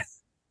about it.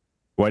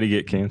 Why'd he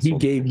get He canceled?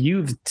 gave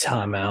you the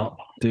timeout.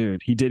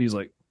 Dude, he did. He's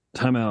like,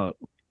 timeout.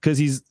 Because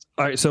he's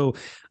all right. So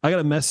I got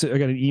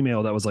an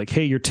email that was like,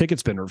 hey, your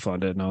ticket's been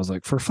refunded. And I was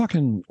like, for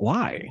fucking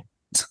why?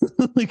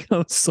 Like, I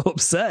was so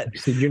upset. He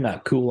said, you're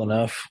not cool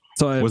enough.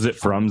 So Was it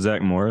from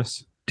Zach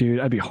Morris? dude,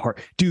 I'd be hard.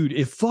 Dude,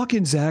 if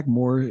fucking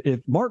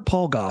if Mark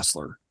Paul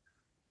Gosselaar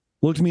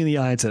looked me in the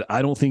eye and said,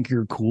 I don't think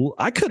you're cool,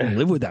 I couldn't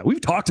live with that. We've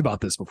talked about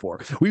this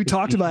before. We've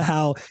talked about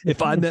how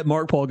if I met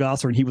Mark Paul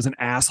Gosselaar and he was an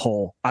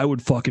asshole, I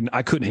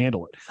couldn't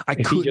handle it. I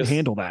couldn't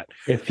handle that.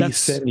 If he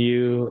sent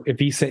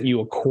you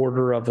a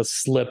quarter of a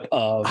slip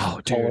of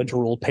college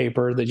rule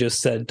paper that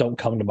just said, don't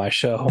come to my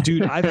show.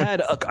 Dude, I've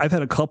had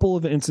a couple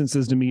of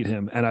instances to meet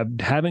him and I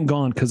haven't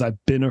gone because I've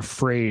been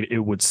afraid it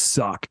would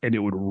suck and it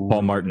would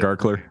Paul Mark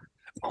Garkler.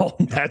 Oh,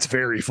 that's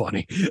very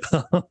funny.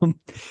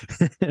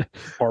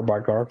 Or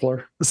Mark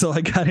Garkler. So I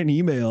got an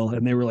email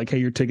and they were like, hey,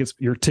 your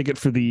ticket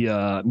for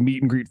the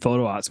meet and greet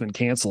photo op's been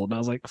canceled. And I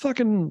was like,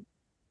 fucking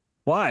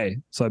why?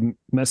 So I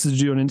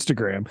messaged you on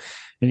Instagram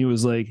and he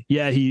was like,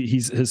 yeah,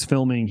 he's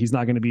filming. He's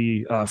not going to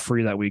be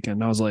free that weekend.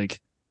 And I was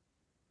like,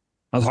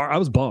 I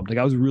was bummed. Like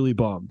I was really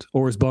bummed,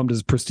 or as bummed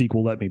as Prestique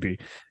will let me be.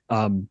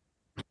 But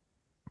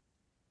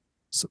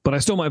I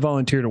still might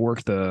volunteer to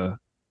work the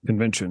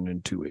convention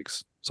in 2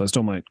 weeks. So I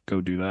still might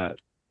go do that.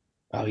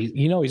 Oh,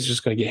 he's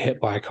just going to get hit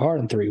by a car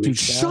in 3 weeks. Dude,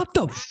 shut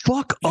the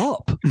fuck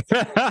up.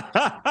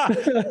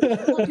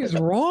 What is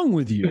wrong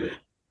with you?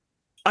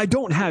 I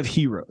don't have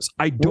heroes.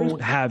 I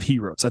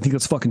think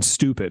that's fucking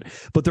stupid.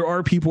 But there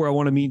are people where I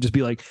want to meet and just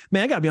be like,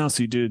 man, I got to be honest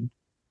with you, dude.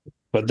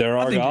 But there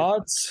are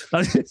gods.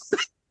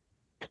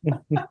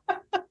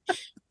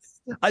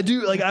 I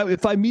do. Like,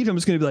 if I meet him, I'm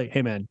just going to be like,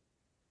 hey, man,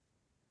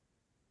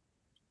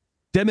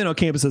 Dead Men on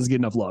Campus doesn't get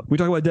enough love. We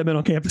talk about Dead Men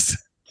on Campus.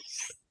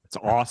 It's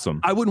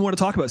awesome. I wouldn't want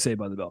to talk about Saved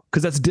by the Bell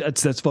because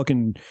that's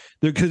fucking,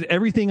 because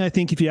everything I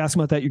think if you ask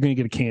about that, you're going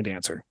to get a canned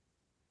answer.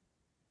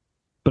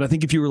 But I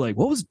think if you were like,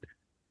 what was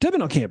Dead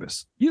Men on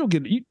Campus? You don't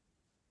get it.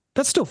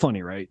 That's still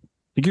funny, right?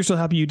 Like you're so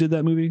happy you did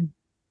that movie.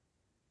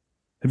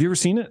 Have you ever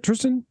seen it,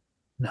 Tristan?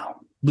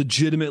 No.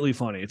 Legitimately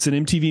funny. It's an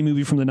MTV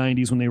movie from the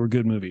 90s when they were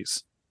good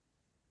movies.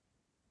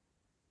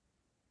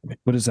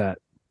 What is that?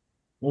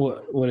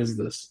 What is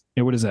this?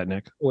 Yeah, what is that,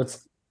 Nick?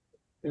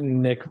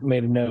 Nick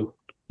made a note.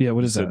 Yeah,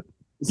 what is that?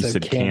 You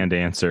said canned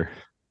answer.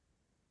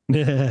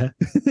 Yeah.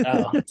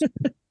 Oh.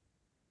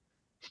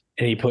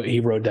 And he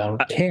wrote down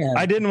can.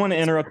 I didn't want to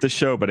interrupt the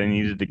show, but I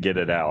needed to get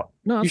it out.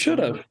 No, you should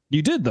have.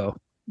 You did though.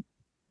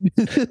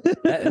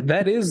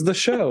 that is the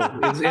show.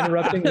 Is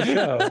interrupting the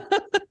show.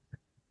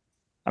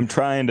 I'm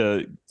trying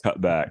to cut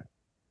back,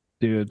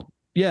 dude.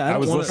 Yeah, I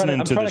was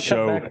listening to the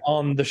show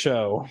on the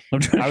show.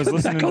 I was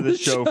listening to the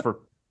show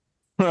for.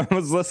 I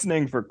was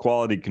listening for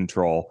quality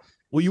control.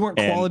 Well, you weren't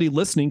quality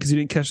listening because you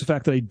didn't catch the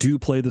fact that I do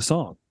play the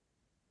song.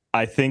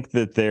 I think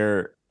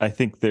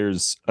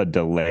there's a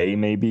delay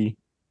maybe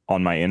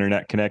on my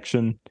internet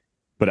connection,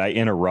 but I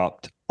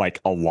interrupt like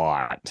a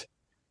lot.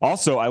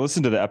 Also, I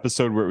listened to the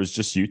episode where it was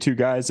just you two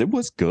guys. It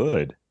was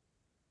good.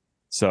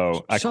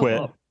 So I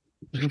quit.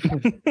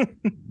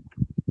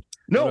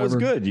 No, it was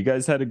good. You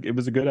guys it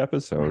was a good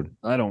episode.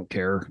 I don't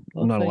care.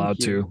 I'm not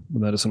allowed to. The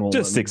medicine won't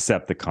just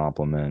accept the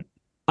compliment.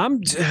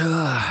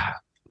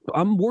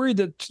 I'm worried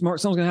that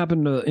something's going to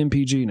happen to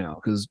MPG now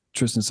because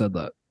Tristan said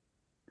that.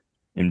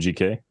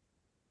 MGK?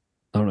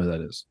 I don't know who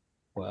that is.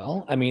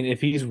 Well, I mean, if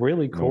he's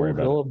really cool,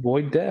 he'll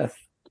avoid death.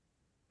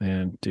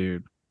 Man,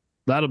 dude,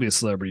 that'll be a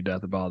celebrity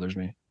death that bothers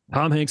me.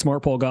 Tom Hanks,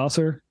 Mark Paul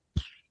Gosselaar.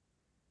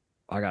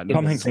 I got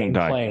Tom Hanks won't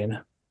die.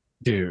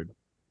 Dude.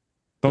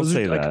 Don't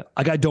say that.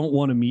 Like, I don't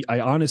want to meet. I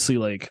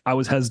honestly, I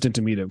was hesitant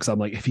to meet him because I'm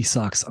like, if he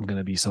sucks, I'm going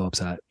to be so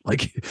upset.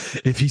 Like,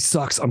 if he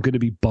sucks, I'm going to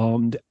be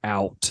bummed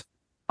out.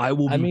 I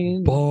will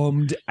be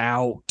bummed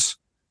out.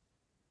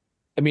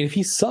 I mean, if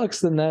he sucks,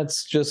 then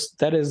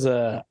that is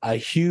a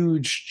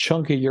huge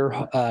chunk of your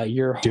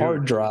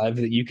hard drive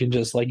that you can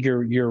just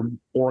your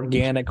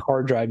organic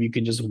hard drive you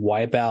can just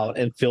wipe out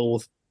and fill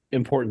with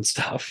important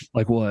stuff.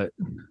 Like what?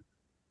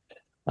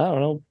 I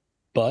don't know.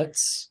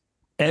 Butts.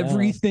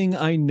 Everything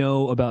I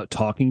know about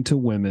talking to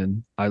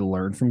women, I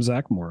learned from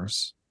Zach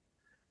Morris.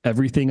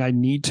 Everything I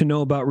need to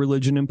know about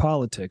religion and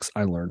politics,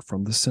 I learned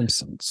from The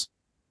Simpsons.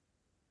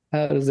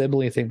 How does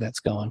Emily think that's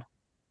going?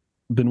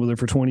 Been with her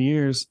for 20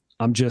 years.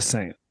 I'm just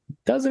saying.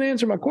 Doesn't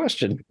answer my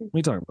question. What are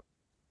you talking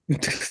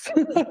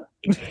about?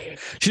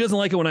 She doesn't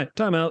like it when I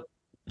time out.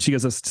 She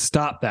goes,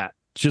 stop that.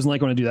 She doesn't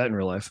like when I do that in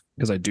real life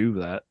because I do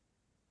that.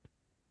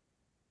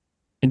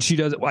 And she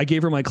does. I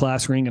gave her my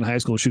class ring in high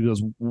school. She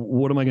goes,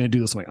 what am I going to do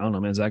this? I'm like, I don't know,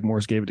 man. Zach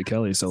Morris gave it to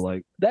Kelly. So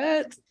like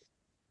that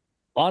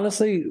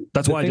honestly,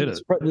 That's why I did it.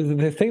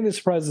 The thing that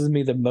surprises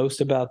me the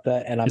most about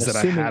that, and I'm Is that I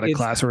assuming had a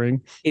class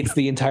ring? it's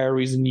the entire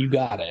reason you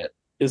got it,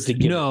 is to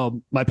give it.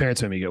 No, my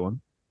parents made me get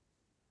one.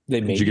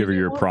 They made Did you give her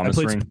your one? promise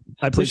ring?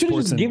 I They played should have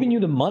sports just given you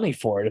the money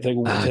for it. If they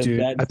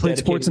dude, I played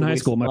sports in high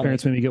school. My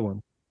parents made me get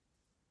one.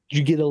 Did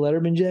you get a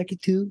Letterman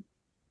jacket too?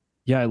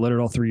 Yeah, I lettered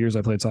all 3 years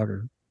I played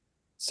soccer.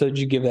 So did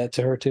you give that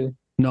to her too?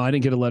 No, I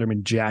didn't get a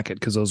Letterman jacket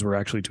because those were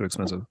actually too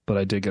expensive, but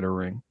I did get a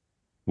ring.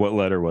 What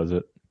letter was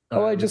it?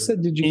 Oh, I just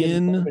said, did you get a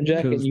Letterman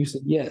jacket? And you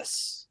said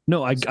yes.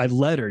 No, I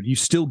lettered. You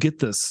still get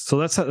this. So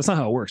that's not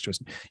how it works,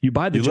 Tristan. You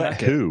buy the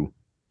jacket. Who?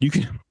 You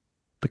can,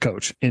 the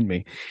coach and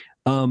me.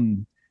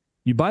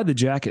 You buy the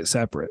jacket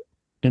separate,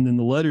 and then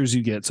the letters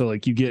you get. So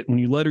like you get, when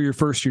you letter your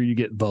first year, you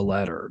get the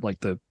letter, like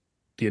the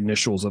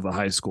initials of the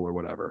high school or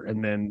whatever.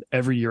 And then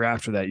every year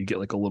after that, you get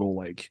like a little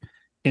like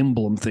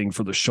emblem thing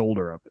for the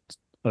shoulder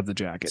of the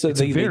jacket. So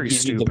it's very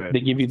stupid.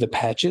 They give you the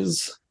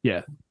patches.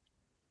 Yeah.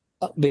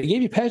 They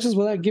gave you patches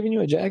without giving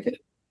you a jacket.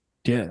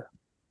 Yeah.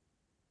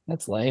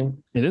 That's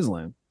lame. It is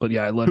lame. But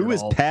yeah, I lettered Who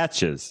is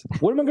Patches?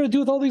 What am I going to do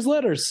with all these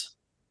letters?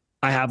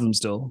 I have them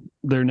still.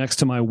 They're next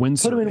to my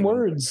windsurfer. Put them in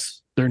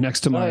words. They're next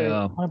to my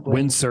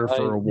windsurfer right,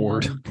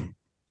 award.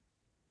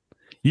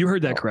 You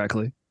heard that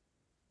correctly.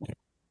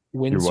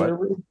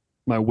 Windsurfer?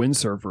 My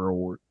windsurfer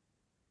award.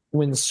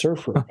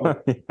 Windsurfer. Oh.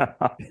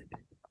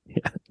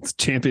 Yeah, it's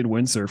champion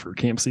windsurfer,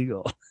 Camp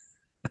Seagull.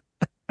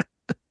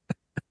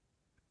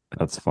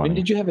 That's funny. When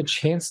did you have a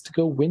chance to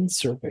go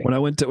windsurfing? When I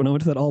went to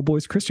that all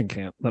boys Christian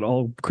camp, that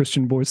all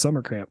Christian boys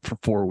summer camp for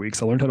 4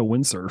 weeks, I learned how to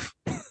windsurf.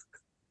 I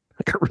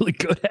got really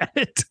good at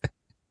it.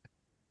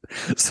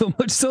 So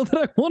much so that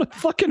I won a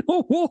fucking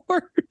award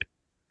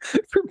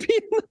for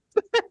being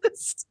the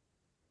best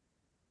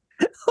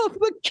of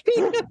the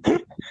camp.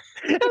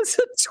 As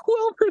a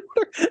 12 or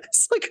 13,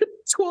 it's like a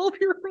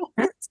 12-year-old.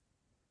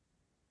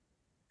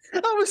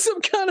 I was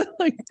some kind of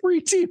like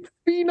 3-team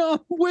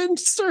phenom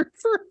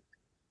windsurfer.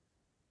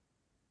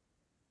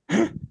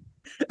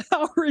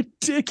 How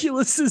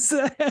ridiculous is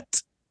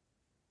that?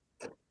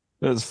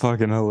 That's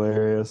fucking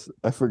hilarious.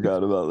 I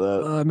forgot about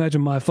that.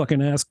 Imagine my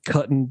fucking ass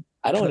cutting.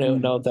 I don't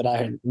even know that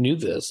I knew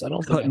this. I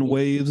don't cutting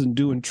waves and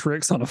doing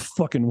tricks on a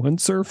fucking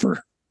windsurfer.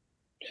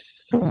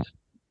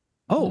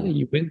 Oh,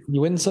 you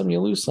win some, you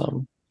lose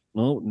some.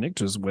 Well, Nick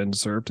just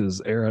windsurfed his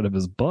air out of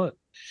his butt.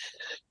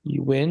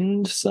 You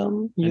win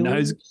some. You now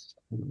he's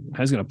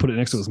gonna put it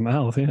next to his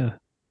mouth. Yeah, and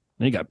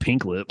he got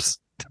pink lips.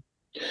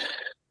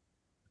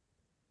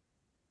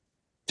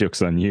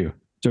 Joke's on you.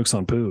 Joke's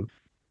on Pooh.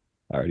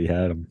 I already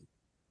had him.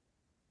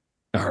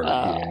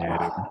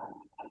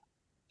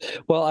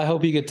 Well, I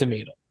hope you get to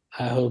meet him.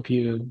 I hope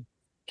you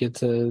get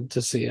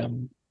to see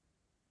him.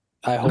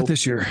 I hope not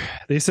this year.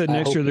 They said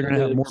next year they're going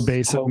to have more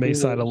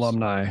Bayside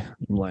alumni.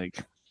 I'm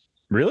like,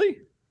 really?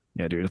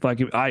 Yeah, dude. If I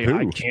could,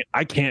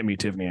 I can't meet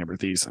Tiffany Amber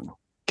Thiessen.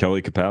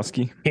 Kelly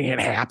Kapowski? Can't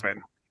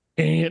happen.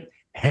 Can't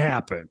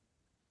happen.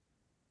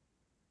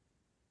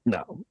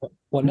 No.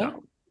 What?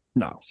 No.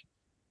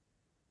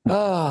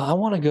 I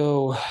want to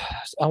go.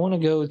 I want to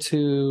go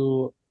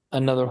to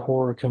another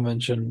horror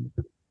convention.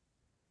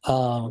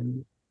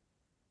 I'm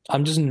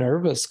just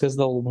nervous because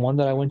the one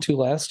that I went to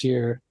last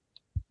year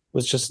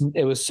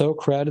it was so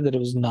crowded that it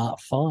was not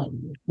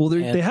fun. Well,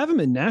 they have them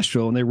in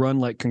Nashville and they run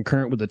like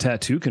concurrent with the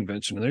tattoo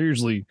convention, and they're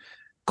usually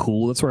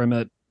cool. That's where I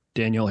met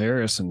Danielle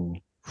Harris,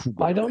 and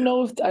I don't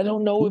know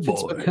if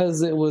it's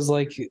because it was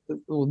like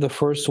the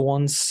first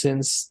one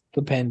since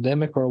the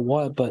pandemic or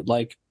what, but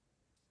like,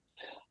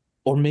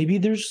 or maybe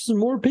there's some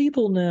more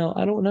people now.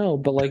 I don't know,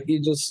 but like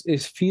it was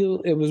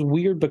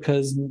weird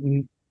because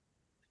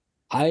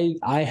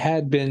I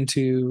had been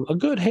to a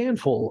good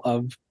handful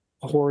of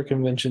horror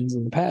conventions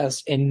in the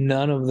past, and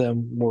none of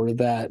them were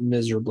that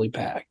miserably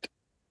packed.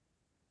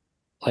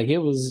 Like it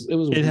was. It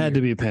weird. Had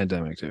to be a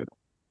pandemic, dude.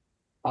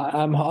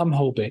 I'm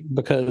hoping,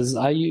 because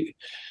I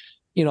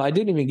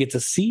didn't even get to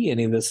see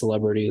any of the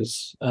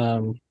celebrities.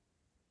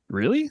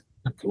 Really?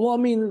 Well, I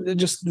mean,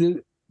 just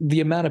the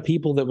amount of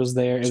people that was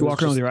there. You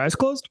walk around with your eyes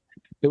closed?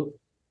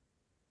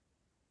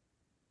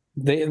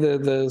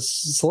 The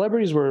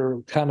celebrities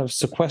were kind of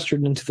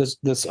sequestered into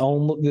their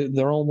own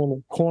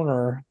little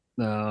corner.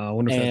 I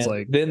wonder if that's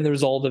like. Then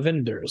there's all the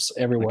vendors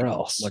everywhere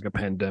else, like a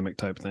pandemic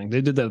type thing. They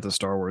did that at the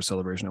Star Wars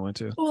celebration I went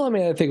to. Well, I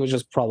mean, I think it was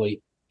just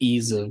probably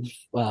ease of,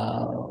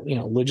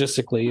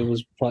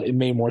 logistically, it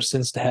made more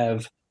sense to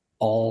have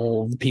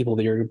all the people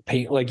that you're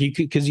paying, like you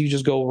could, because you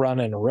just go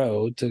run in a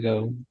row to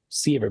go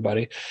see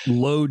everybody.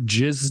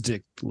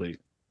 Logistically,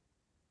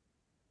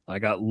 I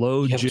got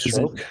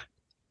logistically.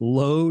 I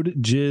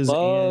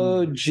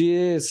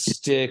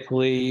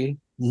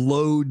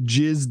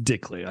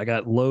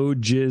got low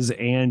jizz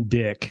and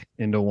dick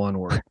into one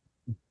word.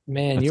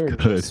 Man, that's you're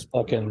good. Just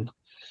fucking.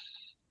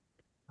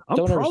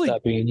 Don't ever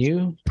stop being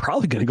you.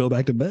 Probably gonna go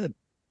back to bed.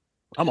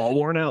 I'm all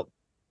worn out.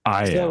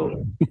 I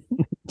am.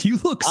 You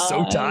look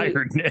so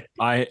tired, Nick.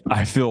 I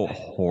feel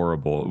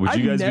horrible. Would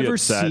you guys be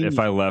upset if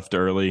I left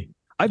early?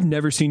 I've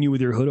never seen you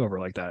with your hood over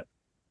like that.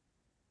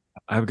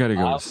 I've got to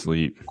go to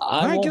sleep.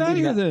 All right, get out of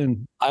here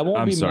then. I won't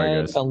I'm be sorry,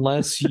 mad guys.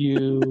 unless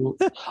you.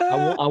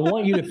 I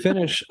want you to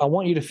finish. I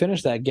want you to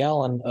finish that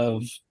gallon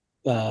of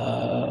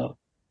that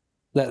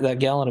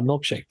gallon of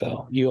milkshake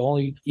though.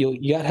 You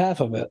got half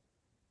of it.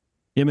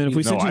 Yeah, man. If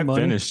we No, send you I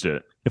money, finished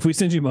it. if we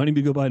send you money,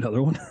 we go buy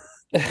another one.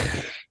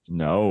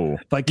 No,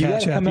 If I You catch got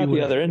to come happy out the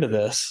with- other end of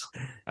this,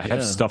 I have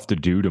Yeah. stuff to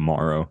do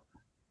tomorrow.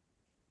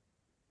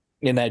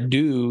 and that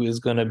do is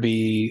going to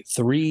be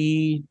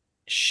 3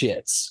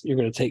 shits. You're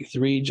going to take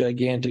 3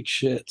 gigantic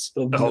shits.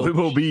 Of Oh, milk. it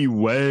will be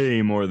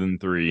way more than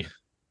 3.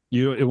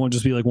 It won't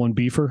just be like one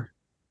beefer.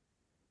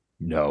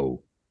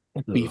 No,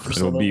 Beef or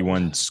it'll be something.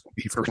 one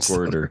Beefer.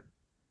 squirter,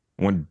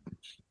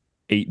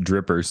 8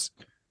 drippers.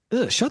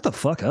 Ugh, shut the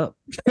fuck up.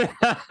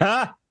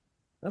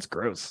 That's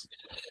gross.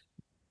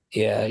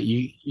 Yeah,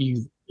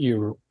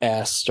 your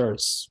ass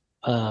starts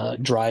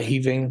dry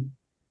heaving.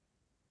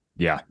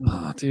 Yeah,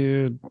 Oh,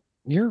 dude,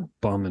 you're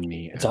bumming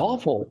me. It's out.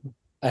 awful.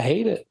 I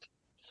hate it.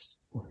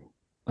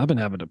 I've been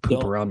having to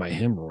poop Don't- around my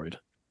hemorrhoid.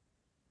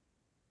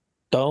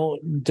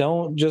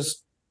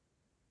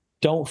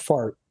 Don't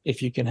fart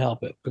if you can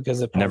help it,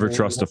 because it never probably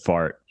trust a won't-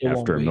 fart it won't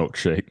after a be.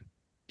 milkshake.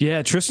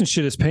 Yeah, Tristan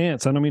shit his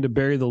pants. I don't mean to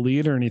bury the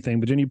lead or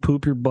anything, but didn't you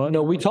poop your butt?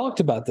 No, we talked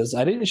about this.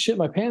 I didn't shit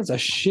my pants. I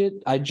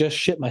just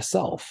shit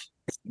myself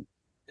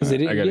because it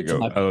didn't I gotta get to go.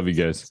 my. I love you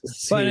guys.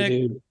 See Bye, you, Nick.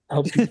 dude. I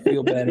hope you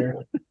feel better.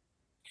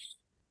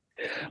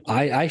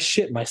 I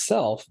shit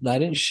myself. I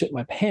didn't shit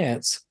my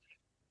pants,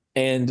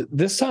 and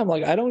this time,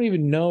 like, I don't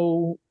even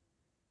know.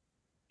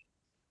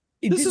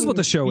 It This is didn't what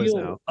the show is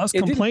feel- now. Us it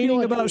didn't feel complaining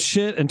like about it-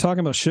 shit and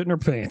talking about shit in our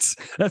pants.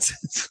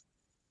 That's.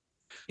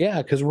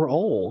 Yeah, because we're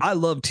old. I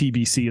love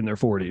TBC in their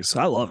 40s.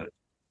 I love it.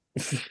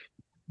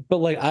 But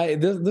like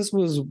this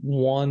was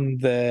one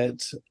that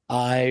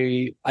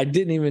I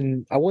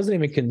wasn't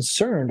even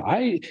concerned.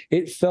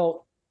 It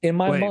felt in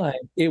my Wait, mind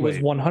it was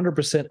wait.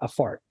 100% a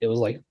fart. It was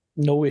like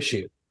no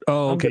issue.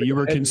 Oh, I'm okay. gonna You go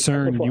were ahead and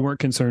concerned. have a You fart. weren't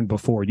concerned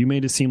before. You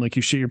made it seem like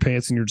you shit your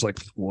pants and you're just like,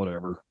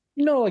 whatever.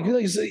 No, like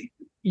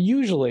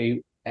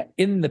usually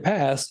in the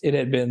past it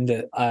had been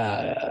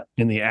that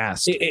In the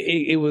ass.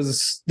 it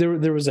was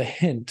there was a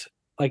hint,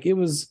 like it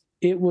was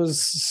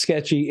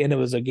sketchy and it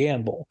was a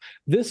gamble.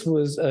 This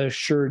was a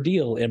sure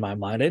deal in my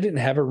mind. I didn't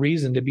have a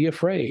reason to be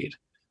afraid,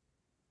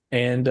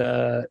 and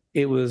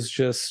it was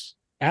just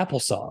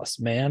applesauce,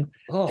 man.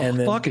 Oh, and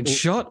then- fucking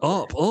shut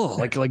up. Oh,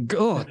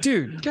 oh,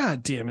 dude.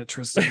 God damn it,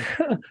 Tristan.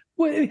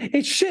 Well,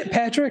 it's shit,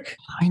 Patrick.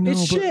 I know.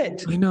 It's but-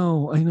 shit. I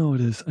know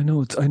it is. I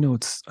know,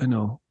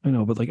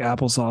 but like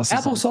applesauce.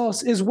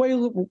 Applesauce is way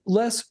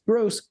less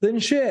gross than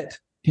shit.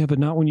 Yeah, but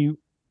not when you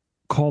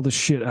call the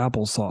shit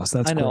applesauce.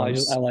 That's I know.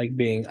 gross.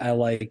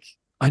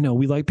 I know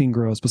we like being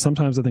gross, but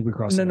sometimes I think we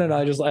cross. No. the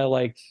line. I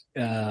like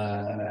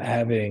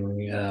having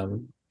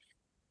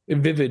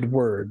vivid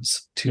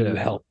words to Yeah.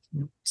 help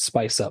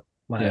spice up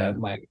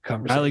my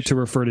conversation. I like to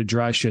refer to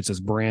dry shits as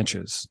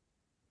branches.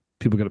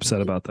 People get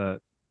upset about that.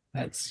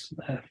 That's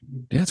Yeah,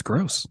 it's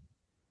gross.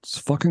 It's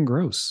fucking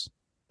gross.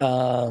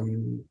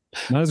 um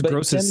Not as But,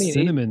 gross I as mean, it-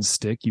 cinnamon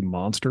stick, you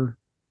monster.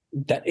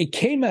 that it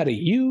came out of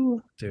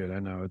you, Dude, I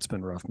know it's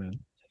been rough, man.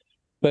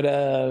 but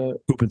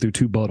Pooping through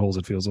 2 buttholes,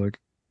 it feels like.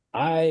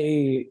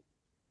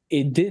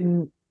 it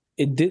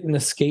didn't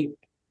escape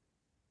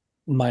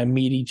my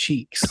meaty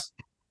cheeks.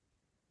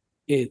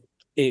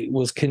 It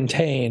was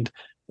contained.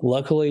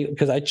 Luckily,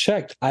 because I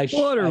checked.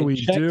 What are we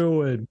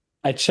doing?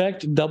 I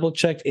checked, double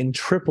checked, and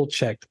triple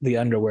checked the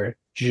underwear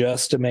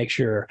just to make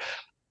sure,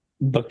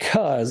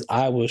 because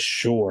I was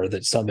sure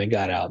that something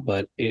got out.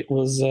 But it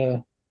was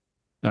All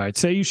right,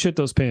 say you shit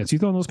those pants. You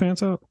throwing those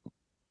pants out?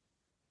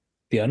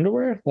 the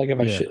underwear. Like if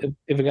Yeah.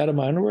 if it got in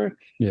my underwear,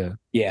 Yeah.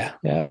 yeah.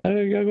 I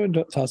gotta go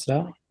and toss it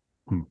out.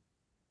 Hmm.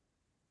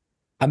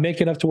 I make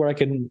enough to where I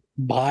can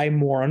buy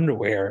more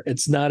underwear.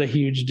 It's not a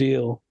huge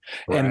deal,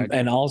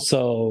 and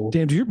also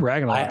Damn, dude, you're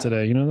bragging a lot I-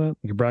 today. You know that?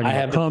 You're bragging I about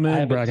haven't- coming, I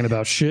haven't- bragging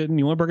about shitting.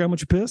 You want to brag how much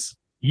you piss?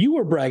 you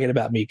were bragging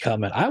about me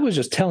coming. I was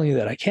just telling you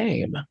that I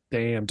came.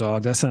 Damn,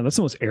 dog. That's the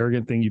most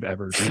arrogant thing you've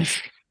ever done.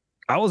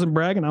 I wasn't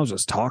bragging. I was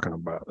just talking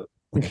about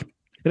it.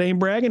 It ain't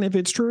bragging if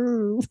it's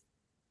true.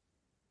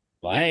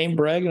 I ain't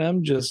bragging.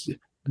 I'm just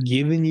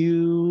giving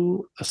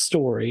you a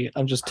story.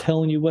 I'm just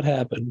telling you what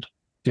happened.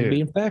 I'm Dude.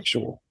 being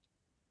factual.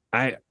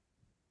 I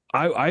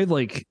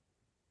like,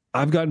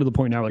 I've gotten to the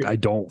point now, like, I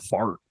don't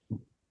fart.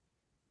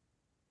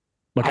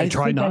 Like, I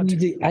try think not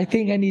to. I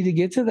think I need to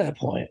get to that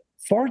point.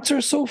 Farts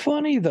are so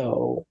funny,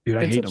 though. Dude,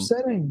 I it's hate 'em.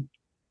 upsetting.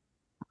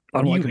 I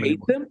don't You like them hate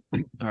anymore.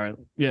 them? All right.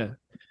 Yeah.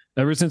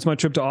 Ever since my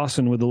trip to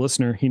Austin with the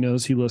listener, he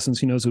knows, he listens,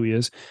 he knows who he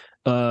is.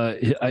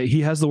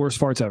 He has the worst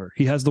farts ever.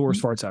 He has the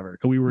worst farts ever.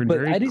 And we were in But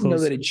very I didn't close. know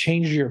that it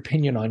changed your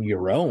opinion on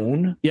your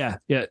own. Yeah.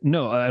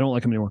 No, I don't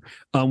like him anymore.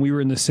 We were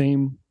in the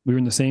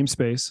same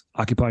space,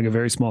 occupying a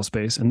very small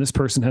space, and this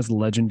person has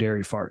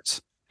legendary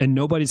farts. And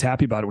nobody's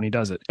happy about it when he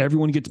does it.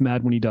 Everyone gets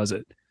mad when he does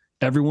it.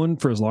 Everyone,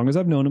 for as long as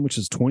I've known him, which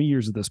is 20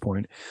 years at this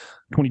point,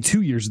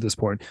 22 years at this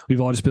point, we've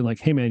all just been like,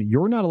 hey man,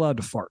 you're not allowed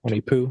to fart.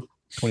 20 poo.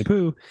 20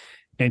 poo.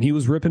 and he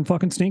was ripping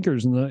fucking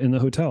sneakers in the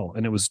hotel.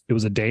 And it was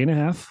a day and a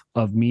half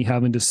of me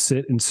having to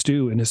sit and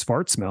stew in his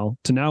fart smell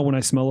to now when I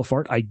smell a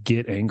fart, I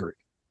get angry.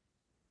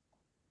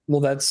 Well,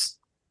 that's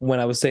when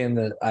I was saying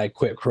that I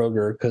quit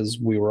Kroger because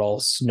we were all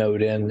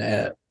snowed in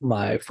at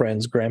my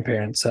friend's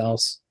grandparents'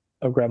 house,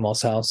 or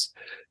grandma's house.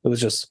 It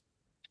was just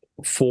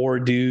 4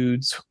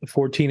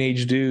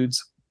 teenage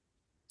dudes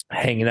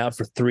hanging out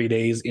for 3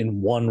 days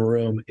in one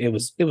room. It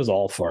was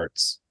all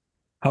farts.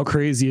 How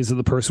crazy is it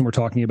the person we're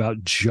talking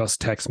about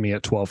just text me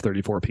at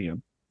 12:34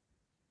 p.m.?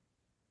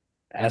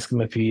 Ask him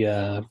if he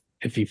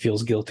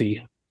feels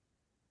guilty.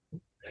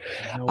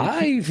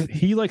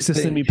 He likes to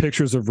send me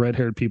pictures of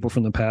red-haired people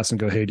from the past and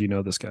go, "Hey, do you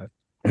know this guy?"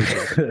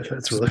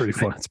 That's really pretty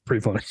fun. It's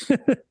pretty funny.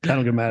 I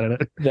don't get mad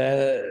at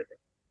it.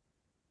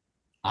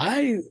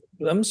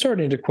 I'm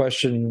starting to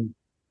question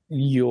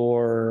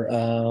your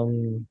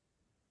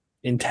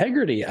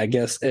integrity, I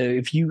guess,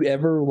 if you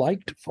ever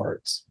liked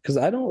farts, because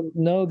I don't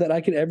know that I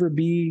could ever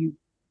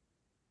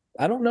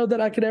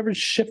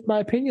shift my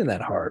opinion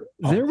that hard.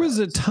 There was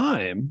a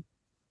time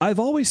I've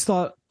always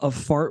thought a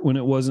fart when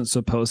it wasn't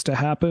supposed to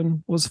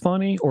happen was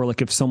funny, or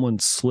like if someone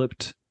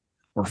slipped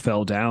or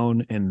fell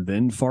down and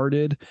then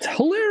farted. It's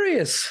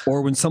hilarious.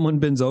 Or when someone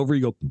bends over,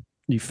 you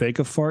fake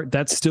a fart.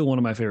 That's still one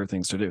of my favorite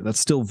things to do. That's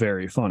still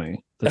very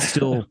funny. That's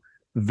still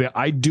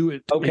I do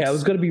it. Okay, I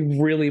was going to be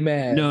really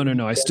mad.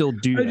 No. I still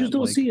do. I just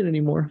don't see it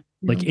anymore.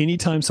 Like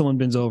anytime someone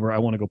bends over, I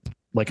want to go.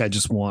 Like I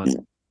just want.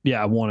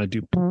 Yeah, I want to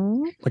do.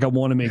 Like I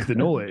want to make the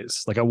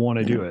noise. Like I want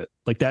to do it.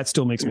 Like that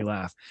still makes me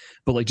laugh.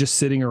 But like just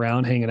sitting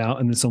around hanging out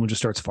and then someone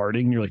just starts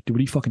farting and you're like, dude, what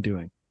are you fucking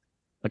doing?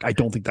 Like I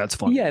don't think that's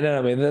funny. Yeah, no,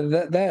 I mean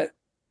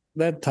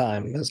that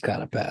time has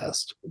kind of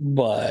passed.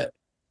 But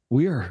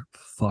we are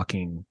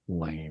fucking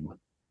lame.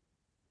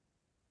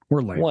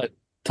 We're lame. What?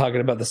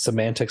 Talking about the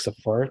semantics of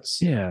farts?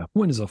 Yeah.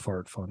 When is a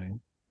fart funny?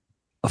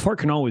 A fart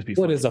can always be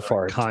funny. What is a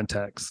fart?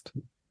 Context.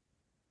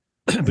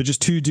 But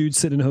just 2 dudes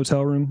sitting in a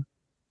hotel room.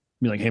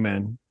 Be like, hey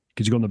man,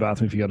 could you go in the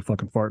bathroom if you got a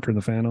fucking fart? Turn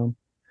the fan on.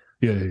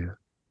 Yeah.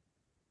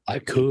 I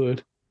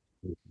could.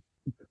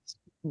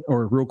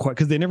 Or real quiet,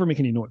 because they never make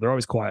any noise. They're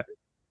always quiet.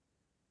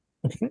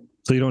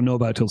 So you don't know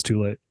about it till it's too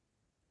late.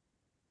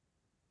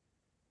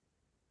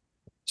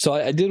 So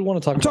I did want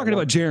to talk. I'm talking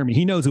about Jeremy.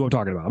 He knows who I'm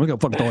talking about. I'm gonna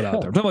fucking throw it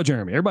out there. I'm talking about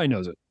Jeremy. Everybody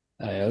knows it.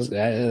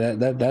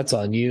 That's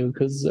on you,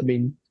 because I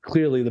mean,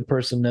 clearly the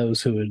person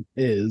knows who it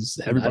is.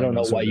 And I don't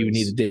know why you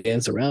need to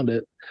dance around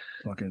it.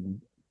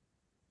 Fucking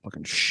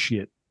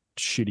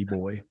shitty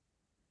boy.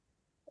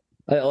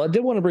 I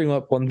did want to bring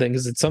up one thing,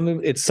 because it's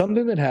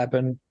something that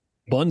happened.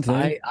 Fun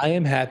thing. I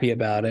am happy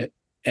about it,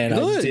 and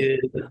Good. I did.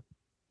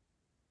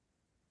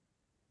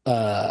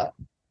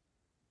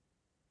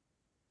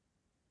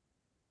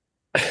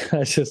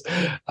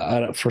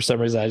 For some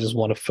reason, I just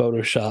want to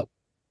Photoshop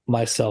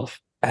myself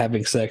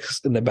having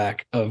sex in the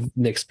back of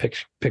Nick's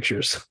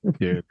pictures.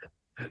 Dude,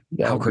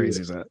 how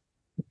crazy is that?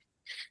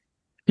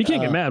 He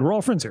can't get mad. We're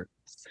all friends here.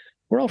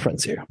 We're all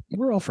friends here.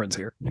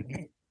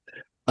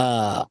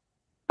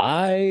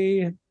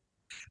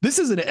 This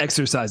is an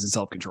exercise in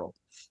self-control.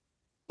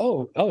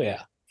 Oh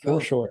yeah, for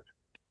sure.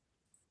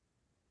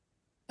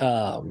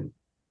 Yeah,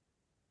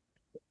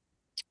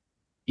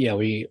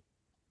 we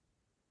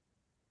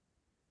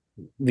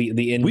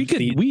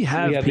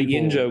have the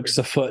in jokes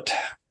afoot.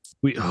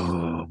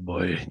 Oh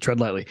boy,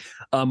 tread lightly.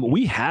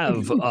 We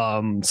have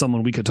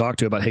someone we could talk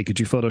to about, hey, could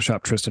you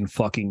Photoshop Tristan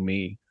fucking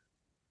me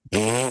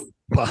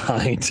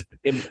behind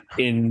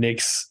in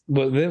Nick's?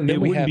 Well, then it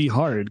wouldn't be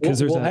hard,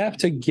 because we'll have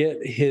to get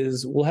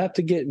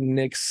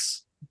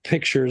Nick's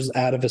pictures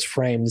out of his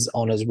frames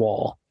on his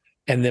wall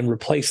and then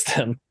replace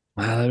them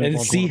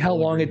and see how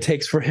long it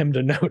takes for him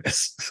to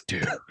notice.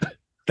 Dude,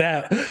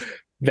 that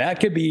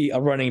could be a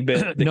running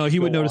bit. No, he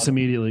would notice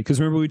immediately, because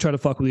remember we tried to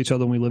fuck with each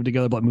other when we lived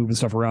together, but moving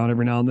stuff around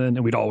every now and then,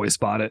 and we'd always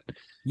spot it.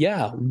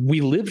 Yeah,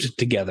 we lived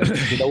together.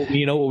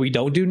 You know what we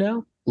don't do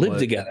now? Live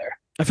together.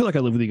 I feel like I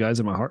live with you guys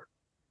in my heart.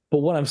 But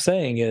what I'm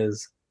saying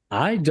is,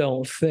 I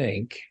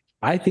think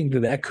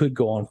that could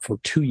go on for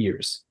 2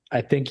 years.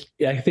 I think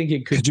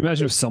it could. Could you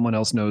imagine if someone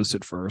else noticed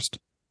it first?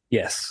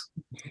 Yes.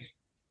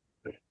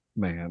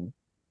 Man.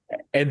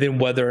 And then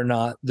whether or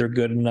not they're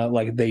good enough,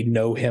 like they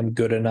know him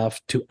good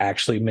enough to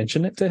actually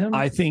mention it to him.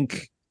 I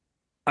think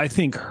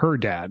her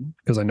dad,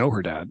 because I know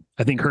her dad,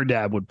 I think her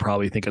dad would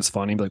probably think it's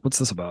funny. Be like, what's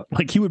this about?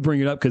 Like he would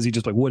bring it up because he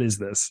just like, what is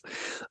this?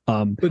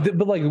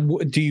 But like,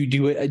 do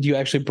you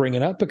actually bring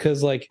it up?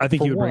 Because like, I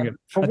think he would bring it.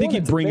 I think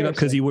he'd bring it up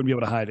because he wouldn't be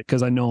able to hide it.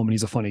 Because I know him and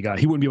he's a funny guy.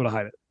 He wouldn't be able to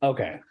hide it.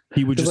 Okay.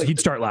 He would just, he'd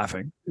start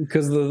laughing.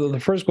 Because the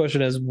first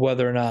question is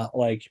whether or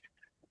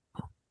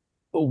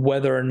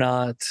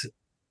not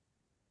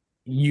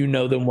you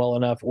know them well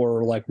enough,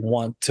 or like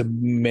want to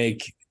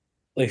make,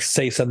 like,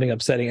 say something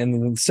upsetting. And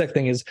then the second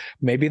thing is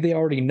maybe they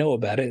already know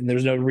about it and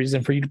there's no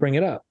reason for you to bring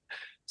it up.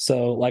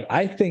 So like,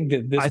 I think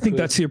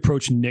that's the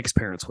approach Nick's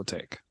parents would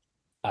take.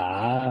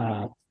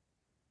 Because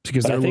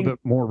they're a little bit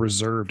more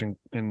reserved and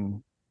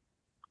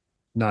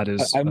not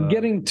as. I'm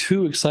getting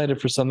too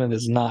excited for something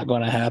that's not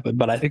going to happen,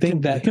 but I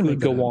think that could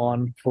go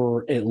on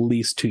for at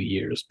least 2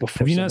 years before.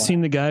 Have you not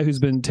seen the guy who's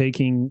been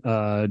taking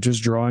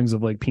just drawings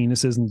of like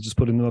penises and just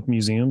putting them up in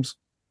museums?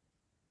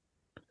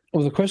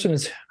 Well, the question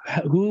is,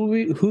 who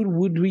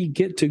would we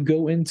get to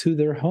go into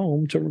their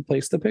home to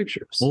replace the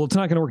pictures? Well, it's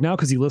not going to work now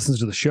because he listens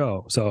to the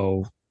show.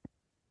 So,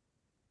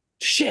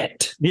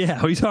 shit. Yeah,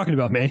 what are you talking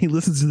about, man? He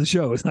listens to the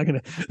show. It's not going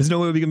to. There's no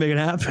way we can make it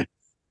happen.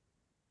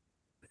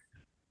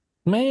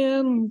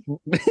 Man,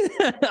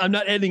 I'm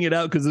not editing it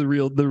out because the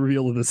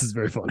reveal of this is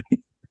very funny.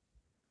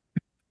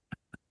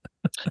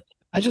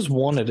 I just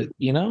wanted it,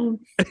 you know.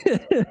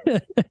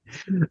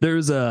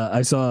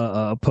 I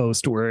saw a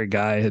post where a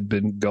guy had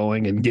been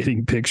going and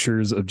getting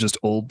pictures of just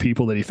old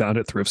people that he found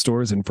at thrift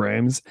stores in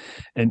frames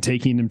and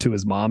taking them to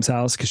his mom's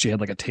house because she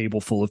had like a table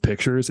full of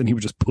pictures, and he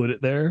would just put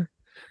it there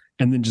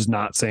and then just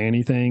not say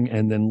anything.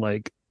 And then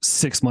like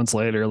 6 months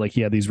later, like he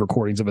had these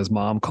recordings of his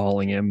mom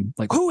calling him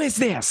like, "Who is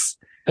this?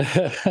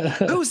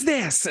 Who's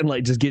this?" And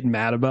like just getting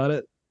mad about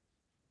it.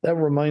 That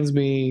reminds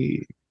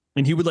me.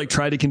 And he would like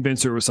try to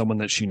convince her it was someone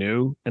that she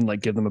knew and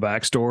like give them a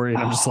backstory. And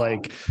I'm just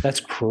like, that's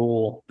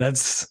cruel.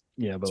 That's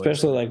but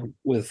especially like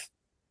with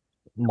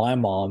my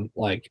mom,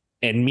 like,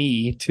 and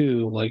me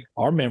too. Like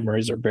our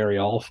memories are very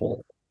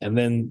awful. And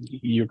then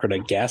you're going to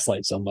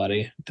gaslight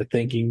somebody to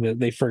thinking that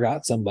they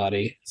forgot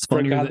somebody.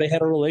 Forgot they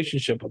had a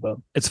relationship with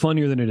them. It's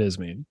funnier than it is,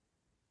 man.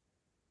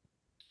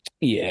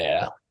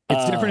 Yeah.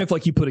 It's different if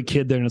like you put a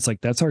kid there and it's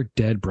like, that's our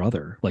dead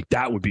brother. Like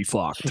that would be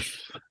fucked.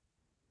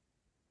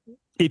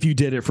 If you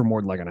did it for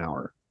more than like an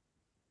hour.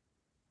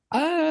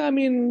 I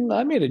mean,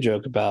 I made a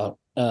joke about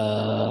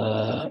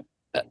a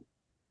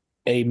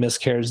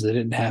miscarriage that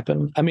didn't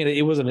happen. I mean,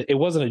 it wasn't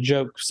a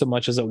joke so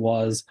much as it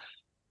was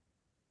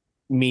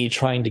me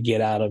trying to get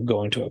out of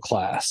going to a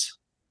class.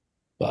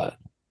 But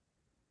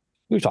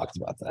we've talked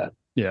about that.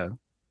 Yeah.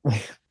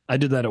 I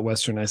did that at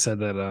Western. I said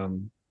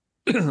that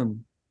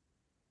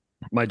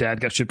my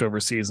dad got shipped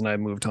overseas and I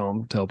moved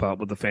home to help out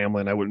with the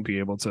family, and I wouldn't be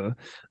able to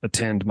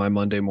attend my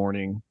Monday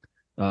morning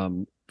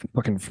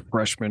fucking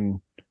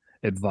freshman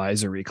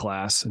advisory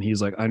class. And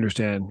he's like, "I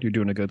understand, you're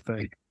doing a good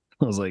thing."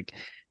 I was like,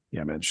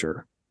 "Yeah, man,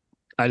 sure."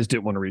 I just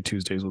didn't want to read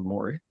Tuesdays with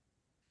Maury.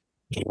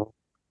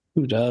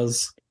 Who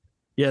does?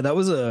 Yeah, that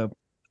was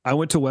I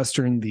went to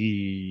Western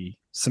the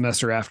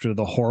semester after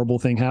the horrible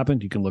thing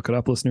happened. You can look it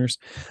up, listeners.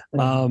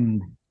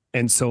 And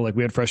so like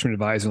we had freshman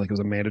advisor, like it was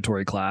a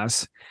mandatory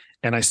class.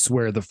 And I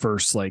swear the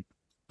first like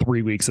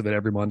 3 weeks of it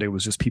every Monday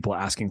was just people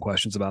asking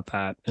questions about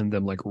that and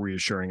them like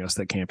reassuring us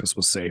that campus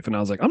was safe. And I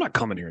was like, I'm not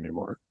coming here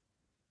anymore.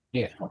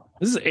 Yeah.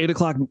 This is an 8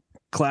 o'clock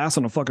class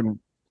on a fucking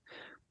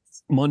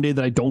Monday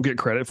that I don't get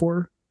credit for.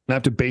 And I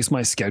have to base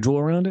my schedule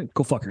around it.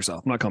 Go fuck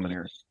yourself. I'm not coming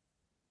here.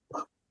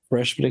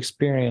 Freshman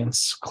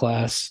experience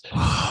class.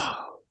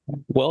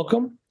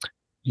 Welcome.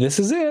 This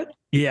is it.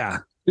 Yeah.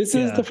 This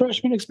is the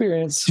freshman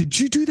experience. Did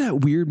you do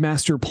that weird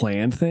master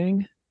plan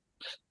thing?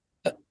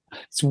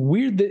 It's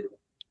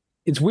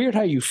weird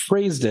how you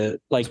phrased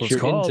it, like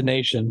your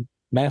intonation.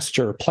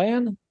 Master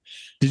plan.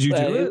 Did you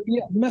do it?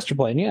 Yeah, master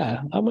plan.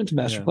 Yeah, I went to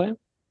master plan.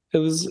 It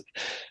was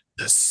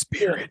the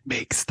spirit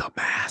makes the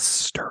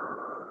master.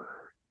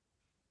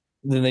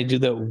 Then they do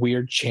that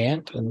weird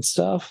chant and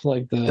stuff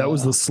like that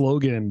was the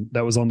slogan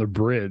that was on the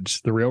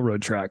bridge, the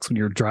railroad tracks when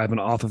you're driving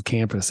off of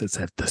campus. It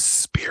said, "The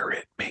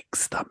spirit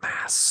makes the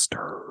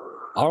master."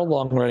 Our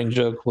long running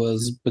joke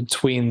was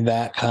between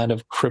that kind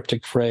of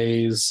cryptic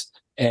phrase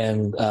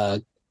and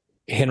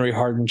Henry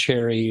Hardin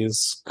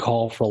Cherry's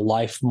call for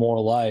life,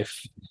 more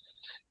life.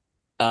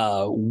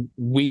 Our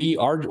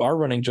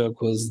running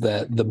joke was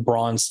that the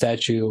bronze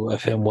statue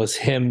of him was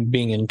him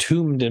being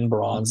entombed in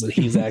bronze, that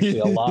he's actually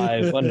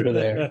alive under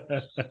there,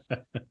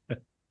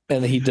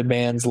 and he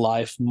demands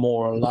life,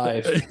 more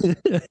life.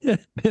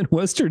 Man,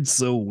 Western's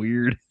so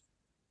weird.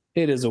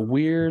 It is a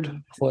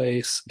weird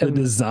place. The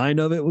design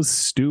of it was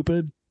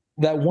stupid.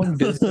 That one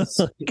business,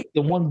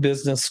 the one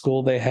business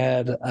school they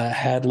had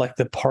like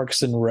the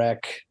Parks and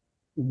Rec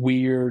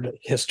weird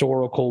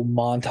historical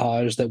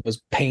montage that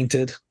was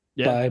painted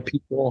by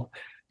people,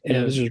 and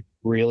it was just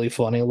really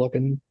funny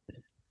looking.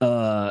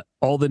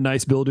 All the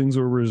nice buildings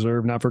were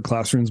reserved not for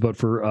classrooms but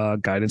for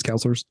guidance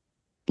counselors.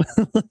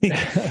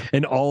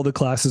 And all the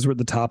classes were at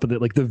the top of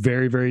it, like the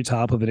very, very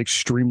top of an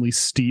extremely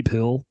steep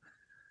hill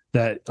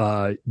that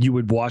you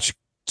would watch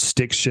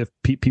stick shift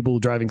people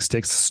driving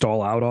sticks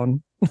stall out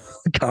on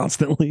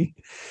constantly.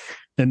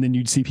 And then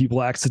you'd see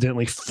people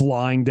accidentally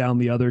flying down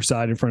the other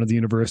side in front of the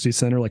university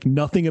center. Like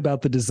nothing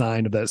about the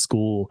design of that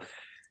school.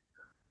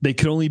 They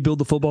could only build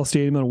the football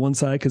stadium on one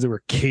side because there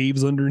were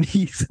caves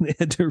underneath and they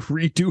had to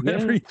redo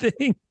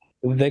everything.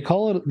 They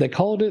call it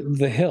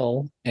the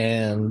Hill,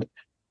 and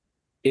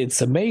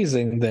it's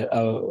amazing that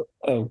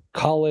a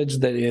college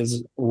that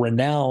is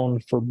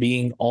renowned for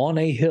being on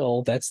a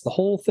hill, that's the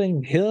whole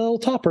thing, hill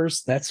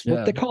toppers, that's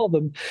what they call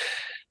them,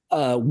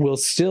 will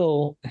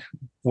still,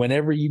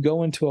 whenever you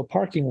go into a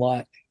parking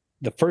lot,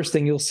 the first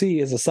thing you'll see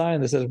is a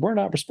sign that says, "We're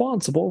not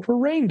responsible for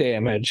rain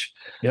damage."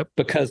 Yep.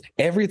 Because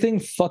everything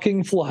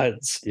fucking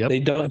floods. Yep.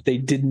 They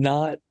did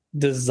not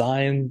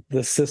designed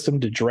the system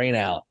to drain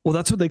out. Well,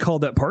 that's what they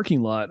called that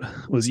parking lot,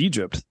 was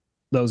Egypt.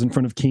 That was in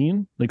front of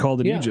Keene. They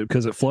called it Egypt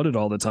because it flooded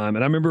all the time.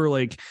 And I remember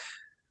like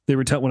they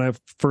were when I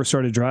first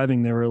started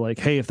driving, they were like,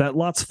 "Hey, if that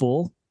lot's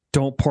full,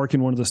 don't park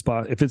in one of the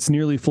spots. If it's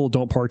nearly full,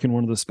 don't park in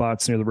one of the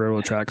spots near the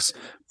railroad tracks.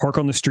 Park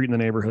on the street in the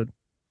neighborhood."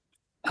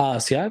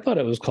 See, I thought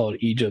it was called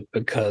Egypt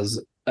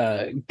because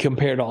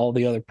compared to all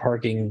the other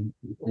parking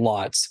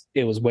lots,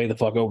 it was way the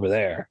fuck over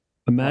there.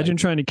 Imagine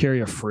trying to carry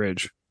a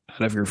fridge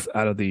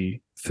out of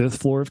the 5th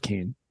floor of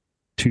Keene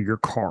to your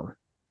car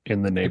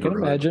in the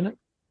neighborhood.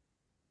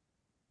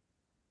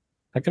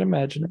 I can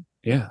imagine it.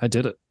 Yeah, I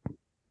did it.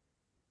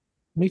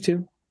 Me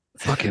too.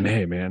 Fucking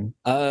hey, man.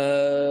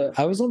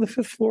 I was on the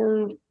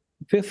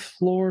 5th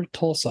floor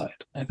tall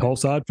side. Tall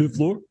side, 5th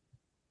floor.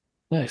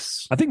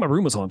 Nice. I think my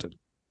room was haunted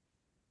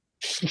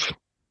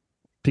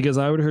because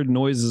I would have heard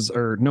noises.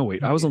 Or no,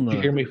 wait, I was on the. Did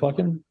you hear me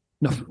fucking?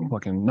 No,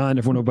 fucking. No, I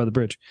never went over by the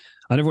bridge.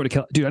 I never went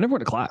to. Dude, I never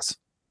went to class.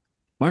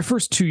 My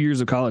first 2 years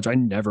of college, I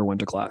never went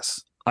to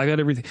class. I got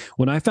everything.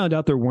 When I found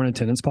out there weren't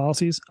attendance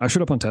policies, I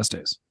showed up on test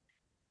days.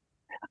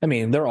 I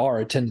mean, there are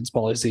attendance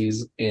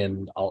policies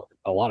in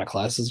a lot of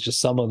classes.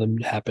 Just some of them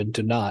happen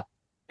to not,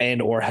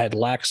 and or had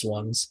lax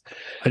ones.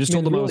 I just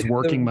told them I was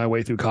working my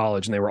way through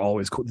college, and they were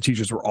always cool. The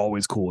teachers were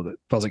always cool with it.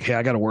 I was like, "Hey,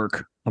 I got to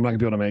work. I'm not gonna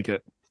be able to make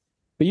it."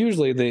 But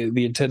usually,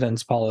 the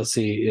attendance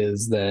policy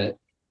is that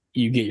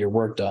you get your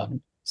work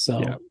done.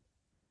 So,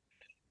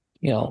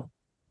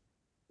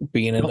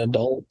 being an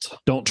adult,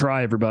 don't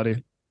try,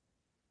 everybody.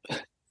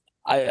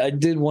 I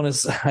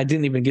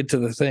didn't even get to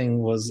the thing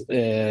was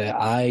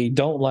I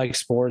don't like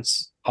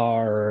sports.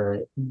 Our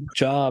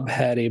job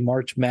had a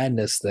March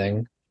Madness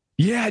thing.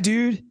 Yeah,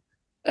 dude.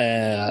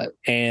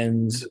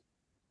 And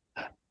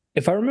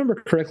if I remember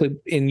correctly,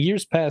 in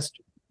years past,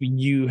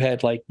 you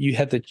had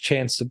the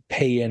chance to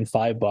pay in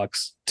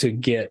 $5 to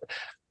get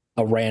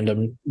a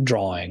random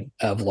drawing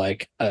of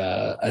like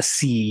a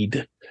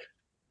seed.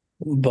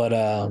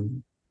 But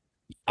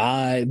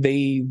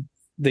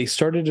they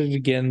started it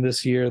again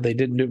this year. They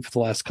didn't do it for the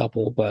last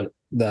couple, but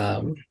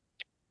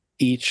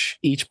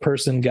each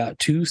person got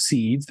 2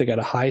 seeds. They got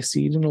a high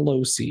seed and a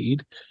low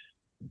seed,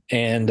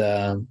 and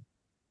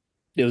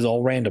it was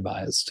all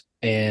randomized.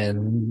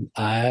 And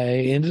I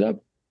ended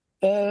up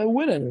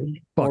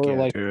winning. Fuck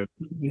yeah, dude.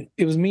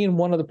 It was me and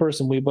one other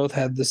person. We both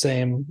had the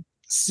same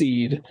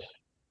seed,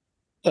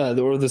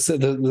 or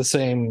the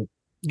same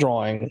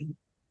drawing.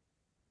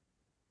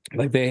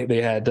 Like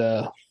they had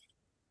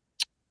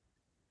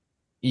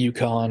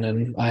UConn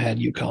and I had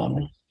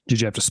UConn.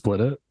 Did you have to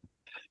split it?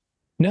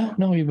 No,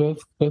 we both.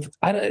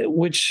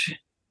 Which,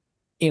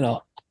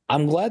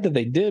 I'm glad that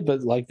they did,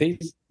 but like they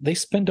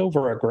spent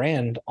over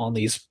 $1,000 on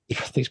these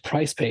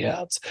prize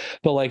payouts.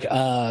 But like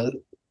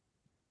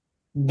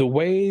the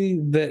way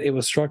that it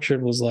was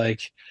structured was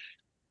like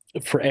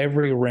for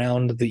every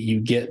round that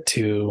you get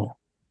to,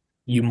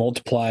 you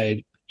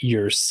multiplied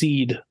your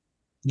seed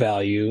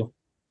value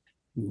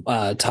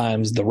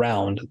times the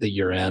round that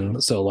you're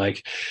in. So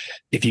like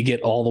if you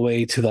get all the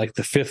way to like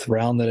the 5th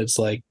round, that it's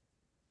like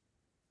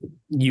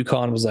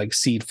UConn was like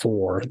seed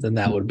 4, then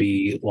that would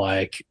be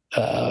like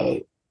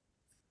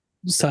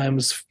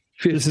times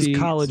 50. This is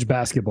college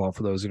basketball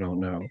for those who don't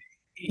know.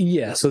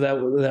 Yeah, so that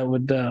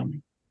would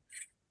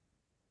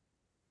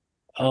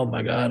oh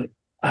my god,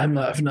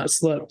 I've not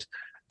slept.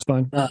 It's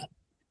fine.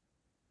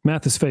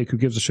 Math is fake. Who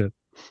gives a shit?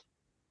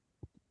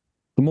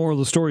 The moral of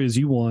the story is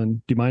you won.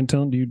 Do you mind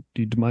telling? Do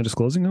you mind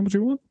disclosing how much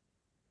you won?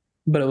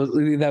 But that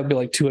would be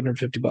like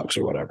 $250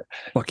 or whatever.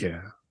 Fuck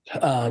yeah.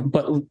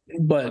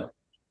 But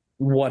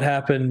what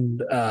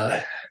happened?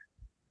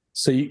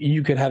 So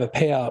you could have a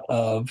payout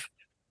of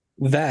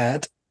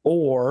that,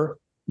 or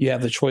you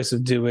have the choice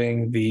of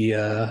doing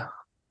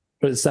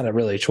but it's not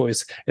really a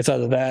choice. It's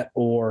either that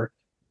or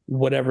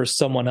whatever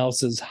someone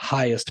else's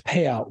highest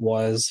payout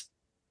was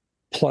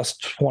plus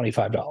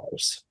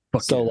 $25.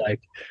 So yeah.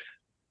 like,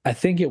 I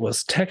think it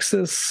was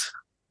Texas.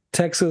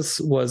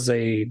 Texas was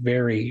a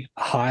very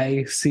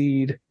high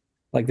seed.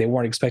 Like they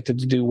weren't expected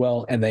to do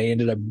well, and they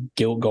ended up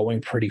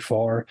going pretty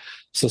far.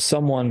 So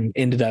someone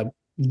ended up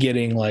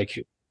getting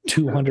like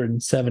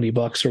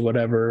 $270 or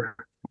whatever.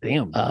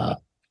 Damn.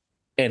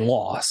 And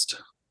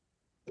lost.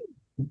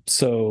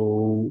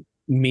 So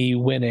me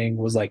winning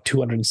was like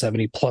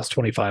 270 plus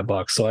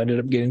 $25. So I ended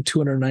up getting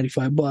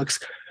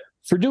 $295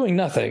 for doing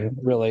nothing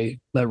really.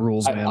 That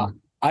rules, man.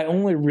 I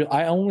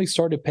only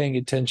started paying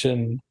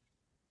attention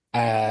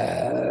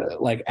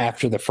like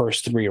after the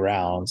first 3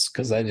 rounds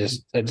because I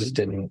just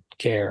didn't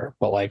care.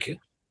 But like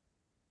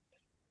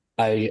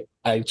I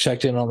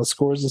checked in on the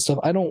scores and stuff.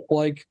 I don't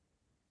like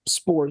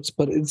sports,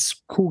 but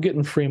it's cool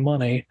getting free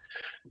money.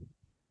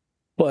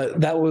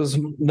 But that was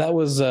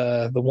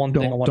the one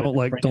thing I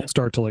wanted. Don't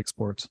start to like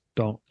sports.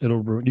 Don't.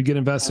 It'll ruin. You get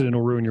invested and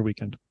it'll ruin your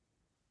weekend.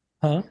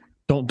 Huh?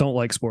 Don't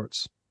like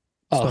sports.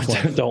 Oh,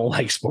 don't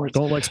like sports.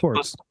 Don't like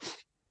sports.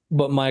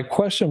 But my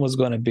question was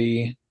going to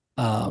be,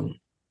 I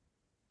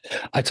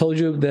told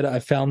you that I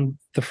found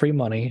the free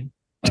money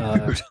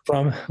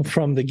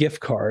from the gift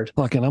card.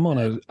 Fucking,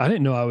 I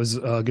didn't know I was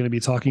going to be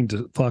talking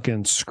to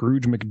fucking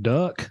Scrooge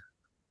McDuck.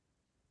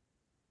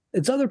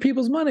 It's other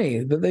people's money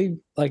that they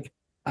like.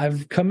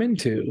 I've come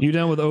into. You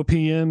down with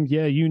OPM?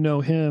 Yeah, you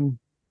know him.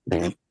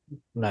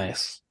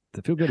 Nice.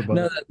 I feel good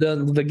about it.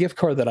 The gift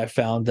card that I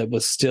found that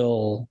was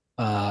still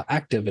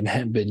active and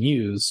hadn't been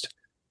used.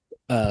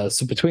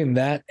 So between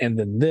that and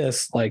then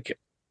this, like,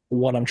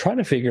 what I'm trying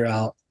to figure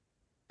out,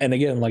 and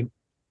again, like,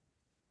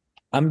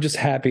 I'm just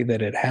happy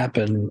that it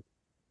happened.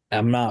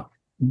 I'm not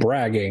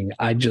bragging.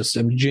 I just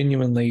am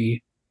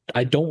genuinely,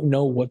 I don't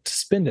know what to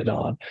spend it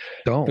on.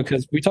 Don't.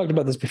 Because we talked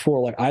about this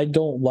before. Like, I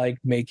don't like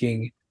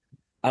making,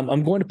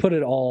 I'm going to put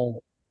it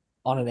all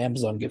on an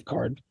Amazon gift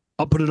card.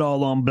 I'll put it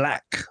all on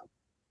black.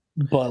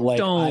 But like,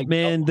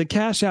 the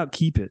cash out,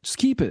 keep it. Just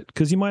keep it,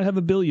 because you might have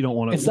a bill you don't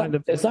want to. It's not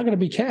going to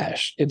be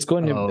cash. It's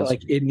going to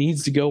like, it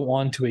needs to go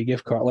onto a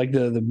gift card. Like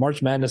the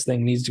March Madness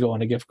thing needs to go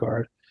on a gift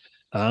card.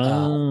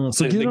 So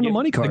get it on a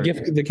money card.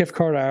 The gift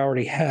card I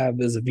already have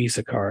is a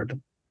Visa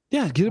card.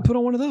 Yeah, get it put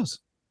on one of those.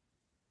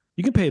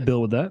 You can pay a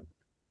bill with that.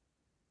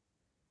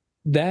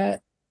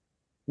 That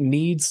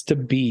needs to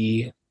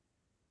be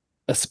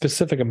a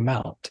specific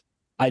amount.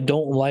 I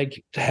don't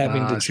like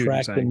having to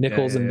track the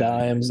nickels and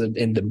dimes and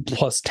the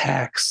plus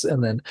tax.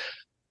 And then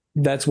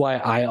that's why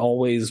I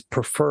always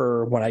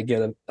prefer when I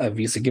get a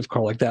Visa gift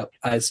card like that.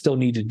 I still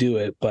need to do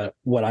it. But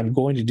what I'm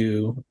going to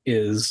do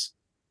is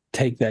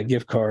take that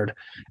gift card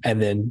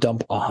and then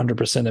dump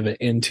 100% of it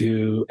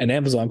into an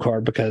Amazon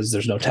card because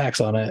there's no tax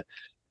on it.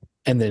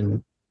 And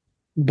then,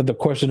 but the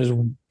question is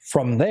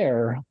from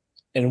there,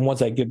 and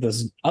once I get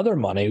this other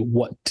money,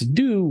 what to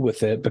do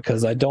with it,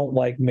 because I don't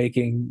like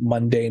making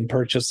mundane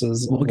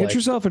purchases. Well, get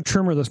yourself a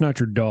trimmer that's not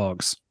your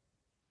dog's.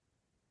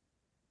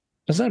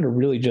 That's not a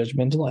really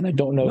judgmental, and I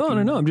don't know.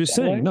 No. I'm just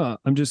saying. No,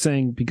 I'm just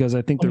saying because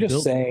I think they're just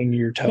built. Saying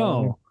your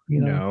tone.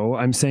 No,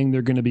 I'm saying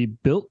they're going to be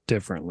built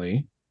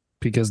differently,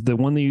 because the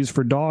one they use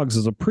for dogs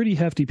is a pretty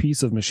hefty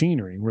piece of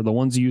machinery, where the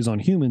ones you use on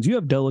humans, you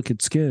have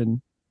delicate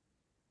skin.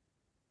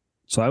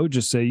 So I would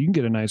just say you can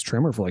get a nice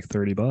trimmer for like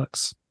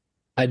 $30.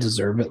 I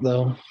deserve it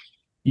though.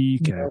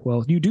 Okay,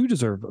 well, you do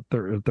deserve a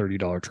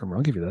 $30 trimmer.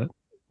 I'll give you that.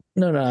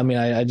 No. I mean,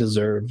 I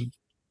deserve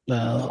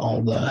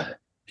all the.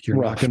 You're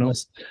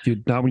roughness.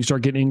 Not when you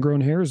start getting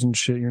ingrown hairs and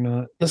shit. You're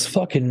not. This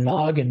fucking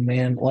noggin,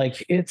 man.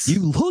 Like you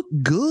look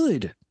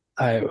good.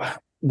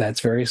 That's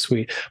very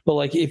sweet. But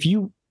like, if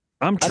you,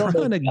 I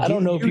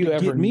don't know if you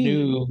ever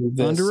knew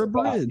this under a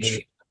bridge.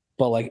 Me,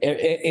 but like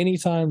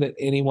anytime that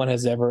anyone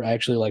has ever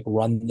actually like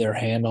run their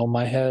hand on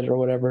my head or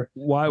whatever,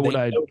 why would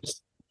I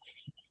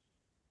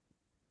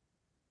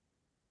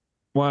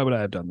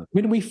have done that?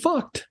 When we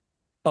fucked.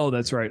 Oh,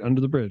 that's right.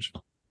 Under the bridge.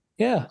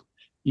 Yeah.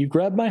 You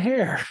grabbed my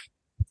hair.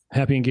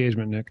 Happy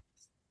engagement, Nick.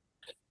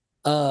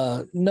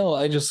 No,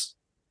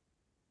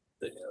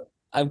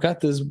 I've got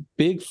this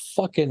big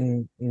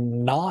fucking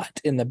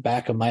knot in the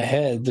back of my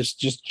head. This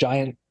just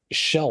giant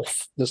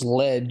shelf, this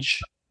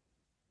ledge,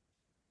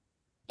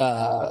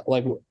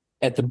 like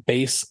at the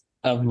base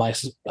of my,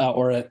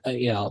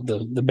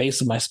 the base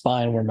of my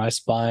spine, where my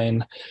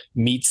spine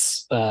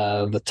meets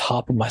the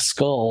top of my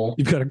skull.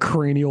 You've got a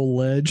cranial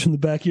ledge in the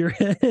back of your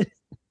head.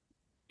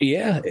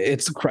 Yeah,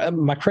 it's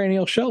my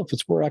cranial shelf.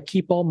 It's where I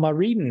keep all my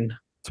reading.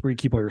 It's where you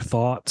keep all your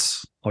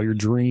thoughts, all your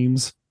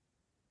dreams.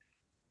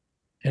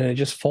 And it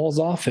just falls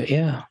off it.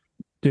 Yeah.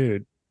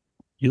 Dude,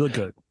 you look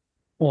good.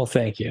 Well,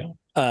 thank you.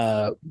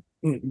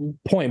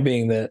 Point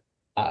being that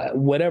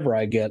whatever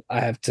I get,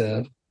 I have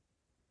to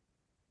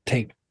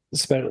take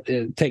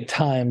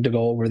time to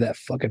go over that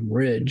fucking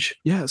ridge.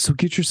 Yeah, so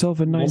get yourself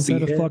a nice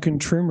set of fucking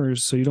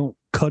trimmers so you don't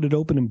cut it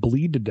open and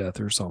bleed to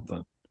death or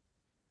something.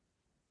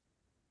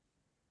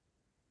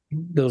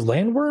 Those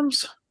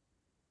landworms?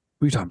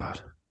 What are you talking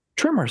about?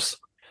 Trimmers.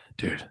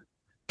 Dude,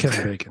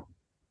 Kevin Bacon.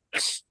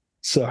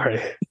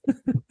 Sorry.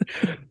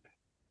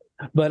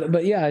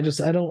 but yeah, I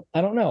don't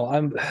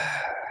know.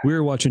 We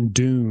were watching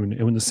Dune,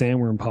 and when the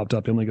sandworm popped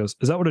up, Emily goes,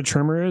 "Is that what a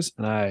trimmer is?"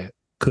 And I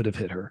could have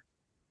hit her.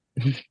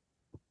 I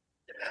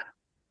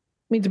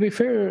mean, to be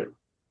fair,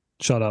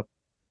 shut up.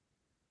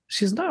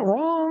 She's not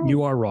wrong.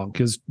 You are wrong,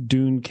 because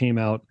Dune came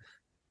out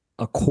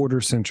a quarter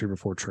century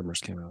before trimmers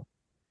came out.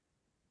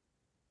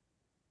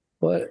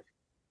 But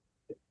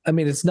I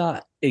mean, it's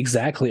not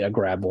exactly a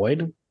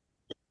graboid.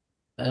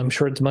 I'm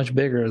sure it's much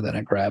bigger than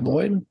a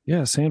graboid.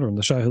 Yeah, sandworm,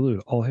 the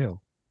Shai-Hulud, all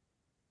hail.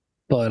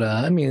 But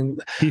I mean,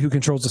 he who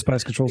controls the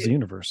spice controls the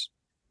universe.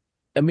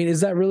 I mean,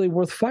 is that really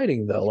worth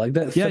fighting though? Like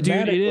that? Yeah,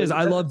 dude, it is.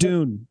 I love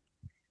Dune.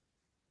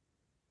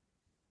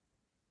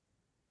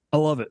 I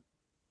love it.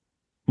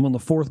 I'm on the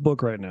 4th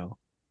book right now.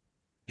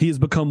 He has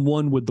become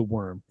one with the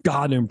worm,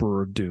 God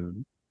Emperor of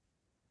Dune.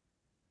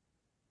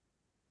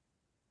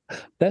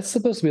 That's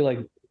supposed to be like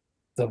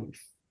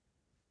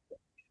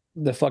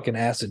the fucking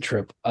acid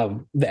trip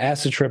of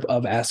acid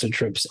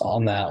trips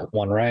on that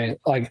one, right?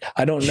 Like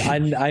I know,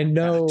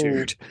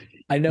 dude.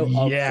 I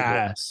know.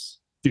 Yeah,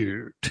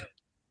 dude.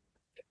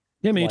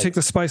 Yeah, man, you take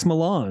the spice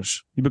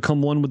melange, you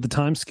become one with the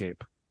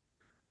timescape.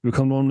 You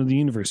become one with the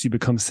universe. You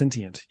become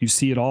sentient. You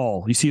see it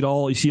all. You see it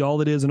all. You see all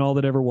that is and all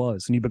that ever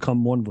was, and you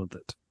become one with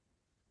it.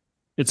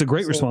 It's a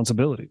great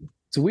responsibility.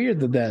 It's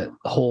weird that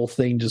whole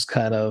thing just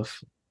kind of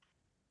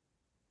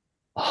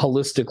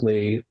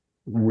holistically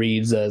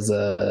reads as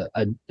a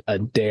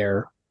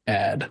dare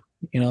ad.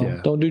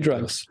 Don't do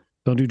drugs.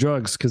 Don't do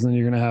drugs, because then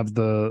you're going to have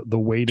the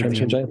weight Turn of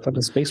into a giant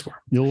fucking space war.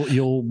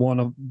 You'll want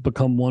to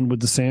become one with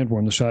the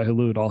sandworm, the Shai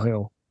Hulud, all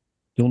hail.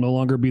 You'll no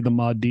longer be the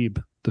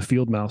Muad'Dib, the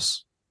field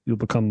mouse. You'll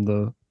become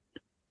the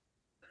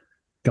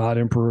God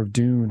Emperor of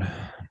Dune.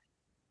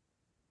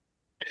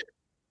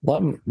 Well,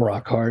 I'm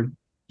rock hard.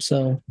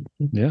 So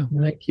yeah,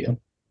 thank you.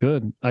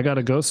 Good. I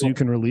gotta go so you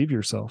can relieve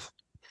yourself.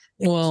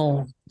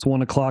 Well, it's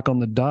 1:00 on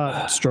the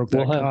dot. Stroke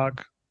that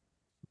cock.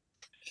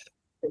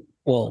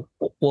 Well,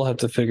 we'll have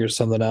to figure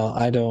something out.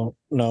 I don't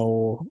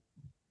know.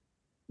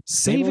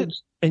 Save it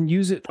and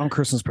use it on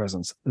Christmas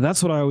presents.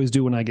 That's what I always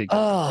do when I get gift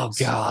cards.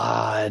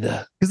 God.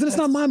 Because then it's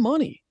not my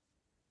money.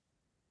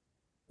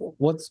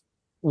 What?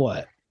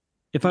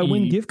 If I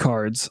win gift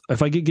cards,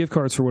 if I get gift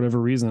cards for whatever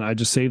reason, I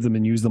just save them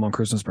and use them on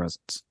Christmas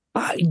presents.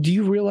 Do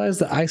you realize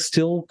that I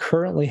still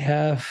currently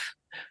have...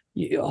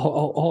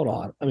 Hold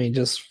on. I mean,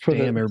 just for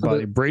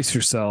everybody, brace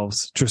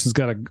yourselves. Tristan's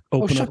got to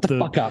open up the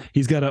fuck up.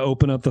 He's got to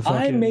open up the fucking...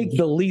 I make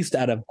the least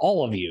out of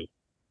all of you.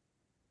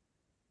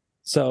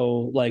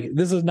 So, like,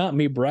 this is not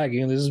me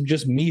bragging. This is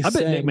just me saying... I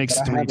bet Nick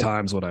makes 3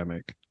 times what I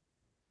make.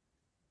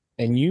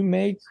 And you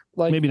make,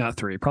 like... Maybe not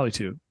 3, probably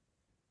 2.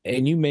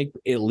 And you make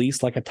at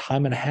least, like, a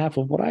time and a half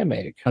of what I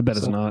make. I bet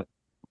it's not.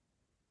 I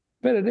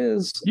bet it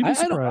is. You'd be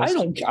surprised.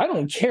 I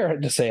don't care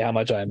to say how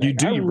much I make. You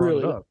do. You brought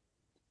it up.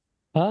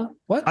 Huh?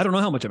 What? I don't know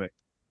how much I make.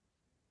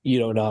 You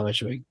don't know how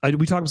much you make.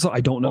 We talked about. I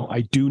don't know.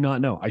 I do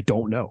not know. I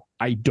don't know.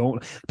 I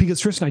don't,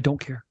 because Tristan, I don't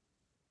care.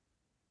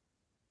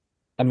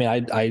 I mean,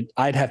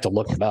 I'd have to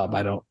look it up.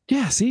 I don't.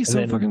 Yeah. See,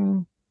 so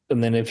fucking.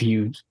 And then if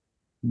you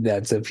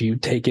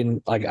take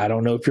in, like, I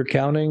don't know if you're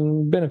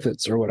counting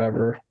benefits or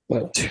whatever,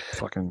 but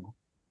fucking.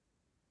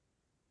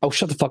 Oh,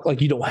 shut the fuck!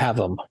 Like, you don't have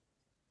them.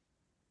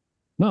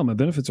 No, my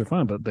benefits are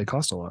fine, but they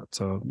cost a lot,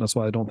 so that's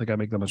why I don't think I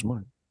make that much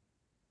money.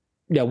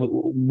 Yeah,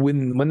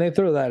 when they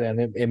throw that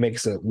in, it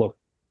makes it look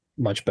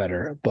much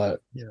better.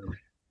 But yeah,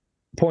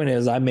 point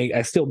is,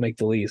 I still make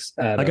the least.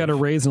 I got a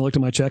raise and I looked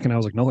at my check and I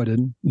was like, no, I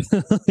didn't,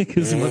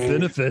 because my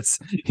benefits.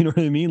 You know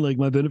what I mean? Like,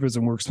 my benefits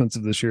are more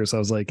expensive this year, so I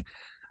was like,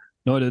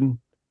 no, I didn't.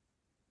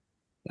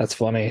 That's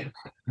funny.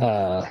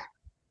 So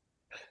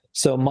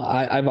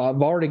I've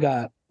already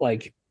got,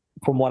 like,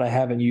 from what I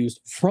haven't used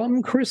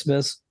from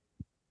Christmas,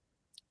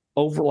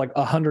 over like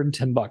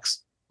 $110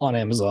 on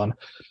Amazon.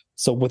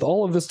 So with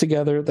all of this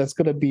together, that's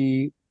going to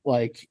be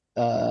like,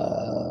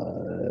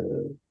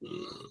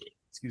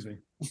 excuse me,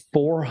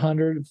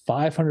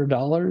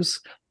 $500.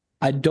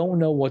 I don't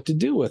know what to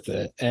do with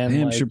it. And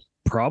you should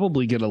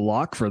probably get a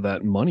lock for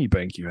that money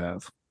bank you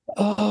have.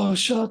 Oh,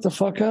 shut the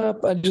fuck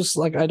up. I just,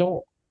 like, I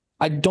don't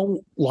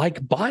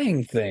like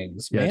buying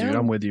things. Yeah, man. dude,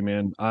 I'm with you,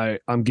 man.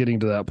 I'm getting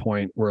to that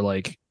point where,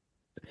 like,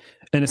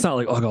 and it's not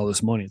like, oh, I got all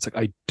this money. It's like,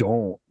 I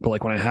don't. But,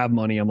 like, when I have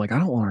money, I'm like, I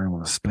don't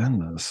want to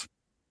spend this.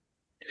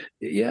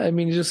 Yeah, I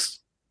mean,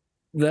 just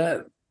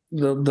that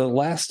the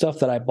last stuff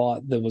that I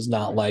bought that was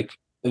not like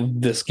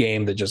this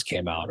game that just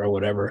came out or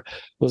whatever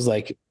was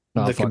like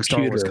the computer.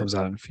 Star Wars comes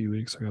out in a few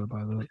weeks. I gotta buy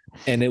that.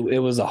 And it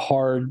was a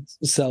hard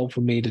sell for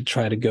me to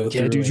try to go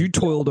through. Yeah, dude, you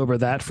toiled over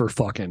that for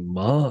fucking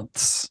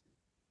months.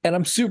 And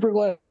I'm super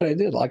glad I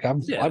did. Like, I've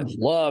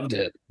loved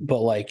it. But,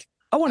 like,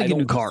 I want to get a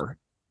new car.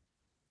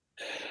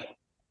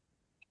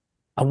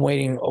 I'm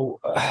waiting.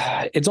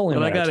 It's only a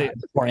matter of time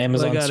before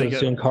Amazon starts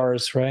doing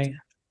cars, right?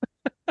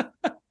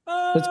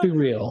 Let's be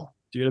real.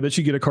 Dude, I bet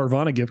you get a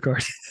Carvana gift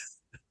card.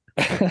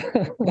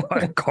 Buy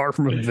a car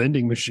from a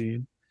vending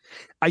machine.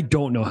 I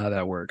don't know how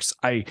that works.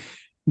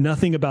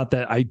 Nothing about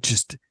that. I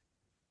just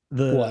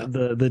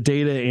the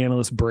data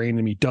analyst brain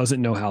in me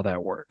doesn't know how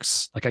that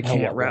works. Like, I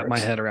can't wrap my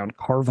head around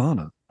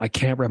Carvana. I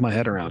can't wrap my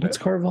head around What's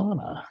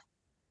Carvana?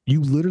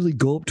 You literally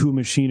go up to a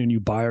machine and you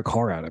buy a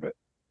car out of it.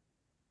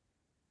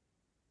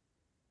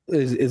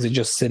 Is it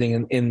just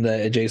sitting in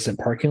the adjacent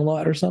parking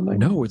lot or something?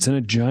 No, it's in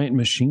a giant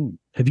machine.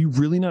 Have you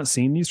really not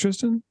seen these,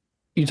 Tristan?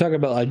 You talk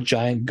about a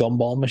giant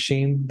gumball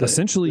machine?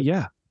 Essentially,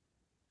 yeah.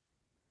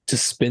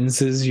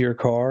 Dispenses your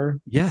car?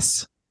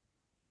 Yes.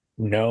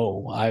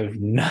 No,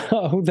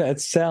 that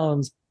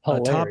sounds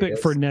hilarious. A topic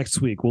for next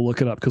week. We'll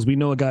look it up because we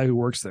know a guy who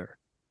works there.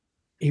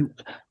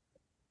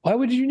 Why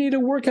would you need to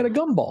work at a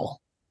gumball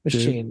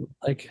machine?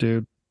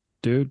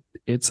 Dude,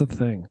 it's a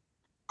thing.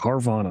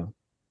 Carvana.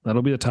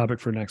 That'll be the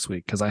topic for next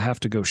week because I have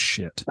to go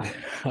shit.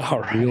 All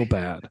right. Real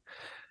bad.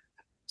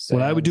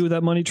 What I would do with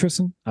that money,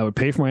 Tristan, I would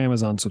pay for my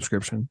Amazon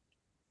subscription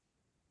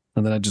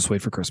and then I'd just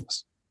wait for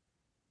Christmas.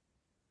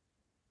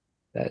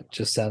 That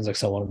just sounds like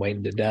someone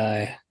waiting to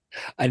die.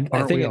 I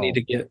think I need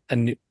to get a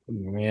new.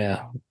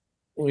 Yeah,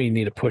 we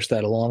need to push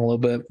that along a little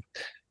bit.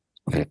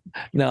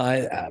 No,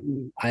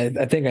 I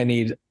think I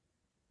need.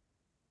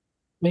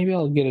 Maybe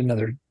I'll get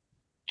another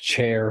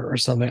chair or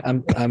something.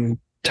 I'm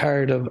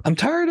tired of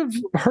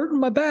hurting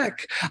my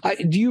back.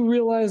 Do you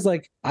realize,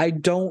 like, I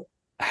don't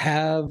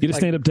have Get a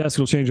stand-up desk.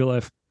 It'll change your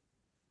life.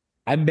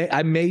 I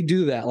may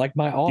do that. Like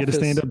my office. Get a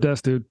stand-up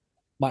desk, dude.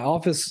 My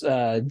office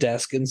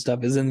desk and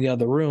stuff is in the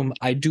other room.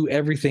 I do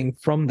everything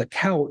from the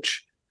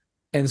couch,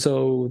 and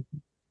so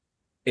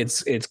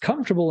it's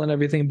comfortable and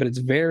everything, but it's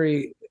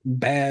very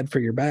bad for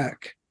your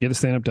back. Get a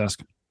stand-up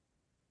desk.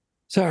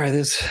 Sorry,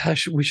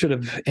 we should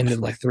have ended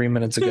like 3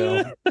 minutes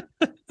ago.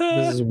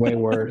 This is way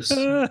worse.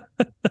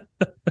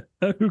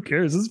 Who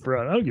cares? This is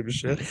fun. I don't give a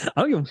shit.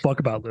 I don't give a fuck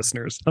about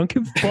listeners. I don't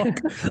give a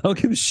fuck. I don't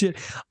give a shit.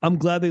 I'm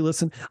glad they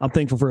listen. I'm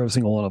thankful for every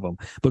single one of them.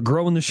 But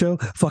growing the show,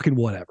 fucking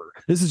whatever.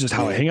 This is just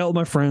how I hang out with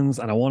my friends,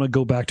 and I want to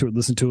go back to it,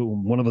 listen to it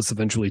when one of us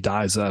eventually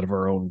dies out of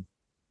our own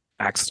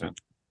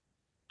accident,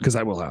 because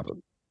that will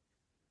happen.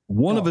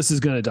 One of us is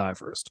going to die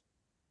first.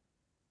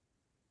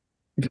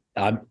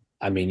 I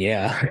mean,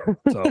 yeah.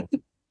 So,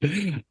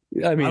 I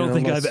don't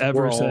think I've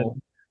ever said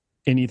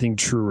anything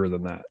truer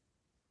than that.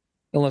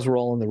 Unless we're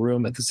all in the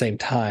room at the same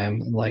time,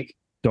 like,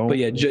 Don't. but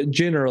yeah,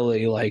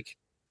 generally, like,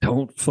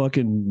 don't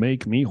fucking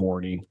make me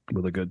horny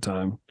with a good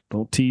time.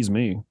 Don't tease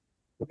me.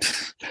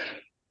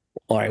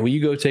 all right, well,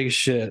 you go take a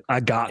shit.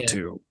 I got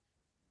to.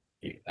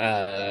 You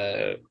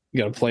gotta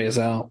play us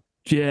out.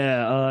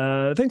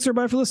 Yeah. Thanks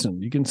everybody for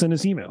listening. You can send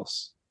us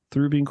emails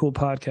through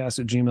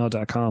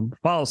beingcoolpodcast@gmail.com.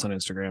 Follow us on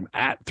Instagram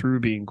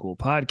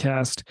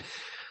 @throughbeingcoolpodcast.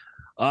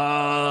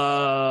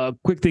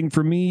 Quick thing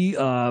for me,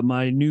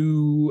 my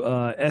new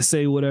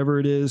essay, whatever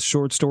it is,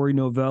 short story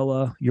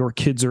novella, Your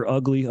Kids Are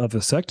Ugly, a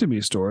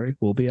vasectomy story,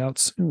 will be out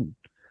soon.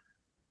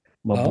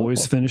 My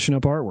boy's finishing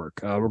up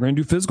artwork. We're going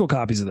to do physical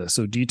copies of this,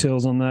 so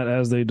details on that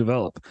as they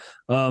develop.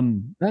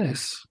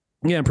 Nice.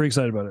 Yeah, I'm pretty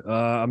excited about it.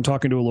 I'm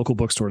talking to a local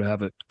bookstore to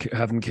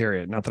have them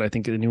carry it. Not that I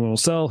think anyone will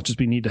sell, just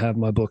we need to have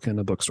my book in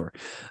a bookstore.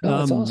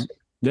 That's awesome.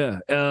 Yeah.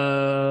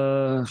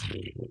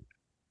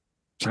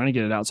 Trying to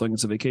get it out so I can get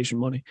some vacation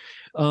money.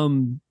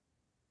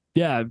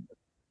 Yeah.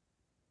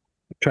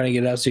 Trying to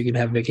get it out so you can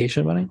have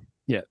vacation money.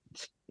 Yeah.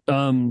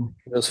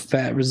 Those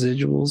fat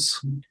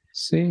residuals.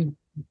 See,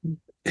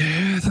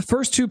 the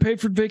first two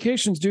paid for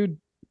vacations, dude.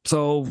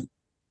 So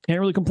can't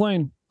really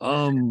complain.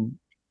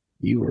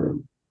 You were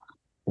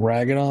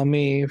ragging on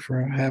me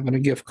for having a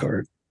gift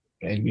card,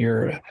 and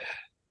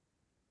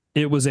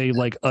it was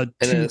an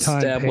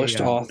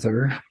established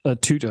author, a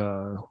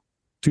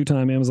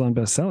two-time Amazon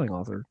best-selling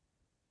author.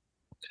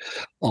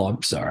 Oh,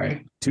 I'm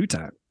sorry.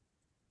 Two-time.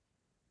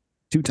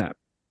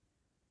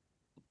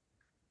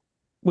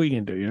 What are you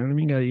gonna do? You know what I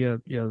mean? You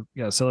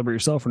gotta celebrate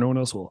yourself, or no one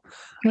else will.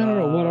 I don't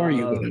know. What are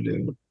you gonna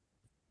do?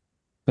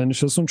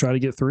 Finish this one, try to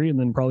get 3, and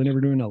then probably never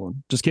do another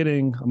one. Just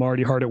kidding. I'm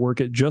already hard at work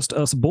at Just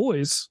Us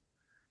Boys.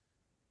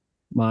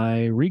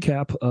 My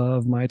recap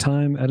of my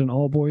time at an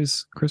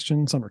all-boys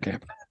Christian summer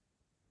camp.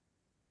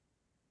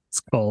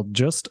 It's called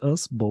Just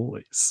Us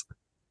Boys.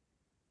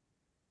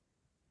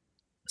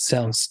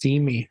 Sounds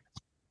steamy.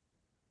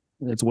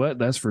 It's wet,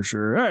 that's for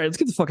sure. All right, let's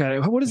get the fuck out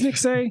of here. What does Nick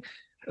say?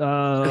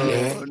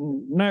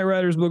 Night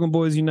Riders, Book 'em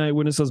Boys Unite,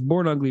 witness us,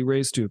 born ugly,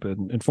 raised stupid,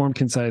 informed,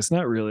 concise,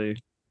 not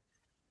really.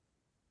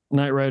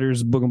 Night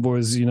Riders, Book 'em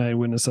Boys Unite,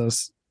 witness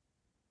us.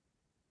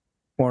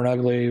 Born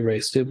ugly,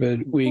 raised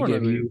stupid. We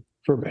give you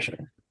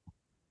permission.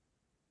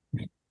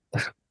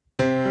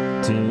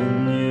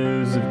 10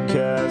 years of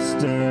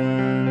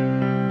casting,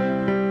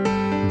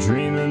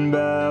 dreaming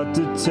about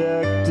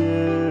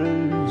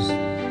detectives,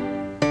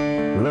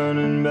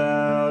 learning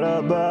about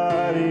our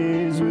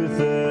bodies with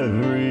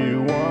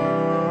everyone,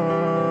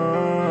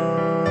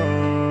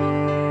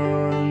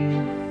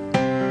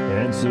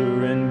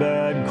 answering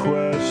bad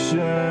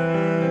questions,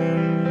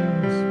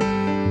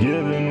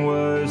 giving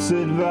worse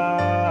advice,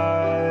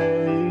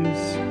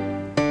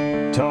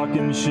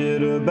 talking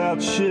shit about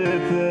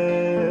shit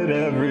that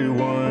everyone